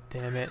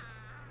 Damn it.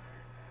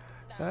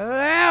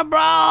 Yeah,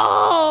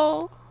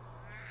 bro!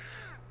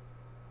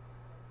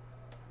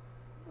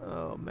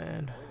 Oh,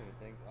 man. I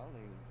don't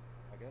even,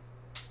 I guess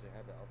they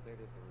had to update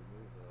it to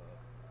remove the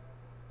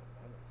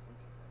gun or some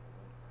shit.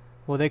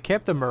 Well, they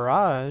kept the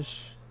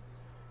Mirage.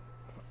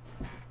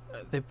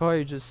 They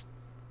probably just...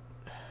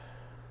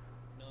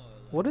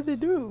 What did they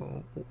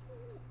do? I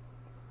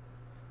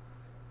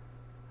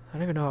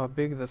don't even know how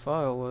big the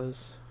file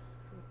was.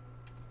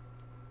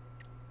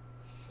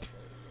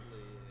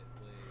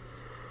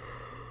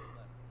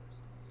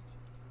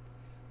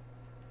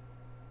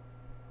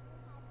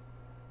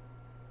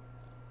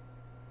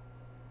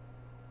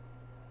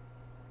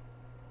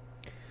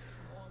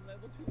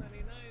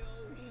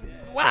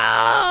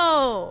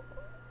 Wow!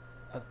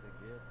 I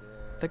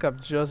think I'm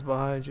just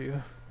behind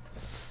you.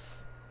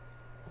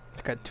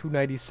 I got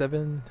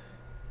 297.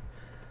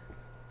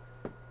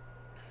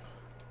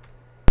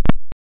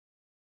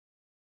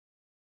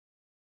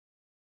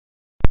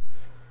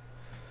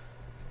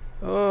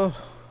 Oh,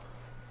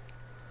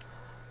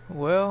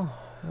 well,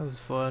 that was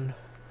fun,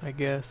 I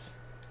guess.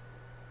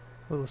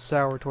 A little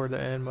sour toward the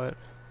end, but